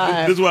is cool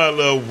vibe. This is why I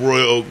love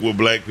Royal Oak with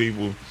black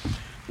people.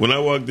 When I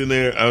walked in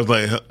there, I was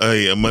like,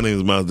 "Hey, my name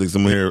is Miles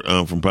Dixon. I'm here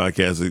from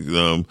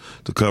podcasting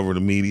to cover the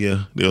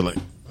media." They were like,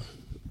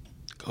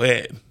 "Go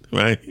ahead,"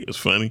 right? It was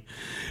funny.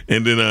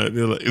 And then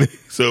they're like,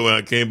 so when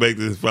I came back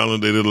to this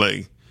following day, they're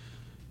like,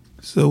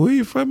 "So where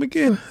you from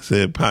again?" I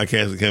said,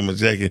 "Podcasting, Camera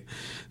Jacket."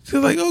 They're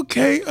like,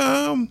 "Okay,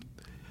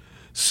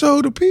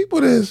 so the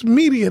people that's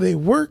media, they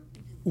work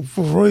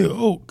for Royal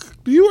Oak.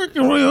 Do you work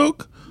in Royal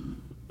Oak?"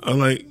 I'm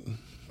like,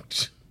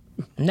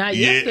 not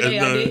yesterday,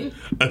 I didn't.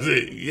 I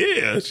said,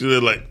 yeah. She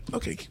was like,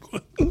 okay, keep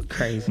going.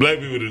 Crazy. Black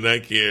people do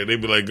not care. They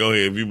be like, go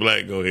ahead. If you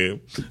black, go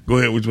ahead. Go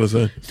ahead. What you want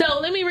to say? So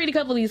let me read a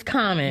couple of these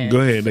comments. Go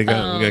ahead. We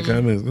got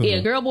comments. Yeah,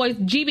 Girl Boys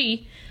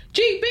GB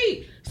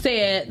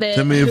said that.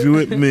 Tell me if you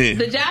with me.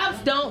 The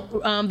jobs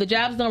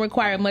don't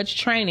require much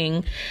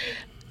training.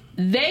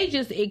 They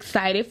just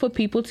excited for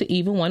people to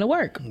even want to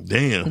work.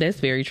 Damn. That's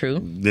very true.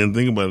 Didn't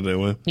think about it that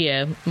way.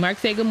 Yeah. Mark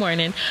said good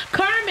morning.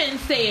 Carmen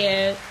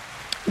said,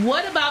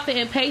 what about the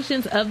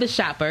impatience of the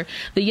shopper?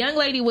 The young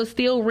lady was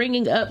still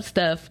ringing up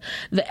stuff.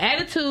 The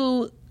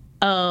attitude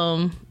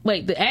of,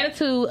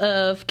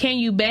 can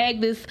you bag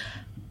this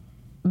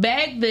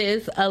bag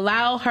this,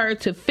 allow her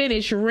to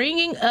finish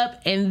ringing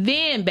up, and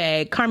then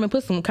bag. Carmen,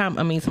 put some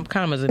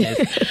commas in this.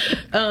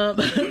 So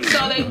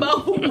they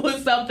both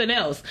was something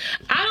else.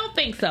 I don't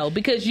think so,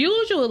 because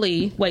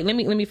usually, wait, let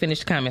me finish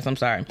the comments. I'm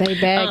sorry. They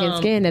bag and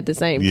scan at the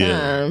same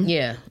time.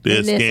 Yeah.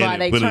 And that's why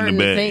they turn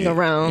the thing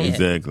around.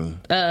 Exactly.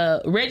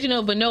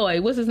 Reginald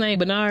Benoit, what's his name?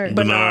 Bernard.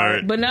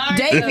 David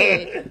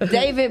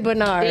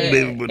Bernard.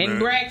 And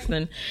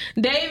Braxton.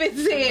 David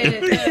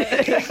said,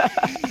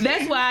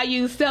 that's why I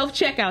use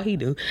self-checkout. He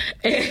do.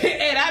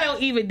 And I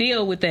don't even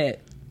deal with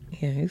that.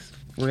 Yeah, he's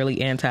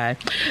really anti.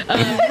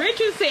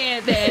 Richard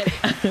said that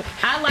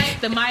I like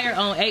the Meyer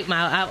on 8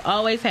 Mile. I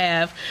always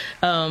have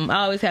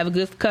a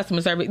good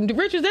customer service.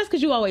 Richard, that's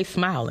because you always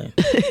smiling.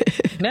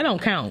 That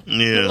don't count.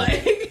 Yeah.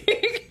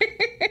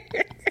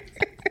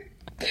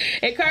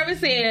 And Carmen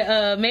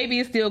said, maybe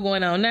it's still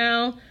going on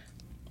now.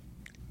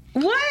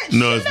 What?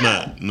 No, it's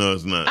not. No,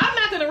 it's not. I'm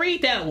not going to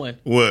read that one.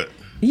 What?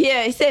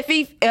 Yeah, he said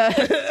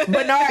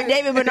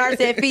David Bernard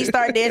said feet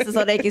start dancing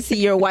so they can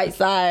see your white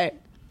side.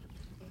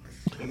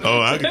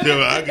 Oh, I can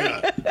tell. I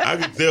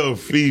can tell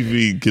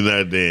Fifi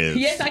cannot dance.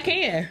 Yes, I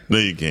can. No,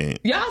 you can't.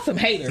 Y'all some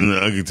haters. No,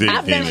 I can tell you.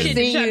 I've never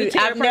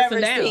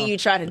seen you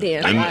try to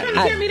dance.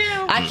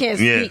 I can't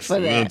speak for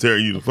that. I'm gonna tear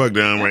you the fuck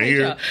down right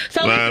here. So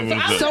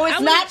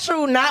it's not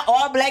true. Not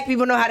all black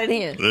people know how to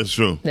dance. That's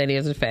true. That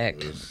is a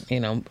fact.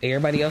 You know,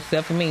 everybody else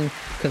except for me,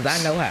 because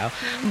I know how.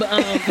 But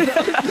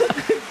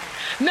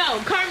no,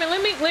 Carmen.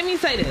 Let me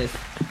say this.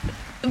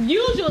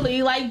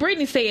 Usually, like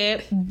Brittany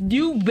said,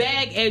 you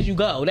bag as you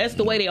go. That's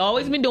the way they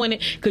always been doing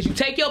it, because you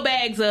take your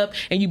bags up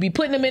and you be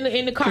putting them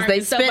in the cart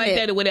and stuff like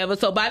that or whatever.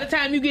 So by the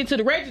time you get to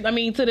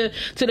the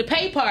to the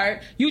pay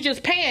part, you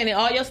just paying and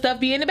all your stuff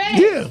be in the bag.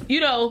 Yeah,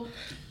 you know.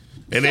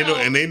 And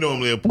they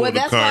normally pull the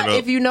that's cart why up.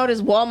 if you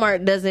notice,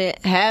 Walmart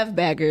doesn't have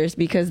baggers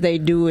because they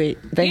do it.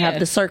 They have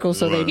the circle,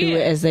 so they do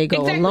it as they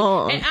go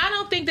along. And I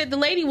don't think that the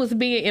lady was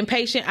being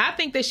impatient. I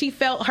think that she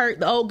felt hurt.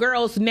 The old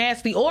girl's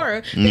nasty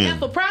aura. The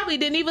heifer probably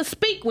didn't even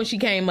speak when she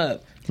came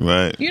up.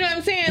 Right. You know what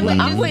I'm saying? Like,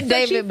 I'm with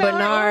David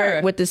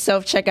Bernard with the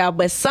self-checkout,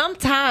 but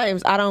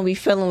sometimes I don't be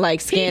feeling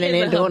like scanning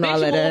and doing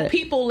all of that.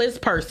 People-less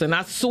person,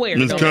 I swear.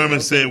 Ms. Carmen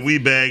said we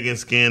bag and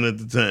scan at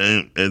the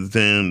time. At the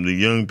time, the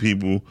young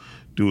people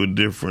do it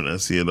different. I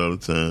see it all the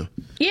time.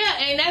 Yeah,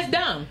 and that's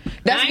dumb.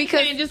 That's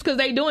because just because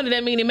they doing it,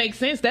 that mean it makes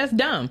sense. That's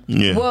dumb.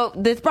 Yeah. Well,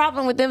 the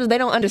problem with them is they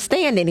don't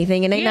understand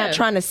anything, and they're not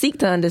trying to seek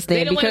to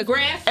understand. They don't because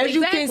grasp, as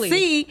you can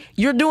see,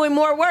 you're doing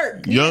more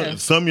work.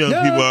 Some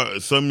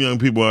young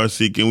people are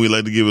seeking. We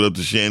like to give it up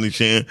to Shanny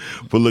Chan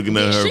for looking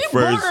at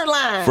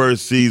her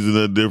first season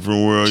of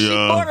Different World,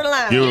 y'all.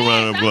 Borderline. Give her a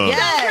round of applause.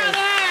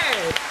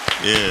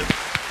 Yes.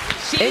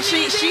 And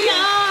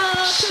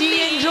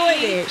she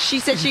enjoyed it. She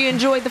said she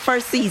enjoyed the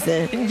first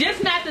season.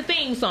 Just not the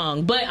theme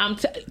song, but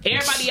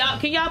everybody, y'all,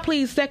 can y'all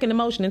please second the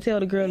motion and tell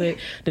the girl that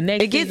the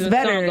next season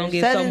better. Song gonna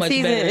get so much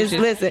better.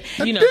 Listen,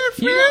 you know,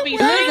 you gonna be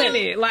singing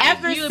it like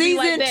after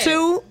season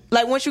 2.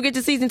 Like once you get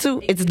to season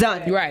 2, it's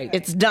done. Right,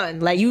 it's done.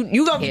 Like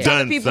you gonna be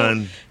telling people,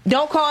 son.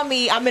 Don't call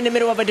me. I'm in the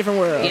middle of a different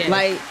world. Yeah.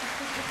 Like,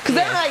 because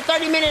they're like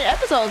 30-minute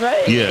episodes,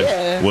 right?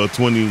 Yeah. Well,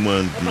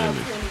 21 minutes.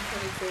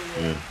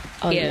 Yeah.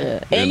 Oh,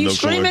 yeah. And you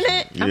streaming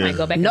it? I might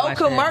go back and watch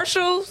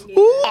commercials? That.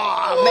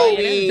 Oh,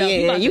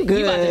 baby. You good.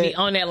 You about to be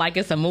on that like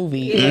it's a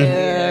movie.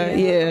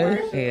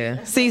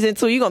 Yeah. Season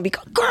 2, you going to be,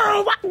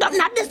 girl, not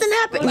this didn't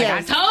happen. Like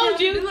I told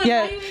you.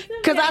 Yeah.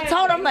 Because I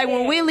told them, like,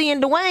 when Willie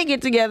and Dwayne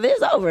get together,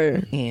 it's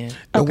over. Yeah.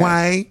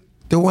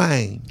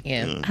 Dwayne.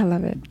 Yeah. I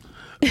love it.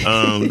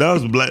 That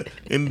was black.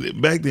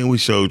 And back then we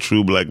showed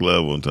true black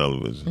love on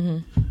television. Mm-hmm.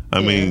 I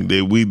mean,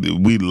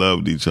 we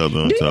loved each other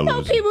on television. Do you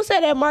know people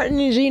said that Martin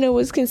and Gina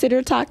was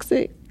considered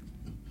toxic?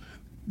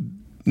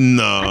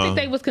 No. I think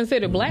they was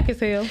considered black as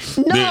hell.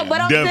 No,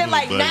 but I'm saying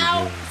like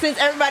now, since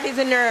everybody's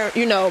in their,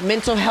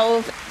 mental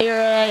health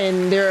era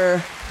and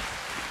their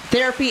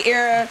therapy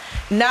era,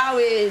 now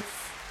they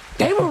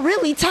were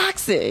really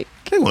toxic.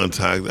 They weren't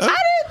toxic.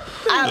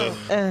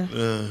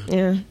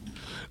 Yeah.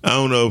 I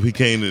don't know if he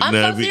came to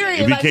if he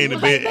came to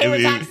bed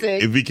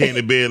if he came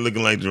to bed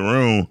looking like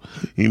Jerome,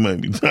 he might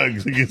be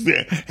toxic and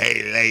say,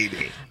 "Hey,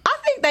 lady." I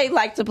think they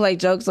like to play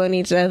jokes on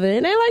each other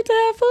and they like to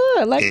have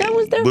fun. Like that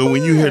was their. But fun.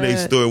 When you hear the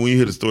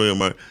story of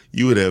Mark,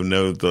 you would have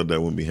never thought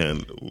that was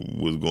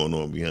going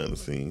on behind the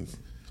scenes.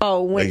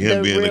 Oh, when like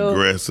him being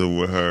aggressive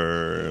with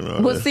her and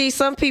all that. See,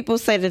 some people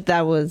say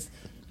that was.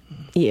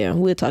 Yeah,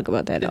 we'll talk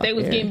about that. They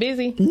was getting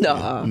busy?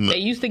 No. They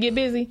used to get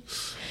busy?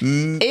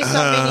 It's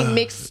so many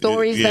mixed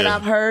stories that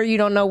I've heard. You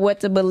don't know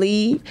what to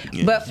believe.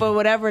 Yeah. But for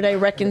whatever they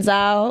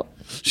reconciled.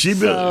 She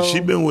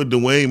been with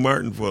Dwayne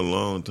Martin for a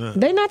long time.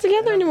 They're not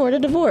together anymore. They're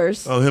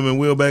divorced. Oh, him and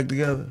Will back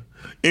together?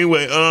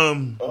 Anyway, Huh?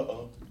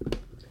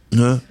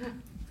 I'm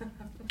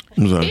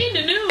sorry. In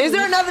the news. Is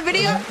there another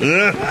video?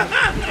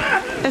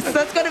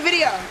 Let's go to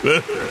video.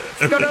 Let's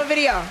go to a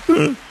video.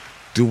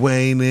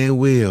 Dwayne and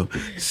Will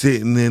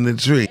sitting in the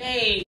tree.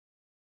 Hey.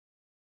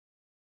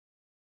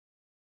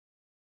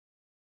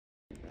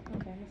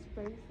 Okay,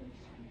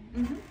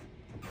 mm-hmm.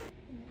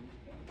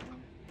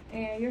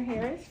 And your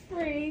hair is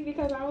free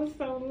because I was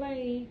so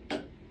late.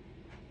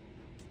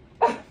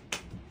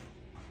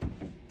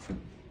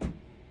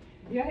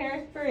 Your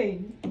hair is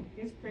free.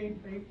 It's free.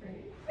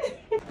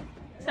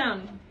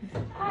 Tony,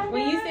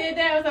 when you said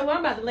that, I was like, well,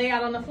 I'm about to lay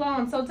out on the floor.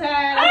 I'm so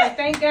tired. I'm like,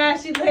 thank God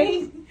she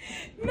laid.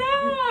 No,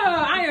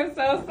 I am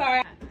so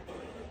sorry.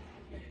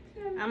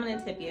 I'm going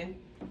to tip you.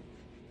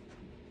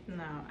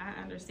 No,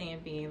 I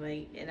understand being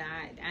late, and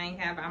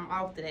I'm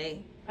off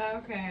today.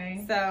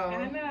 Okay. So.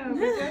 I know, but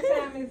your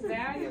time is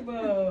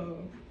valuable.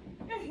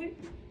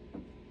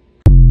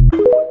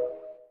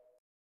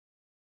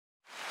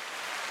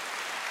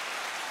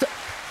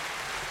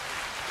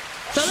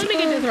 So let me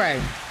get this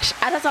right.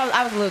 That's all.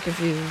 I was a little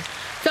confused.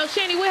 So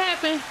Shanny, what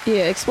happened?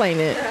 Yeah, explain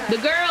it. The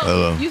girl.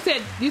 Hello. You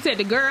said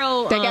the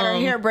girl. They got her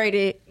hair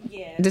braided.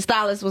 Yeah. The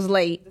stylist was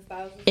late,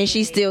 and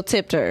she still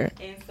tipped her.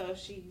 And so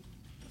she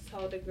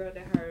told the girl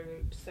that her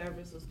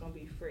service was gonna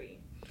be free.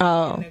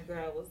 Oh. And the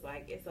girl was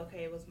like, "It's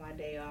okay. It was my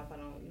day off. I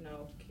don't,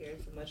 care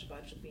so much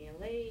about you being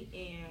late."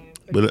 And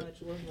pretty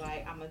much was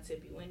like, "I'm gonna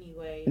tip you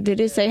anyway." Did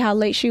it say how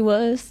late she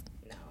was?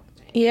 No.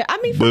 Yeah, I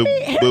mean, for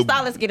me,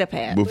 hairstylists get a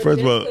pass. But first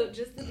of all,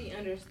 just to be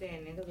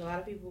understanding, because a lot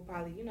of people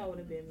probably, would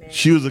have been mad.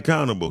 she was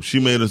accountable. She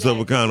made herself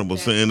accountable,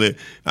 saying that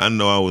I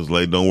know I was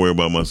late. Don't worry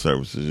about my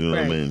services. You know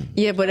what I mean?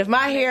 Yeah, but if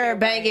my hair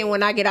banging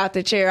when I get out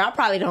the chair, I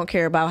probably don't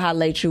care about how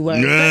late you were.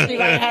 Especially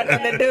if I had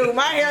nothing to do.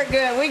 My hair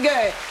good. We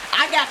good.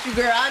 I got you,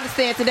 girl. I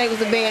understand today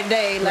was a bad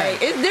day.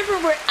 Like it's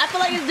different. I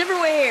feel like it's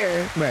different with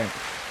hair. Right.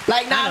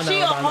 Like now she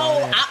a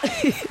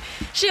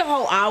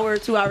whole hour,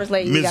 2 hours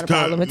late. You got a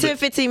problem. 10,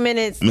 15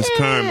 minutes. Miss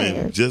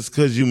Carmen, just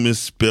because you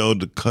misspelled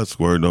the cuss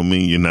word don't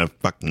mean you're not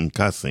fucking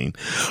cussing.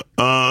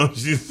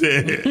 She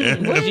said,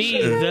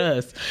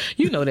 Jesus,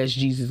 that's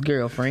Jesus'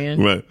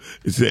 girlfriend, right?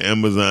 It said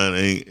Amazon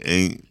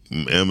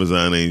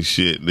ain't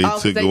shit. They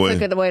took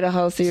away the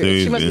whole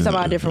series. She must be talking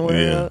about a different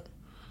world.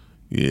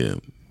 Yeah.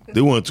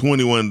 They want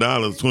 $21,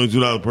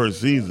 $22 per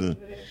season.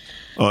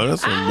 Oh,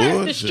 that's some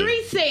bullshit. The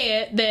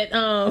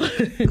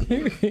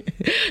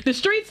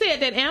street said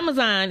that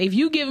Amazon, if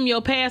you give them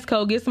your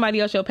passcode, give somebody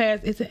else your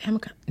pass. Is it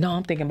Amazon? No,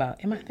 I'm thinking about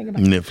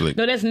Netflix.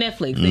 No, that's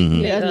Netflix.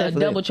 Mm-hmm. They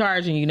double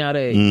charging you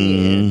nowadays.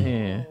 Mm-hmm.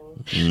 Yeah.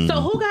 Mm-hmm. So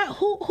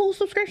whose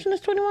subscription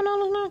is $21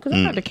 now? Because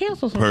I got to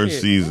cancel some per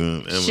shit.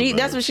 season.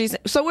 That's what she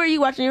said. So where are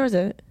you watching yours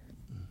at?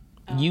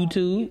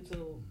 YouTube.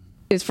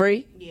 It's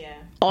free. Yeah.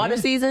 All the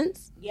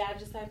seasons. Yeah, I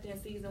just typed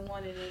in season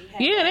 1 and then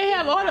they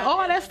have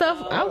all that stuff.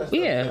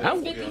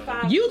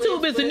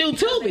 YouTube is the new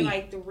Tubi.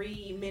 Like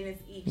 3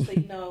 minutes each,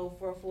 so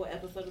for a full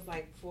episode it's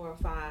like 4 or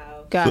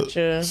 5.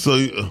 Gotcha.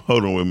 So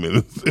hold on a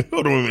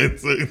minute.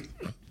 So,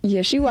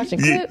 yeah, she watching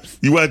clips.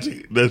 You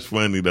watching? That's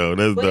funny though.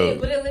 That's dope.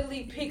 But it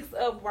literally picks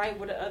up right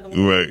where the other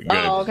one. Right.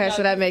 Oh, okay.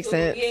 So that makes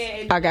sense.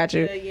 Yeah, I got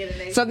you.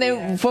 So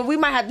then, we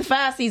might have to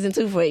find season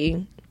 2 for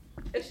you.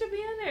 It should be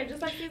on there,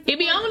 just like this. It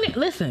be on it.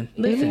 Listen.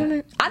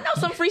 I know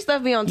some free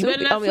stuff be on Tubi. You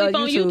better not sleep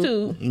on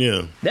YouTube.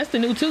 Yeah. That's the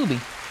new Tubi.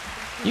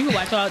 You can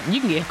watch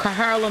you can get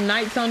Harlem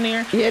Nights on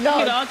there. Yeah, no.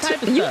 You get all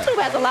types of YouTube stuff.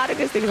 has a lot of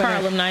good things.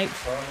 Harlem Nights.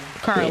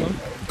 Harlem.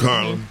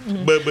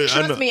 Mm-hmm. But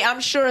trust me,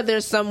 I'm sure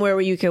there's somewhere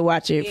where you can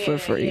watch it for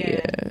free.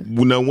 Yeah.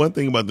 Well, now, one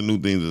thing about the new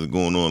things that's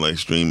going on, like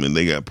streaming,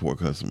 they got poor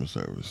customer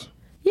service.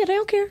 Yeah, they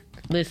don't care.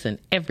 Listen,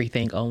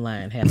 everything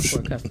online has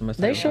poor customer service.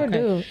 They sure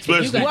do.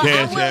 Especially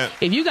Cash App.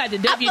 If you got the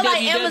I feel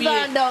like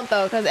Amazon don't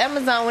though, because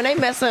Amazon when they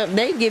mess up,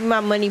 they give my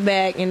money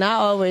back, and I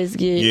always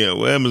get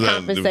Amazon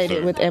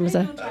compensated with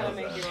Amazon.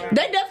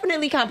 They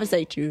definitely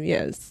compensate you.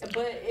 Yes.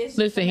 But it's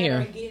listen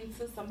here. Getting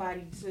to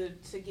somebody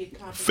to get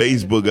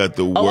compensated. Facebook got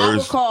the worst. I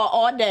would call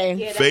all day.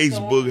 Yeah,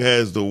 Facebook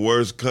has the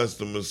worst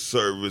customer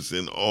service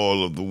in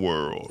all of the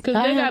world. Because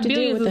they got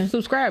billions of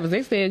subscribers.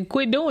 They said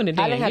quit doing it.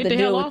 Then. I don't have to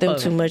deal with them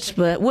too much.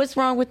 But what's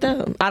wrong with them?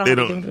 They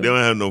don't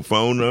have no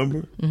phone number.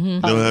 Mm-hmm.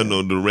 They don't have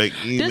no direct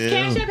email. Does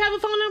Cash App have a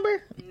phone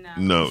number?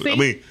 No. I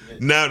mean,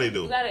 now they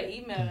do. You gotta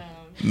email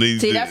them.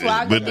 See, that's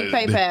why I go to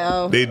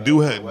PayPal. They do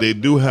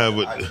have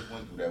it.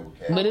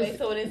 But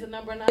so it is a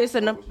number now. It's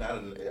a number.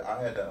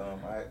 I had to.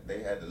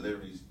 They had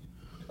deliveries.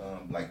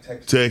 Like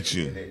text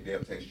you.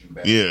 They'll text you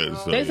back. Yeah.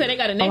 So. They said they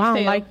got a Nextel. I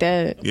don't like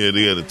that. Yeah,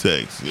 they got a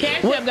text.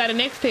 Yeah. Cash App got a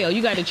Nextel.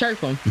 You got to chirp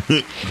them.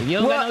 If you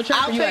don't got no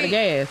chirp, you got to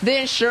gas.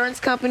 The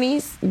insurance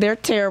companies, they're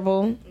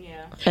terrible.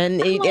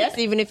 And that's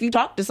even if you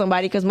talk to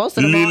somebody, because most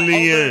of them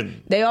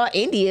they are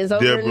Indians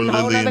over in a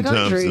whole other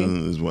country.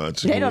 Thompson is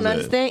watching. They don't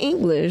understand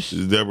English.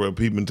 Is Deborah a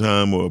Peeping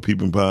Time or a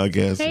Peeping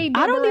Podcast? Hey,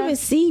 I don't even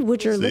see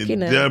what you're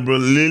looking at. Deborah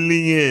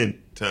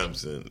Lillian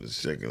Thompson is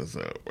checking us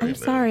out right I'm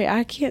sorry,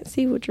 I can't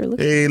see what you're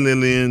looking at. Hey,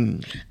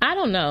 Lillian. I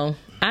don't know.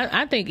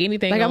 I think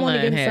anything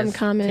online has some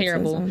comments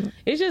terrible.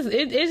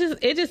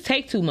 It just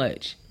take too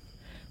much.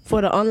 For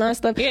the online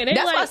stuff, yeah,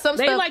 that's why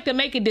they like to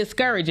make it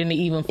discouraging to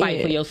even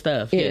fight for your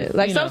stuff. Yeah,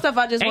 like some stuff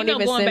I just won't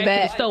even send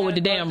back to the store with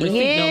the damn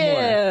receipt no more.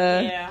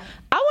 Yeah,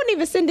 I wouldn't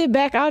even send it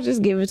back. I'll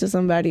just give it to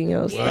somebody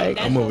else,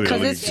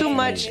 because it's too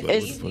much.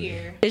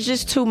 It's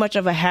just too much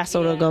of a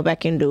hassle to go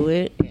back and do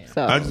it.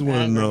 So I just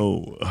want to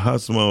know how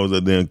small is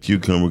that damn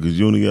cucumber? Because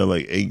you only got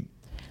like 8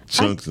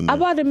 chunks in there. I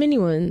bought the mini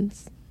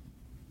ones.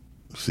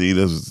 See,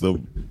 that's so.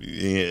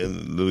 Yeah,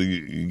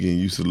 you getting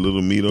used to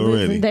little meat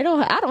already. I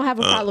don't have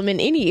a problem in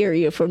any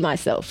area for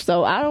myself.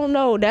 So I don't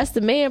know. That's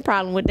the man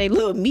problem with they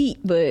little meat,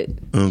 but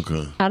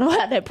okay. I don't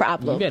have that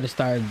problem. You better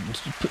start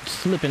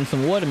slipping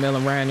some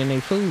watermelon around in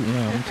their food.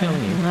 No, I'm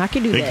telling you, I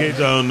can do that. In case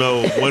y'all don't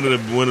know, one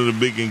of the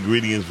big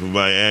ingredients for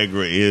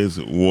Viagra is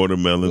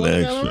watermelon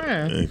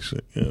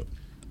extra. Yeah.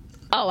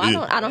 Oh, I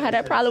don't have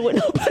that problem with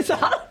nobody. So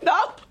I don't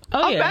know.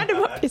 Oh yeah.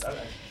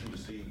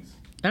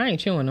 I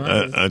ain't chewing them.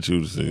 I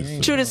chew the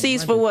seeds. Chew the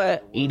seeds for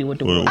what? Eat it with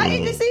the water. I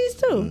eat the seeds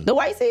too. The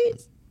white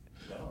seeds?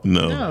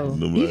 No.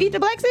 You eat the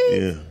black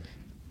seeds?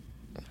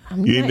 Yeah.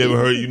 You never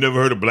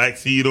heard of black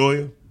seed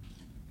oil?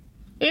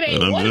 It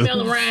ain't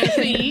watermelon rind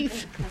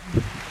seeds.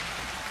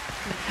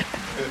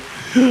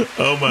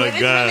 Oh my but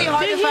God! It's really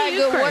hard to find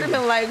good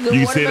watermelon. Like good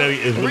you watermelon. say that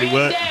it's really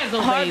what?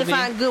 Dazzle, hard to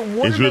find good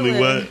watermelon. It's really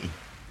what?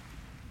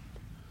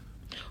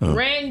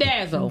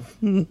 Randazzle.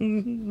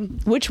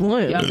 Which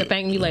one? Y'all can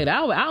thank me later.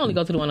 I only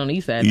go to the one on the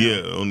east side.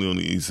 Yeah, only on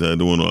the east side.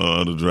 The one on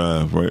Outer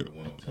Drive, right?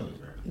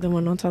 The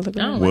one on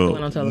Telegram. The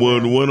one on Telegram. Well,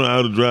 the one on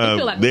Outer Drive,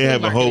 like they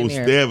have a whole.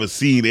 They have a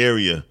seed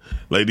area.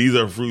 Like these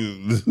are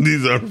fruits.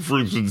 These are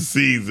fruits with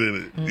seeds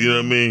in it. You know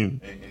what I mean?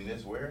 And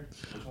this where?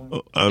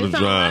 Outer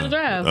Drive.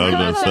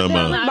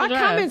 My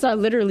comments are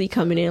literally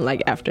coming in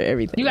like after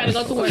everything. You got to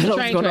go towards the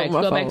train tracks.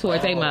 Go back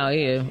towards 8 Mile.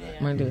 Yeah,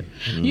 right there.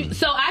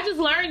 So I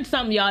just learned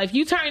something, y'all. If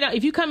you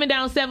coming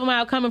down 7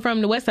 Mile, coming from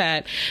the west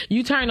side,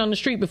 you turn on the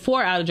street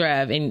before Outer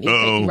Drive, and it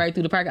takes you right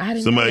through the park. I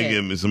didn't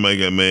know that. Somebody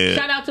got mad.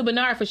 Shout out to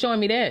Bernard for showing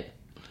me that.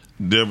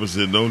 Deborah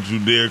said, "Don't you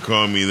dare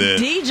call me that."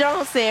 D.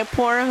 Jones said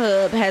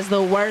Pornhub has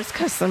the worst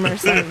customer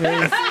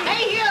service. I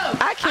hate him.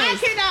 I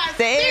cannot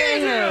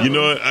stand him. You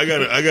know what? I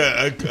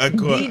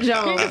caught D.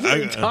 Jones.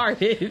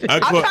 Retarded.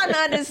 I'm trying to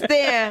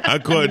understand. I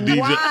caught D.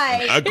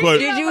 Why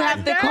did you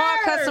have to call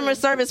customer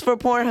service for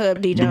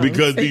Pornhub, D. Jones?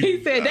 Because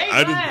he said they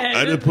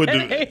I just put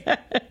the.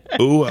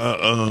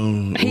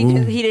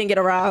 He didn't get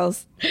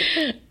aroused.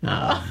 You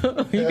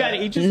got to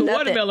eat you some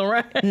watermelon,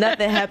 right?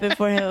 Nothing happened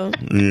for him.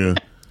 Yeah.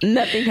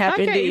 Nothing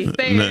happened. I can't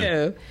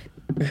stand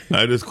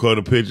I just caught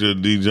a picture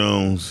of D.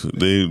 Jones.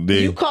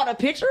 You caught a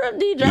picture of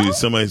D. Jones?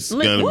 Somebody's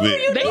got a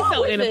video. They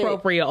so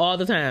inappropriate all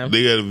the time.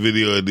 They got a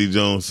video of D.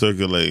 Jones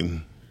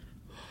circulating.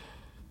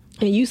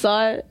 And you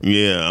saw it?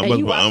 Yeah,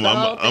 I'm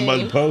about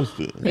to post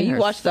it. And you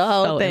watched the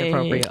whole thing.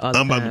 I'm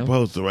about to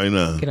post it right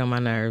now. Get on my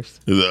nerves.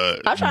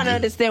 I'm trying to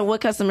understand what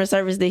customer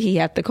service did he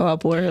have to call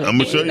Pornhub. I'm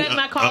gonna show you. He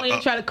not call in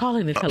and try to call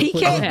in and tell us He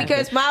can't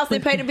because Miles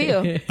didn't pay the bill.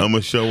 I'm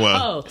gonna show why.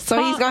 Oh,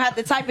 so he's gonna have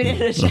to type it in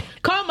the chat.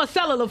 Call my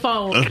cellular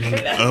phone. We'll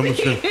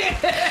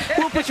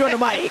put you on the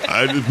mic.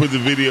 I just put the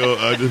video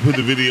of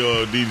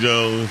D.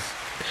 Jones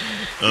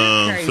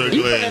circulating.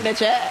 You put it in the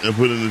chat. I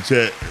put it in the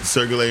chat,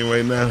 circulating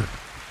right now.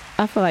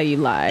 I feel like you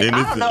lied.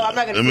 I don't know. I'm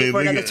not going to see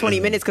for another 20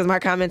 minutes because my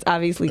comments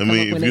obviously come up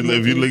when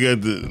if you look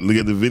at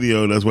the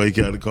video, that's why you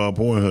got to call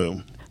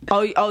Pornhub.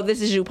 Oh,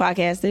 this is you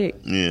podcasting.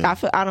 Yeah.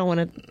 I don't want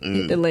to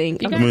hit the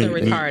link. You guys are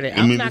retarded.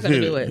 I'm not going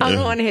to do it. I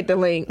don't want to hit the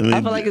link.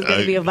 I feel like it's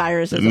going to be a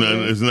virus or something.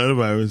 No, it's not a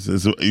virus.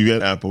 You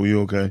got Apple.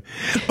 You okay?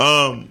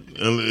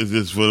 It's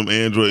just for them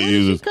Android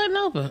users. She's cutting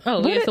over.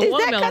 Oh, is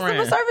that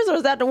customer service or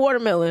is that the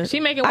watermelon? She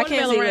making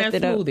watermelon rind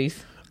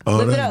smoothies.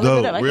 Oh, that's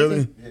dope.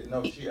 Really?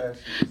 No, she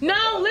actually.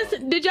 No,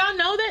 listen. Did y'all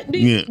know that? Do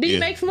you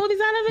make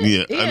smoothies out of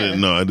it? Yeah, I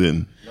didn't. No, I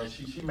didn't. No,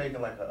 she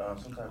making like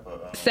some type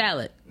of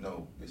salad.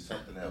 No, it's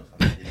something else.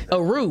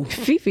 A roux.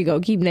 Fifi go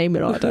keep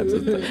naming all types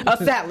of stuff. A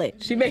salad.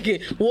 She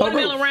making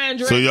watermelon rind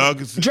dressing. So y'all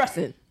can see,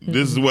 dressing.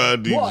 This is why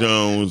D.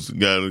 Jones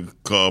got to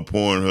call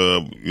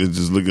Pornhub. It's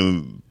just looking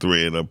at the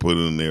thread I put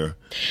in there.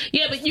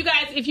 Yeah, but you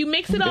guys, if you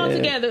mix it all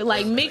together,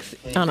 like mix.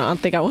 I don't know. I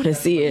think I want to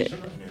see it.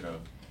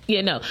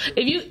 Yeah, no.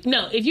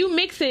 If you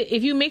mix it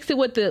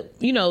with the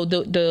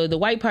the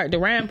white part, the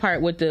round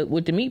part with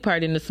the meat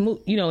part and the smooth,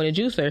 in the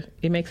juicer,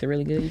 it makes it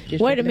really good.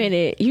 Wait a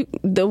minute,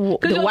 the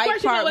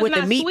white part with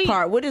the meat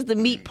part. What is the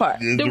meat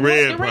part? The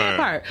red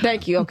part.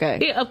 Thank you. Okay.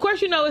 Yeah, of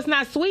course it's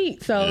not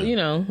sweet, so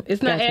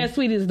it's not as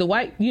sweet as the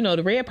white,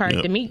 the red part,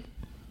 the meat.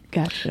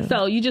 Gotcha.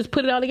 So you just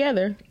put it all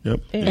together. Yep.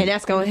 And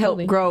that's gonna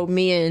help grow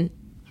men.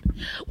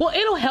 Well,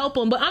 it'll help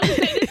them, but I'm just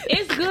saying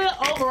it's good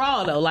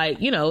overall, though. Like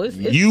it's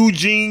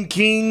Eugene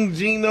King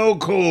Gino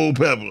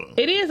Culpepper.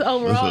 It is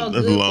overall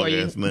that's good a long for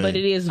you, ass name. but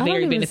it is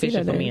very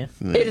beneficial for men.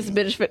 It is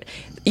beneficial.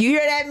 You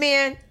hear that,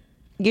 man?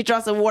 Get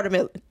y'all some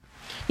watermelon.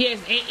 Yes,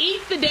 and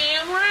eat the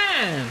damn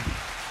rind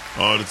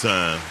all the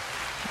time.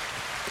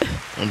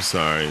 I'm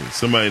sorry.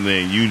 Somebody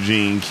named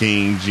Eugene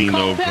King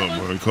Gino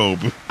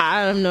Culpepper.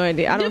 I have no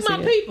idea. I don't see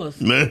my peoples.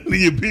 Man,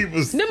 your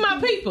peoples. Them my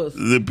peoples.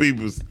 The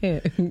peoples.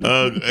 Hey,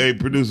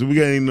 producer, we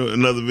got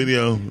another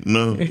video?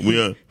 No,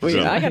 we are.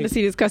 Well, I got to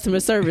see this customer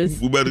service.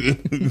 We better.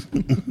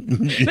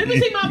 Let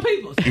me see my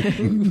peoples.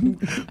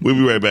 We'll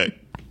be right back.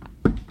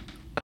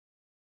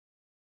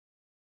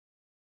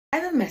 I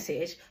have a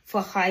message for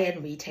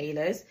high-end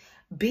retailers.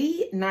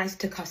 Be nice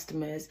to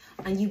customers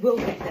and you will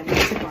get them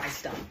to buy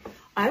stuff.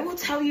 I will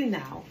tell you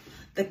now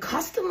The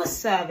customer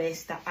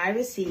service that I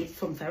received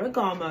from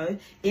Ferragamo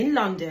in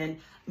London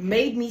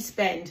made me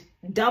spend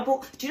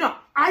double. Do you know,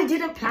 I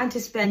didn't plan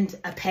to spend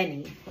a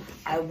penny.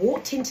 I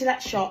walked into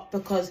that shop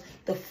because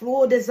the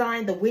floor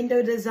design, the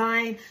window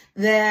design,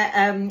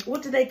 the,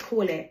 what do they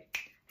call it?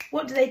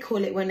 What do they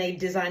call it when they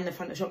design the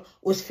front of the shop?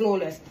 Was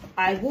flawless.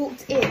 I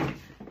walked in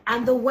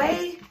and the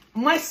way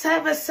my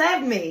server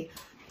served me,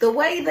 the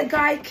way the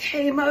guy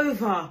came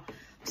over,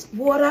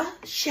 water,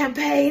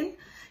 champagne,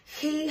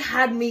 he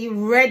had me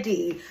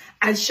ready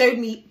and showed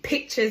me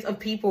pictures of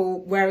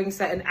people wearing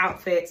certain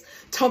outfits,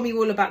 told me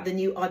all about the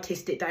new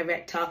artistic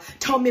director,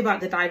 told me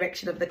about the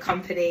direction of the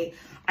company.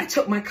 I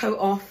took my coat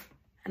off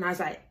and I was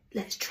like,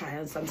 let's try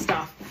on some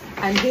stuff.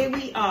 And here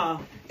we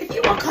are. If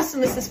you want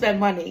customers to spend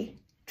money,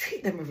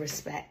 treat them with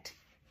respect.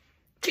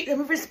 Treat them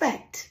with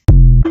respect.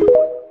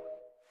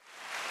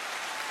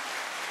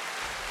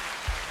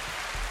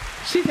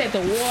 She said the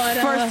water.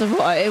 First of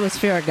all, it was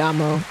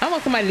Ferragamo. I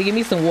want somebody to give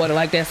me some water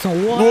like that.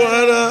 Some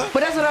water.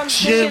 But that's what I'm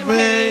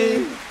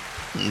saying.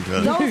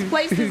 Okay. Those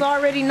places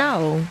already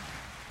know.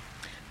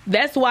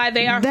 That's why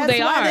they are who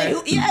they are.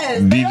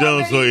 Yes. D.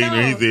 Jones so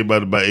ignorant. He said about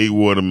to buy 8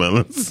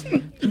 watermelons.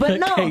 But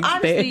no,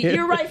 honestly,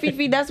 you're right,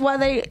 Fifi. That's why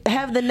they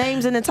have the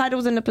names and the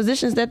titles and the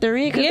positions that they're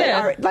in. Cause they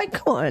are, like,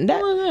 come on.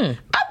 I'm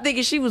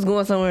thinking she was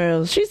going somewhere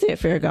else. She said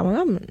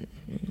Ferragamo.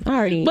 I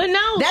already. But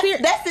no,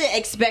 that's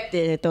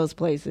expected at those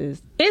places.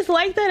 It's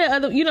like that at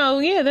other,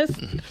 that's.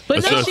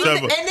 But no,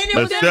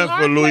 except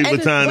for Louis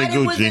Vuitton and Gucci. But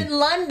it was in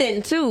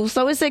London too,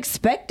 so it's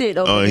expected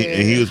over there.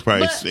 And he was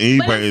probably as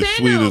sweet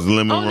as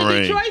lemon on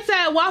meringue. the Detroit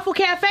side, Waffle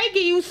Cafe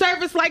give you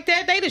service like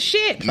that. They the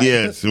shit.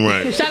 Yes,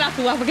 right. Shout out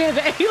to Waffle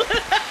Cafe.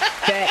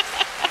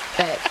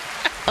 Facts.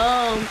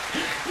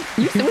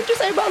 What you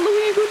say about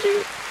Louis and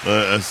Gucci?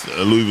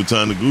 Louis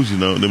Vuitton and Gucci,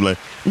 no. They be like,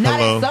 hello,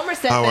 not at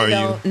Somerset. how are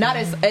you? Not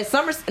at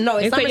Somerset. No,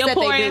 at Somerset your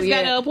poor they ass do.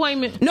 got an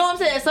appointment. No, I'm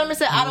saying at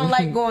Somerset, I don't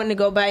like going to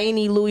go buy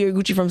any Louis or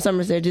Gucci from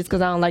Somerset just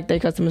because I don't like their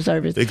customer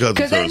service. Because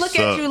they look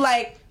at you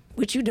like,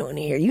 what you doing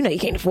here? You know you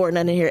can't afford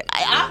nothing here.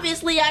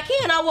 Obviously, I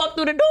can. I walk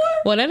through the door.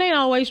 Well, that ain't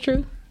always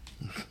true.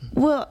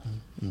 Well,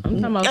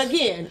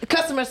 again,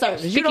 customer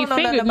service. You don't know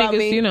nothing about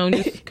me.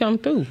 Just come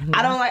through.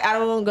 I don't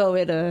want to go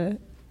with a.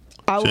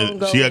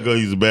 She got to go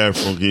use the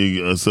bathroom. Can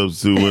you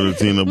substitute with a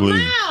Tina,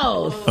 please?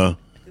 Mouse.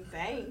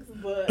 Thanks,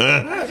 but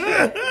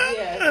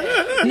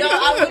no,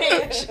 I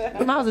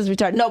wouldn't. Mouse is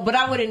retarded. No, but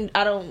I wouldn't.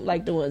 I don't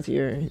like the ones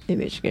here in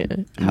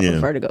Michigan. I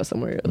prefer to go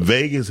somewhere else.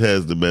 Vegas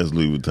has the best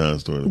Louis Vuitton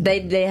store.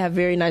 They have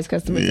very nice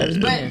customer service.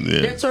 But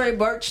their Tory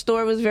Burch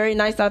store was very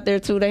nice out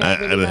there too. I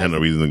didn't have no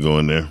reason to go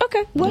in there.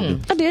 Okay, well,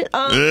 I did.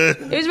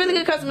 It was really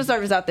good customer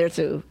service out there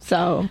too.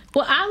 So,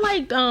 well, I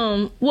liked.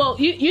 Well,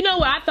 you know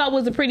what I thought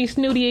was a pretty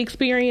snooty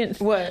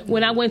experience. What?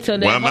 When I went to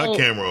that. Why my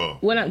camera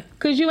off?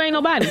 Cause you ain't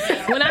nobody.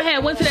 When I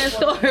went to that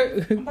store.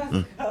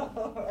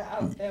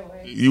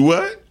 You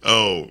what?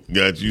 Oh,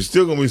 got you.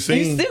 Still gonna be seen.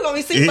 You still gonna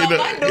be seen by my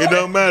door. It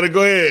don't matter.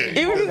 Go ahead.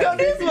 You can go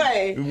this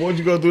way. Why don't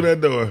you go through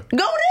that door? Go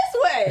this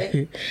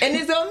way, and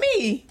it's on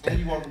me. And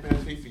you walking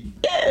past 3 feet.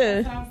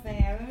 Yeah. That's what I'm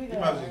saying. Let me go. You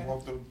might as well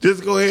walk through.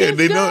 Just go ahead.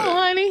 Just go,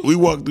 honey. We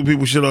walk through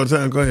people's shit all the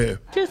time. Go ahead.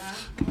 Just.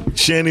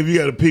 Shanny, if you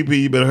got a pee,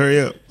 you better hurry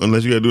up.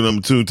 Unless you got to do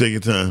number 2, take your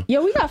time.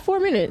 Yo, we got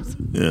 4 minutes.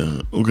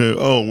 Yeah. Okay.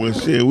 Oh, well,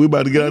 shit. We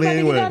about to get out of here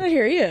anyway. Get out of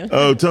here, yeah.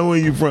 Oh, tell me where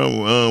you from.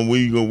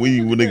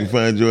 Where they can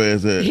find your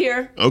ass at?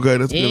 Here. Okay,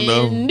 that's good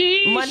enough. In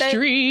the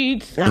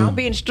streets. I'll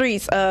be in the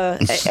streets.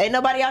 Ain't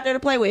nobody out there to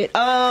play with.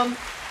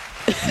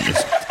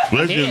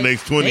 Especially in the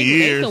next 20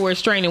 years. We're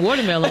straining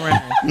watermelon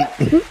around.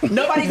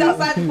 Nobody's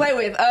outside to play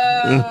with.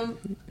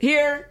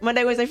 Here,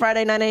 Monday, Wednesday,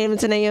 Friday, 9 a.m. to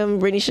 10 a.m.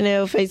 Brittany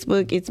Chanel,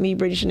 Facebook. It's me,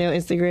 Brittany Chanel,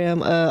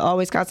 Instagram.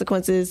 Always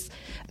Consequences.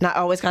 Not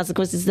Always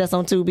Consequences. That's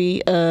on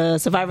Tubi.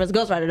 Survivor's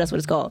Ghostwriter. That's what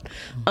it's called.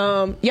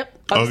 Yep.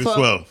 August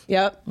 12th.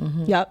 Yep.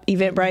 Yep.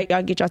 Eventbrite.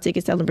 Y'all get y'all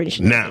tickets. Tell them Brittany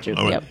Chanel. Now,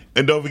 all right. Yep.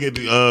 And don't forget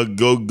to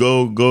go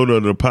to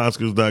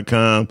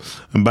thepodcast.com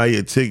and buy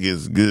your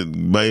tickets.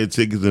 Buy your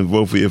tickets and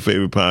vote for your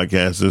favorite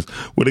podcasters.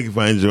 Where they can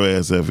find your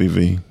ass at,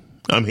 Fifi.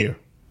 I'm here.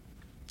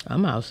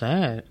 I'm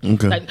outside.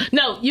 Okay.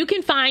 No, you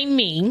can find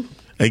me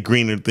at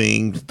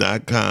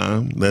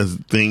greenerthings.com. That's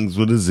things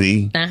with a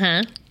Z.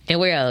 And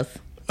where else?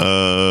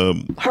 Her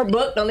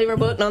book. Don't leave her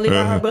book. Don't leave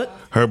her book.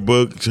 Her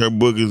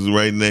book is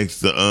right next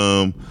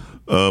to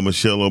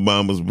Michelle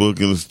Obama's book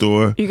in the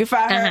store. You can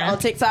find her on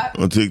TikTok.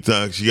 On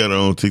TikTok. She got her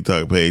own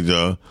TikTok page,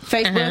 y'all.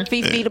 Facebook,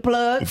 Fifi the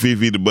Plug.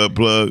 Fifi the Butt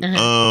Plug.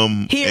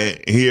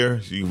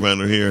 Here. You can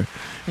find her here.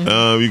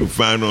 You can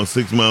find her on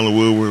 6 Mile of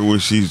Woodward where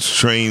she's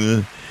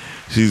training.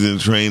 She's in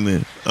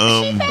training.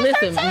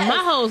 Listen,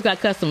 my hoes got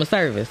customer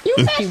service. You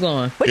keep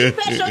going. But you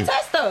passed your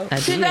test though.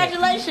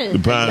 Congratulations. The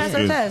passed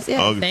your test.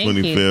 Yeah. August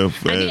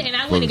 25th. I did, and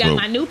I went and got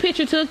my new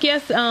picture took.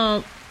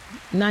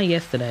 Not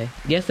yesterday.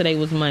 Yesterday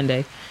was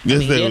Monday.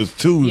 Yesterday was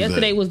Tuesday.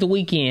 Yesterday was the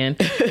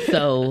weekend.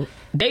 So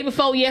day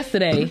before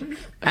yesterday,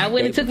 I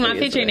went and took my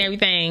picture and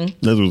everything.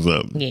 That's what's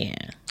up. Yeah.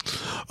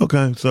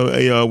 Okay, so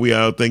hey y'all, we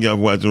out. Thank y'all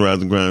for watching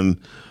Rise and Grind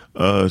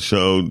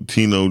show.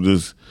 Tino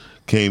just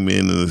came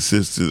in and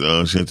assisted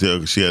Chantel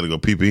because she had to go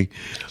pee-pee.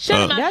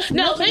 Shut up.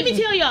 No, let me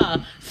tell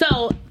y'all.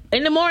 So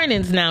in the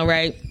mornings now,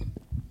 right?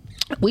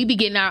 We be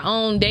getting our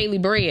own daily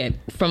bread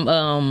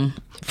from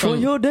for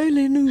your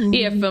daily news.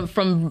 Yeah,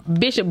 from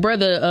Bishop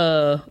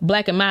Brother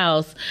Black and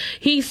Miles.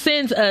 He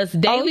sends us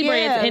daily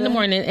breads in the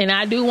morning, and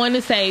I do want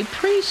to say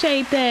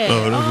appreciate that.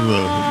 Oh,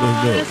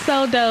 that's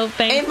so dope.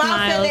 Thanks, and Miles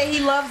Miles. said that he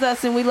loves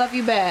us and we love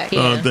you back.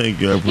 Yeah. Oh, thank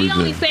you. I appreciate He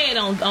only it. said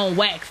on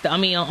wax. I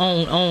mean,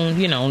 on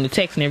you know, on the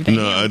text and everything.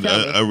 No,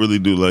 I really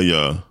do love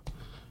y'all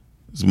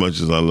as much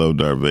as I love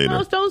Darth Vader.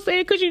 No, don't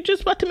say it because you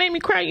just about to make me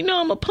cry. You know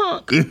I'm a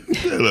punk.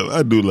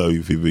 I do love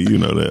you, Fifi. You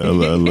know that. I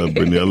love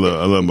Brittany. I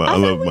love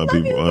my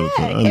people all the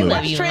time. I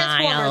love you.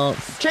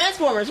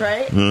 Transformers,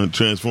 right?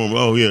 Transformers.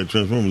 Oh yeah,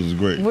 Transformers is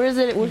great. Where is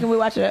it? Where can we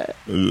watch it at?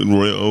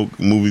 Royal Oak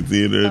Movie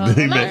Theater.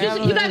 You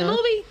got the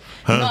movie?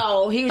 Huh?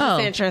 No, he was just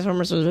saying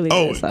Transformers was really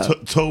good. So.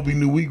 Toby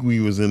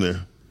Nwigwe was in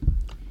there.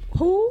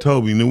 Who?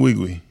 Toby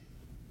Nwigwe.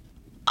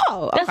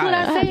 Oh, that's what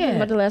I said.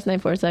 About the last name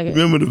for a second.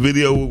 Remember the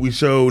video what we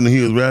showed and he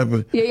was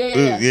rapping?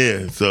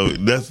 Yeah. So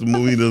that's the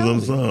movie that's on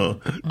the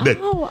song.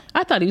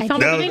 I thought he was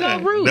talking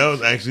about Roots. That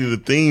was actually the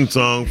theme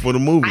song for the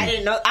movie. I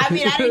didn't know. I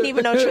didn't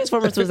even know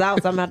Transformers was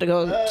out, so I'm about to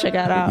go check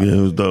that out. Yeah,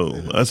 it was dope.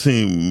 I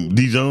seen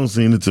D. Jones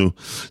seen it too.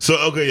 So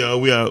okay,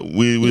 y'all, we out. Y'all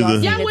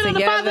went on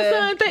the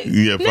father-son thing.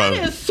 Yeah,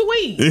 that is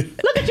sweet.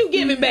 Look at you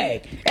giving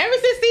back. Ever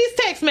since these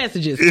text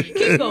messages.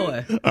 Keep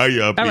going. All right,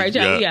 y'all. All right,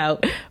 y'all. We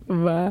out.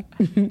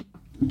 Bye.